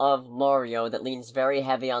adaptation of Mario that leans very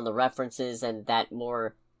heavy on the references and that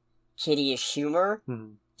more kiddie-ish humor.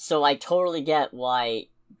 Mm-hmm. So I totally get why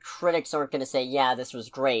critics aren't going to say, yeah, this was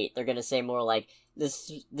great. They're going to say more like,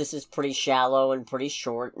 this is pretty shallow and pretty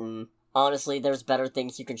short, and honestly, there's better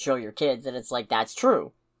things you can show your kids, and it's like, that's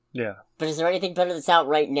true. Yeah. But is there anything better that's out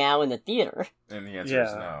right now in the theater? And the answer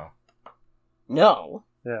is no. No.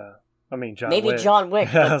 Yeah. I mean, Maybe Wick. John Wick,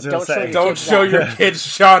 but don't show your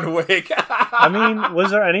kids John Wick. I mean,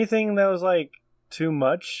 was there anything that was, like, too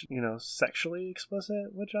much, sexually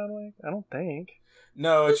explicit with John Wick? I don't think.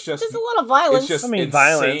 No, it's just... There's a lot of violence. It's just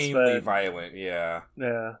insanely violent, yeah.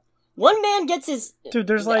 Yeah. One man gets his... Dude,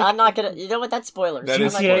 there's like... I'm not gonna... You know what? That's spoilers. That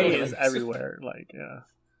GTA is everywhere, like, yeah.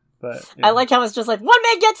 But, I like how it's just like, one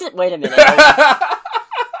man gets it! Wait a minute.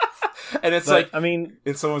 And it's but, like,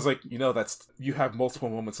 and someone's like, that's, you have multiple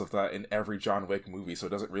moments of that in every John Wick movie, so it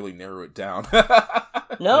doesn't really narrow it down.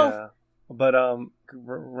 No. Yeah. But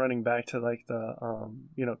running back to like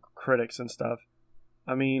the critics and stuff.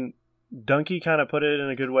 I mean, Donkey kind of put it in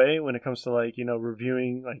a good way when it comes to like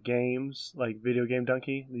reviewing like games, like Video Game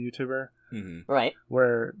Donkey, the YouTuber, right?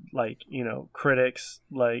 Where like critics,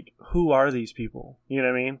 like, who are these people? You know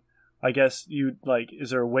what I mean? I guess you like, is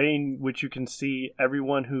there a way in which you can see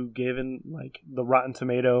everyone who gave in like the Rotten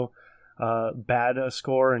Tomato bad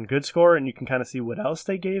score and good score, and you can kind of see what else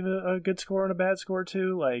they gave a good score and a bad score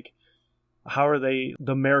to? Like, how are they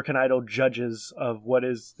the American Idol judges of what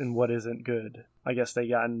is and what isn't good? I guess they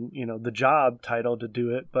got the job title to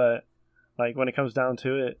do it, but like when it comes down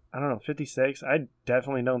to it, I don't know, 56. I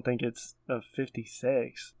definitely don't think it's a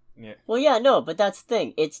 56. Yeah. Well, yeah, no, but that's the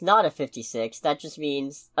thing. It's not a 56. That just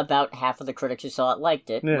means about half of the critics who saw it liked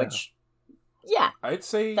it, which, yeah, I'd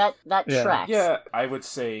say that tracks. Yeah, I would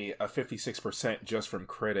say a 56% just from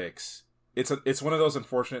critics. It's one of those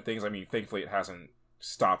unfortunate things. I mean, thankfully it hasn't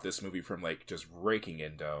stopped this movie from like just raking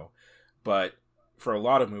in dough, but for a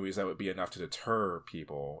lot of movies that would be enough to deter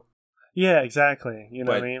people. Yeah, exactly. You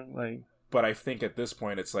know what I mean? Like, but I think at this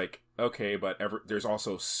point it's like, okay, but there's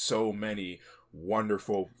also so many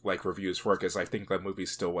wonderful like reviews for it, because I think that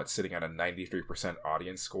movie's still sitting at a 93%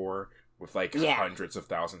 audience score with like hundreds of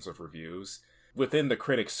thousands of reviews. Within the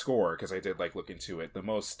critics score, because I did like look into it, the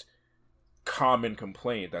most common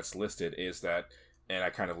complaint that's listed is that, and I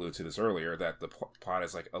kind of alluded to this earlier, that the plot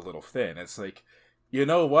is like a little thin. It's like, you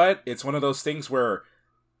know what? It's one of those things where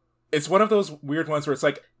it's one of those weird ones where it's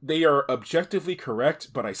like, they are objectively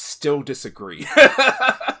correct, but I still disagree.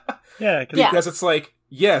 Because it's like,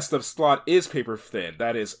 yes, the plot is paper thin.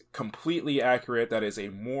 That is completely accurate. That is a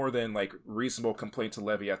more than like reasonable complaint to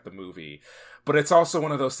levy at the movie. But it's also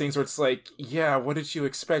one of those things where it's like, yeah, what did you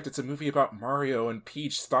expect? It's a movie about Mario and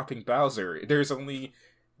Peach stopping Bowser. There's only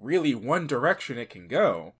really one direction it can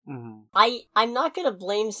go. I'm not gonna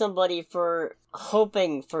blame somebody for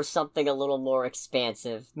hoping for something a little more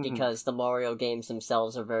expansive, because the Mario games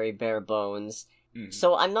themselves are very bare bones.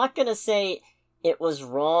 So I'm not gonna say it was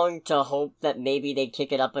wrong to hope that maybe they'd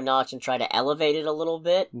kick it up a notch and try to elevate it a little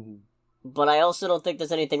bit, but I also don't think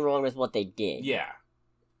there's anything wrong with what they did. Yeah.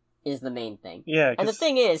 Is the main thing. Yeah. And the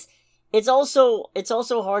thing is, it's also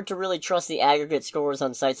hard to really trust the aggregate scores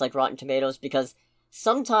on sites like Rotten Tomatoes, because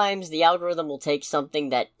sometimes the algorithm will take something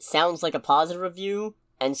that sounds like a positive review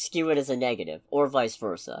and skew it as a negative, or vice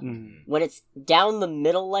versa. When it's down the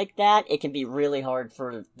middle like that, it can be really hard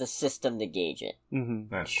for the system to gauge it.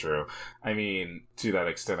 That's true. I mean, to that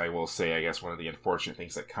extent, I will say, I guess one of the unfortunate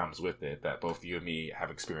things that comes with it, that both you and me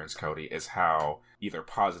have experienced, Cody, is how either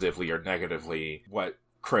positively or negatively what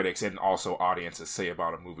critics and also audiences say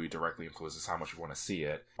about a movie directly influences how much we want to see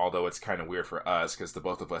it. Although it's kind of weird for us, because the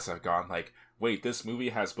both of us have gone like, wait, this movie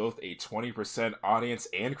has both a 20% audience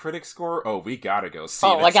and critic score? Oh, we gotta go see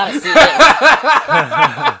it. I gotta see this.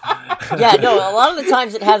 Yeah, no, a lot of the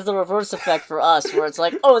times it has the reverse effect for us, where it's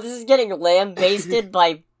like, oh, this is getting lambasted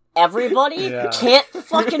by everybody? Can't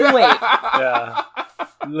fucking wait. Yeah.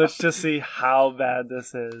 Let's just see how bad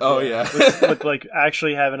this is. Oh, yeah. with like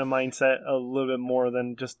actually having a mindset a little bit more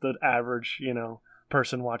than just the average,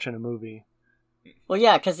 person watching a movie. Well,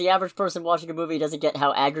 yeah, because the average person watching a movie doesn't get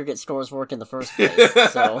how aggregate scores work in the first place.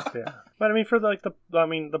 So yeah, but I mean, for like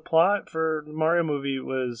the plot for the Mario movie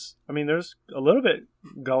was, there's a little bit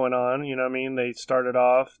going on. You know what I mean? They started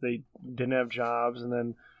off, they didn't have jobs, and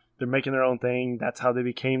then they're making their own thing. That's how they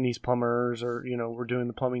became these plumbers, or were doing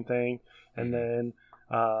the plumbing thing, and then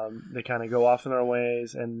they kind of go off in their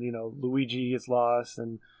ways, and Luigi gets lost,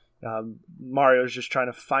 and Mario's just trying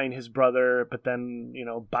to find his brother, but then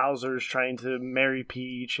Bowser's trying to marry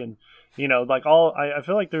Peach, and I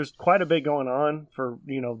feel like there's quite a bit going on for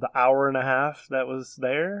the hour and a half that was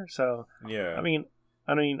there. So yeah, I mean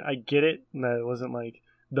I get it, and that it wasn't like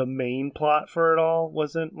the main plot for it all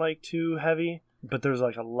wasn't like too heavy, but there's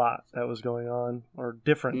like a lot that was going on, or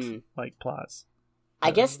different like plots. I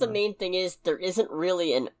guess the main thing is there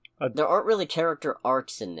aren't really character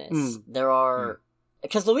arcs in this. There are,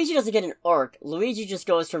 because Luigi doesn't get an arc. Luigi just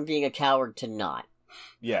goes from being a coward to not.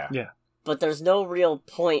 Yeah. But there's no real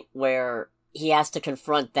point where he has to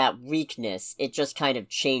confront that weakness. It just kind of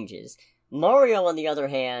changes. Mario, on the other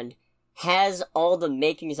hand, has all the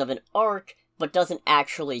makings of an arc, but doesn't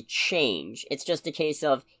actually change. It's just a case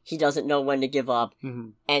of he doesn't know when to give up,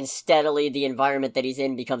 and steadily the environment that he's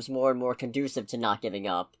in becomes more and more conducive to not giving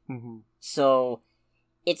up. So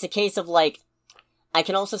it's a case of like, I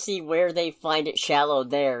can also see where they find it shallow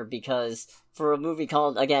there, because for a movie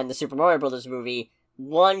called, again, the Super Mario Brothers movie,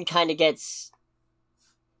 one kind of gets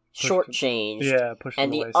shortchanged. Yeah, pushed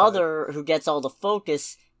and to the wayside. other, who gets all the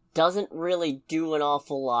focus, doesn't really do an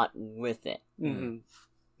awful lot with it. Mm-hmm.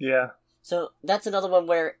 Yeah. So that's another one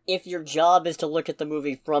where if your job is to look at the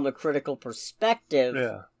movie from a critical perspective,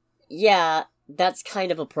 yeah, that's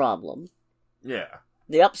kind of a problem. Yeah.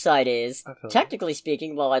 The upside is, I feel technically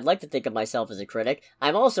speaking, while I'd like to think of myself as a critic,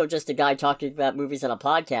 I'm also just a guy talking about movies on a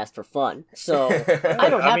podcast for fun. So I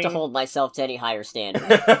don't have to hold myself to any higher standard.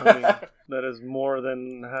 I mean, that is more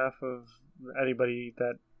than half of anybody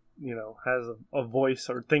that, has a voice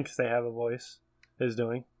or thinks they have a voice is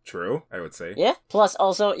doing. True, I would say. Yeah. Plus,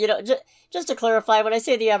 also, just to clarify, when I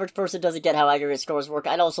say the average person doesn't get how aggregate scores work,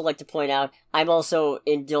 I'd also like to point out I'm also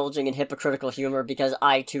indulging in hypocritical humor because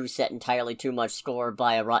I, too, set entirely too much score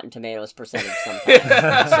by a Rotten Tomatoes percentage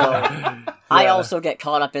sometimes. So I also get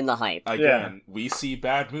caught up in the hype. Again, we see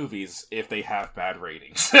bad movies if they have bad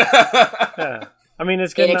ratings. Yeah. I mean,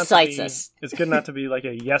 it's good. It not excites to be, us. It's good not to be like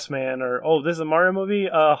a yes man or, oh, this is a Mario movie,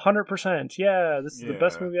 100%. Yeah, this is the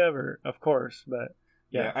best movie ever, of course. But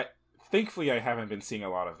yeah, thankfully I haven't been seeing a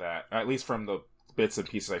lot of that. At least from the bits and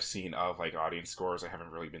pieces I've seen of like audience scores, I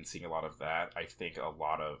haven't really been seeing a lot of that. I think a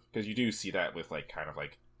lot of, because you do see that with like kind of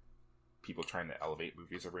like people trying to elevate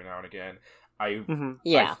movies every now and again. I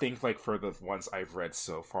think like for the ones I've read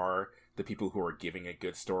so far, the people who are giving it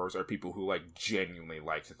good scores are people who like genuinely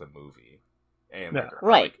liked the movie. And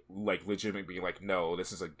like legitimately being like, no,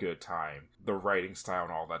 this is a good time. The writing style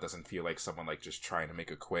and all that doesn't feel like someone like just trying to make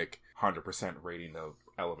a quick 100% rating to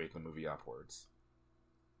elevate the movie upwards.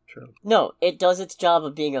 True. No, it does its job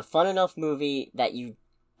of being a fun enough movie that you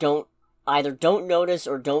either don't notice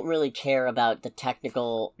or don't really care about the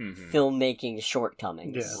technical filmmaking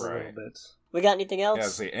shortcomings. Yeah, little bits. We got anything else? Yeah,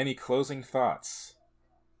 say any closing thoughts.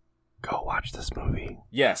 Go watch this movie.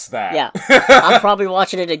 Yes, that. Yeah. I'm probably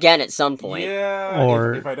watching it again at some point. Yeah,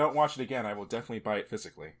 or if I don't watch it again, I will definitely buy it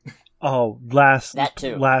physically. Oh, last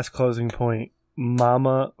closing point.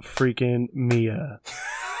 Mama freaking Mia.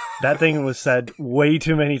 That thing was said way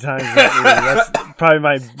too many times in that movie. That's probably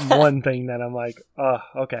my one thing that I'm like, oh,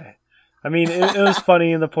 okay. I mean, it was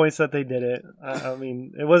funny in the points that they did it. I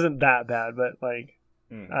mean, it wasn't that bad, but like,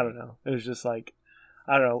 I don't know. It was just like,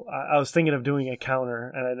 I don't know. I was thinking of doing a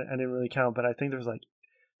counter, and I didn't really count, but I think there was like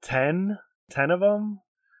 10 of them.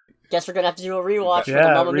 Guess we're gonna have to do a rewatch for the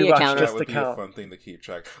Mamma Mia counter. That would be a fun thing to keep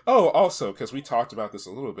track. Oh, also, because we talked about this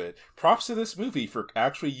a little bit, props to this movie for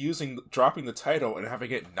actually dropping the title and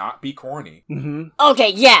having it not be corny. Mm-hmm. Okay,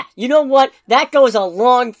 yeah. You know what? That goes a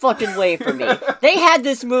long fucking way for me. They had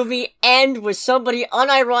this movie end with somebody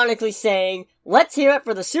unironically saying, "Let's hear it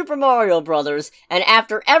for the Super Mario Brothers," and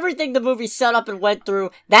after everything the movie set up and went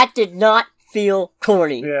through, that did not feel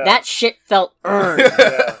corny. Yeah. That shit felt earned.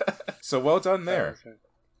 Yeah. So well done there.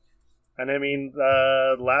 And I mean,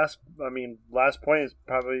 last point is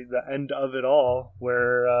probably the end of it all,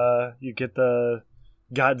 where you get the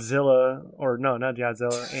Godzilla, or no, not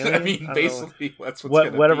Godzilla. Alien? I mean, basically, that's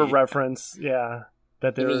what's whatever be. Reference, yeah.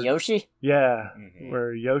 That you mean Yoshi? Yeah,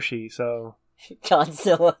 we're Yoshi. So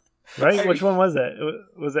Godzilla, right? Which one was it?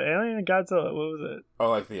 Was it Alien or Godzilla? What was it?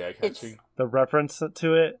 Oh, like the egg hatching. The reference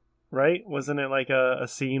to it, right? Wasn't it like a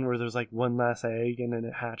scene where there's like one last egg and then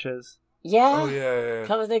it hatches? Yeah. Oh yeah.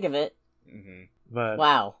 Come to think of it. Mm-hmm. But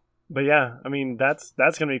wow. But yeah, I mean that's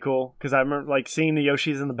gonna be cool because I remember like seeing the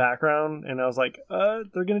Yoshis in the background and I was like,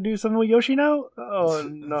 they're gonna do something with Yoshi now? Oh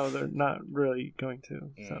no, they're not really going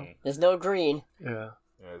to. So there's no green. Yeah.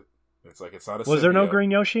 It's like it's not a. Was there no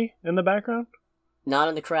green Yoshi in the background? Not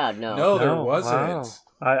in the crowd. No. No, there wasn't.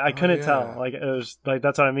 Wow. I couldn't tell. Like it was like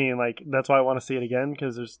that's what I mean. Like that's why I want to see it again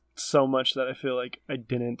because there's so much that I feel like I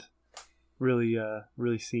didn't really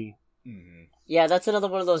see. Mm-hmm. Yeah, that's another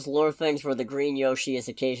one of those lore things where the green Yoshi is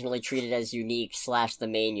occasionally treated as unique / the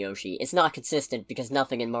main Yoshi. It's not consistent because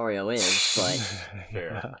nothing in Mario is, but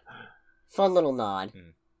fair. Fun little nod.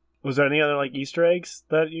 Was there any other like Easter eggs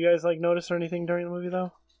that you guys like noticed or anything during the movie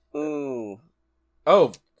though? Ooh.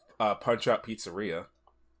 Oh, Punch Out Pizzeria.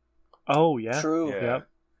 Oh yeah. True. Yeah. Yep.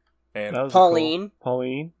 And Pauline. Cool.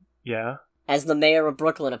 Pauline. Yeah. As the mayor of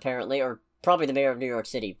Brooklyn, apparently, or probably the mayor of New York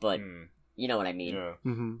City, but. You know what I mean. Yeah.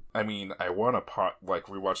 Mm-hmm. I mean, I want to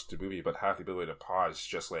rewatch the movie, but have the ability to pause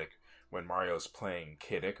just like when Mario's playing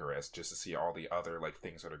Kid Icarus, just to see all the other like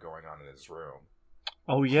things that are going on in his room.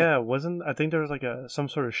 Oh yeah, I think there was like some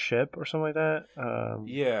sort of ship or something like that.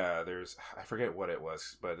 Yeah, I forget what it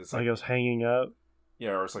was, but it's like it was hanging up.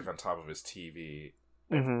 Yeah, or it's like on top of his TV.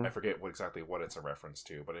 I forget exactly what it's a reference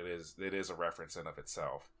to, but it is a reference in of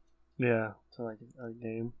itself. Yeah, to like a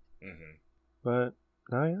game. Mm-hmm. But.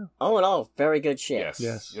 Oh, yeah. All in all, very good shit.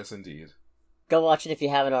 Yes, indeed. Go watch it if you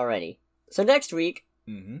haven't already. So next week,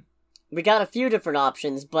 we got a few different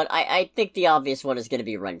options, but I think the obvious one is going to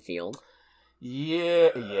be Renfield.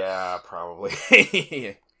 Yeah,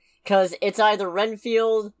 probably. Because it's either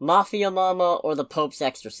Renfield, Mafia Mama, or the Pope's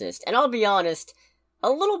Exorcist. And I'll be honest,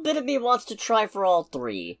 a little bit of me wants to try for all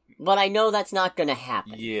three, but I know that's not going to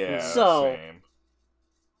happen. Yeah, so, same.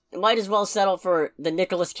 Might as well settle for the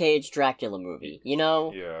Nicolas Cage Dracula movie, you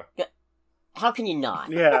know? Yeah. How can you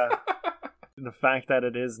not? Yeah. The fact that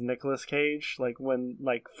it is Nicolas Cage, like when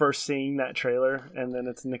first seeing that trailer and then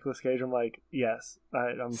it's Nicolas Cage, I'm like, yes,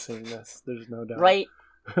 I'm seeing this. There's no doubt. Right?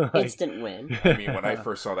 Instant win. I mean, when I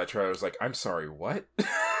first saw that trailer, I was like, I'm sorry, what?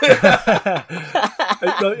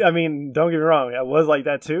 I mean, don't get me wrong, I was like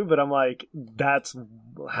that too, but I'm like, that's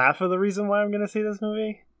half of the reason why I'm going to see this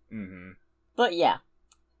movie. Mm-hmm. But yeah,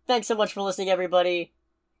 thanks so much for listening, everybody.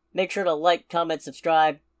 Make sure to like, comment,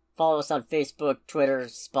 subscribe. Follow us on Facebook, Twitter,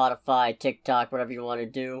 Spotify, TikTok, whatever you want to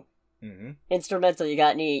do. Mm-hmm. InStirMental, you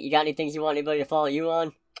got any things you want anybody to follow you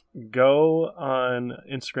on? Go on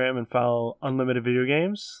Instagram and follow Unlimited Video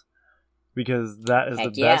Games, because that is the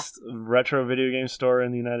best retro video game store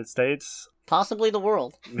in the United States. Possibly the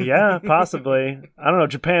world. Yeah, possibly. I don't know.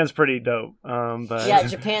 Japan's pretty dope. But yeah,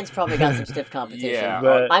 Japan's probably got some stiff competition. Yeah,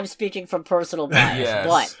 but I'm speaking from personal bias. Yes,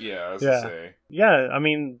 but yeah, I was yeah, gonna say. Yeah. I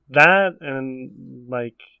mean that, and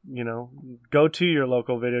go to your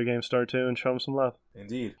local video game store too and show them some love.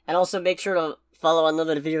 Indeed. And also make sure to follow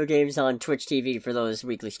Unlimited Video Games on Twitch TV for those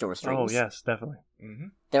weekly store streams. Oh yes, definitely. Mm-hmm.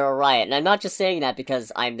 They're a riot, and I'm not just saying that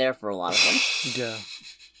because I'm there for a lot of them. Yeah.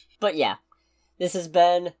 But yeah, this has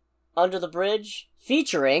been Under the Bridge,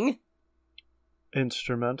 featuring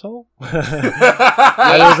InStirMental.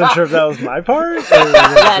 I wasn't sure if that was my part.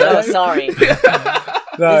 Yeah, no, sorry.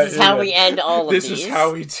 No, this is how we end all of these. This is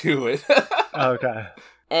how we do it. Okay.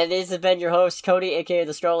 And this has been your host, Cody, aka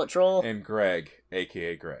the Scarlet Troll. And Greg,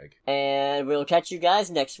 aka Greg. And we'll catch you guys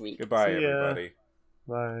next week. Goodbye, See ya. everybody.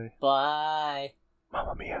 Bye. Bye.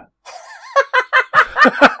 Mamma mia.